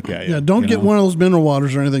take a look at you. Yeah, don't get one of those mineral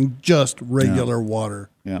waters or anything. Just regular water.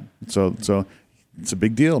 Yeah. So it's a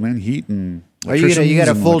big deal, man. Heat and you got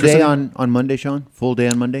a full day on Monday, Sean? Full day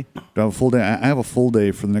on Monday? I have a full day. I have a full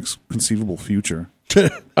day for the next conceivable future.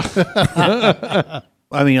 I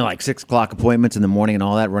mean, like 6 o'clock appointments in the morning and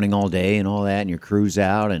all that, running all day and all that, and your crew's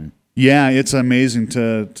out and. Yeah, it's amazing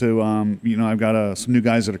to I've got some new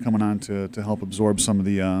guys that are coming on to help absorb some of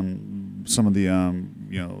the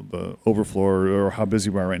the overflow or how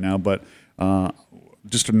busy we are right now, but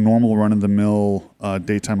just a normal run of the mill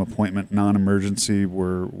daytime appointment, non-emergency,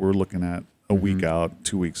 we're looking at a week out,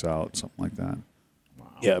 2 weeks out, something like that.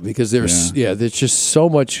 Yeah, because there's just so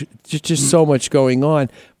much going on.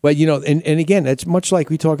 But and again, it's much like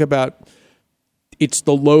we talk about. It's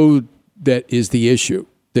the load that is the issue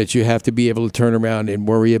that you have to be able to turn around and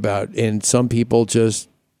worry about, and some people just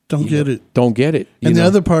don't get it. And the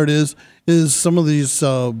other part is some of these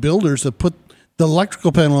builders that put the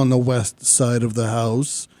electrical panel on the west side of the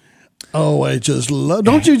house. Oh, I just love.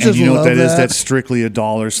 Don't you just love that? That's strictly a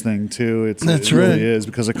dollars thing too. It really is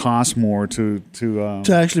because it costs more to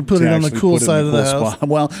actually put it on the cool side of the house. Spot.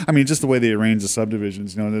 Well, I mean, just the way they arrange the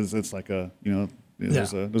subdivisions. It's like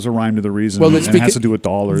there's a rhyme to the reason. Well, it has to do with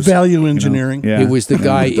dollars. Value engineering. Yeah. It was the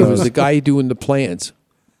guy. It was the guy doing the plans.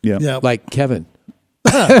 Yeah. Like Kevin.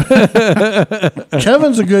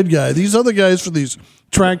 Kevin's a good guy. These other guys for these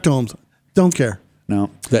tract homes don't care. No.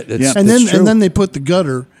 And then they put the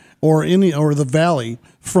gutter or the valley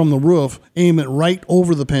from the roof, aim it right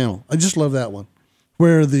over the panel. I just love that one,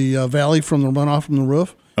 where the valley from the runoff from the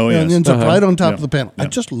roof ends up right on top of the panel. I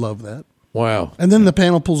just love that. Wow! And then the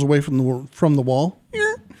panel pulls away from the wall.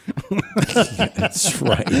 That's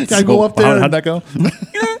right. I go up there. How'd that go?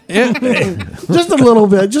 Just a little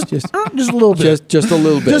bit. Just a little bit. Just a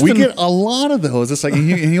little bit. We get a lot of those. It's like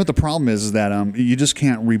you know what the problem is that you just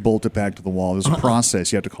can't rebolt it back to the wall. There's a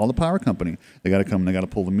process. You have to call the power company. They got to come. They got to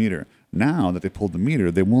pull the meter. Now that they pulled the meter,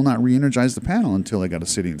 they will not re-energize the panel until they got a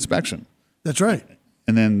city inspection. That's right.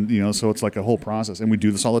 And then so it's like a whole process, and we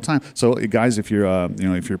do this all the time. So guys, if your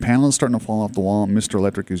panel is starting to fall off the wall, Mr.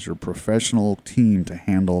 Electric is your professional team to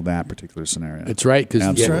handle that particular scenario. That's right,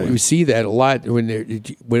 because you see that a lot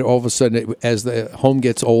when all of a sudden as the home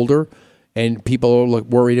gets older, and people are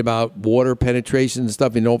worried about water penetration and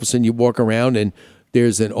stuff, and all of a sudden you walk around and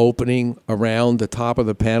there's an opening around the top of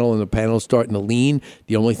the panel, and the panel's starting to lean.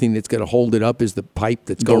 The only thing that's going to hold it up is the pipe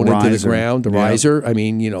that's going into the ground, the riser. I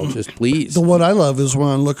mean, just please. What I love is when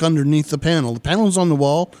I look underneath the panel. The panel's on the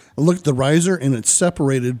wall. I look at the riser, and it's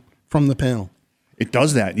separated from the panel. It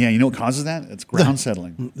does that. Yeah, you know what causes that? It's ground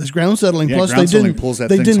settling. It's ground settling. Yeah, plus, ground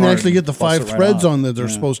they didn't hard actually get the 5 threads on that they're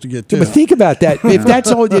supposed to get to. But think about that. If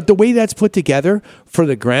that's all, the way that's put together for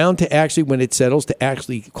the ground to actually, when it settles, to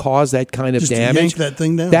actually cause that kind of damage, to yank that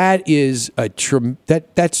thing down. That is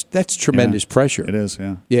that's tremendous pressure. It is.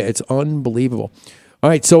 Yeah. Yeah, it's unbelievable. All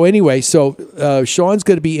right. So anyway, Sean's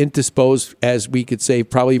going to be indisposed, as we could say,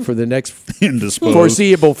 probably for the next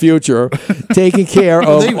foreseeable future, taking care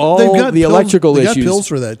of the electrical issues. They got pills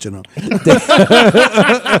for that,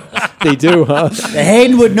 They do, huh? The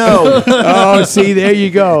Hayden would know. Oh, see, there you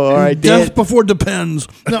go. All right, death before depends.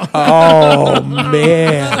 No. Oh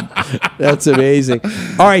man, that's amazing.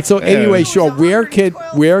 All right. So anyway, Sean, where? 3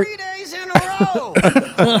 days in a row.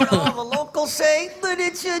 All the local uncle say that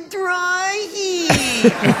it's a dry heat.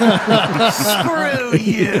 Screw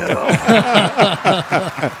you.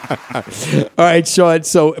 All right, Sean.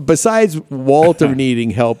 So besides Walter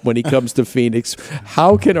needing help when he comes to Phoenix,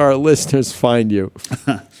 how can our listeners find you?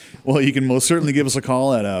 Well, you can most certainly give us a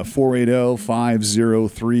call at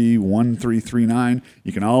 480-503-1339.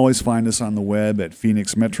 You can always find us on the web at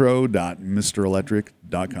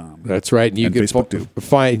phoenixmetro.mrelectric.com. That's right. And you can Facebook too.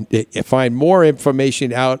 find more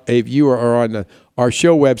information out if you are on our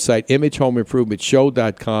show website,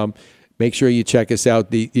 imagehomeimprovement.show.com. Make sure you check us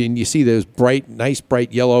out. And you see those nice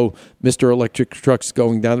bright yellow Mr. Electric trucks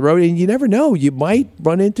going down the road. And you never know. You might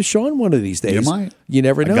run into Sean one of these days. You might. You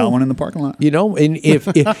never know. I got one in the parking lot. You know, and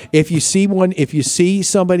if you see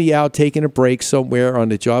somebody out taking a break somewhere on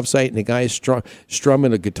the job site and the guy is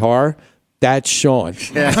strumming a guitar, that's Sean.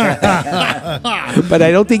 But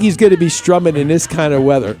I don't think he's going to be strumming in this kind of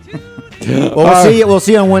weather. Well, we'll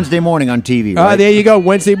see you on Wednesday morning on TV. Right? There you go.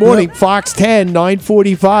 Wednesday morning, Fox 10,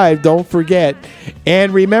 9:45. Don't forget.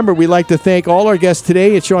 And remember, we'd like to thank all our guests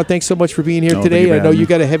today. And Sean, thanks so much for being here today. I know you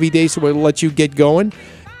got a heavy day, so we'll let you get going.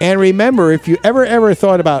 And remember, if you ever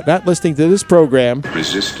thought about not listening to this program,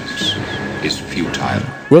 resistance is futile.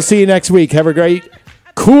 We'll see you next week. Have a great,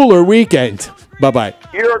 cooler weekend. Bye-bye.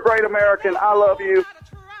 You're a great American. I love you.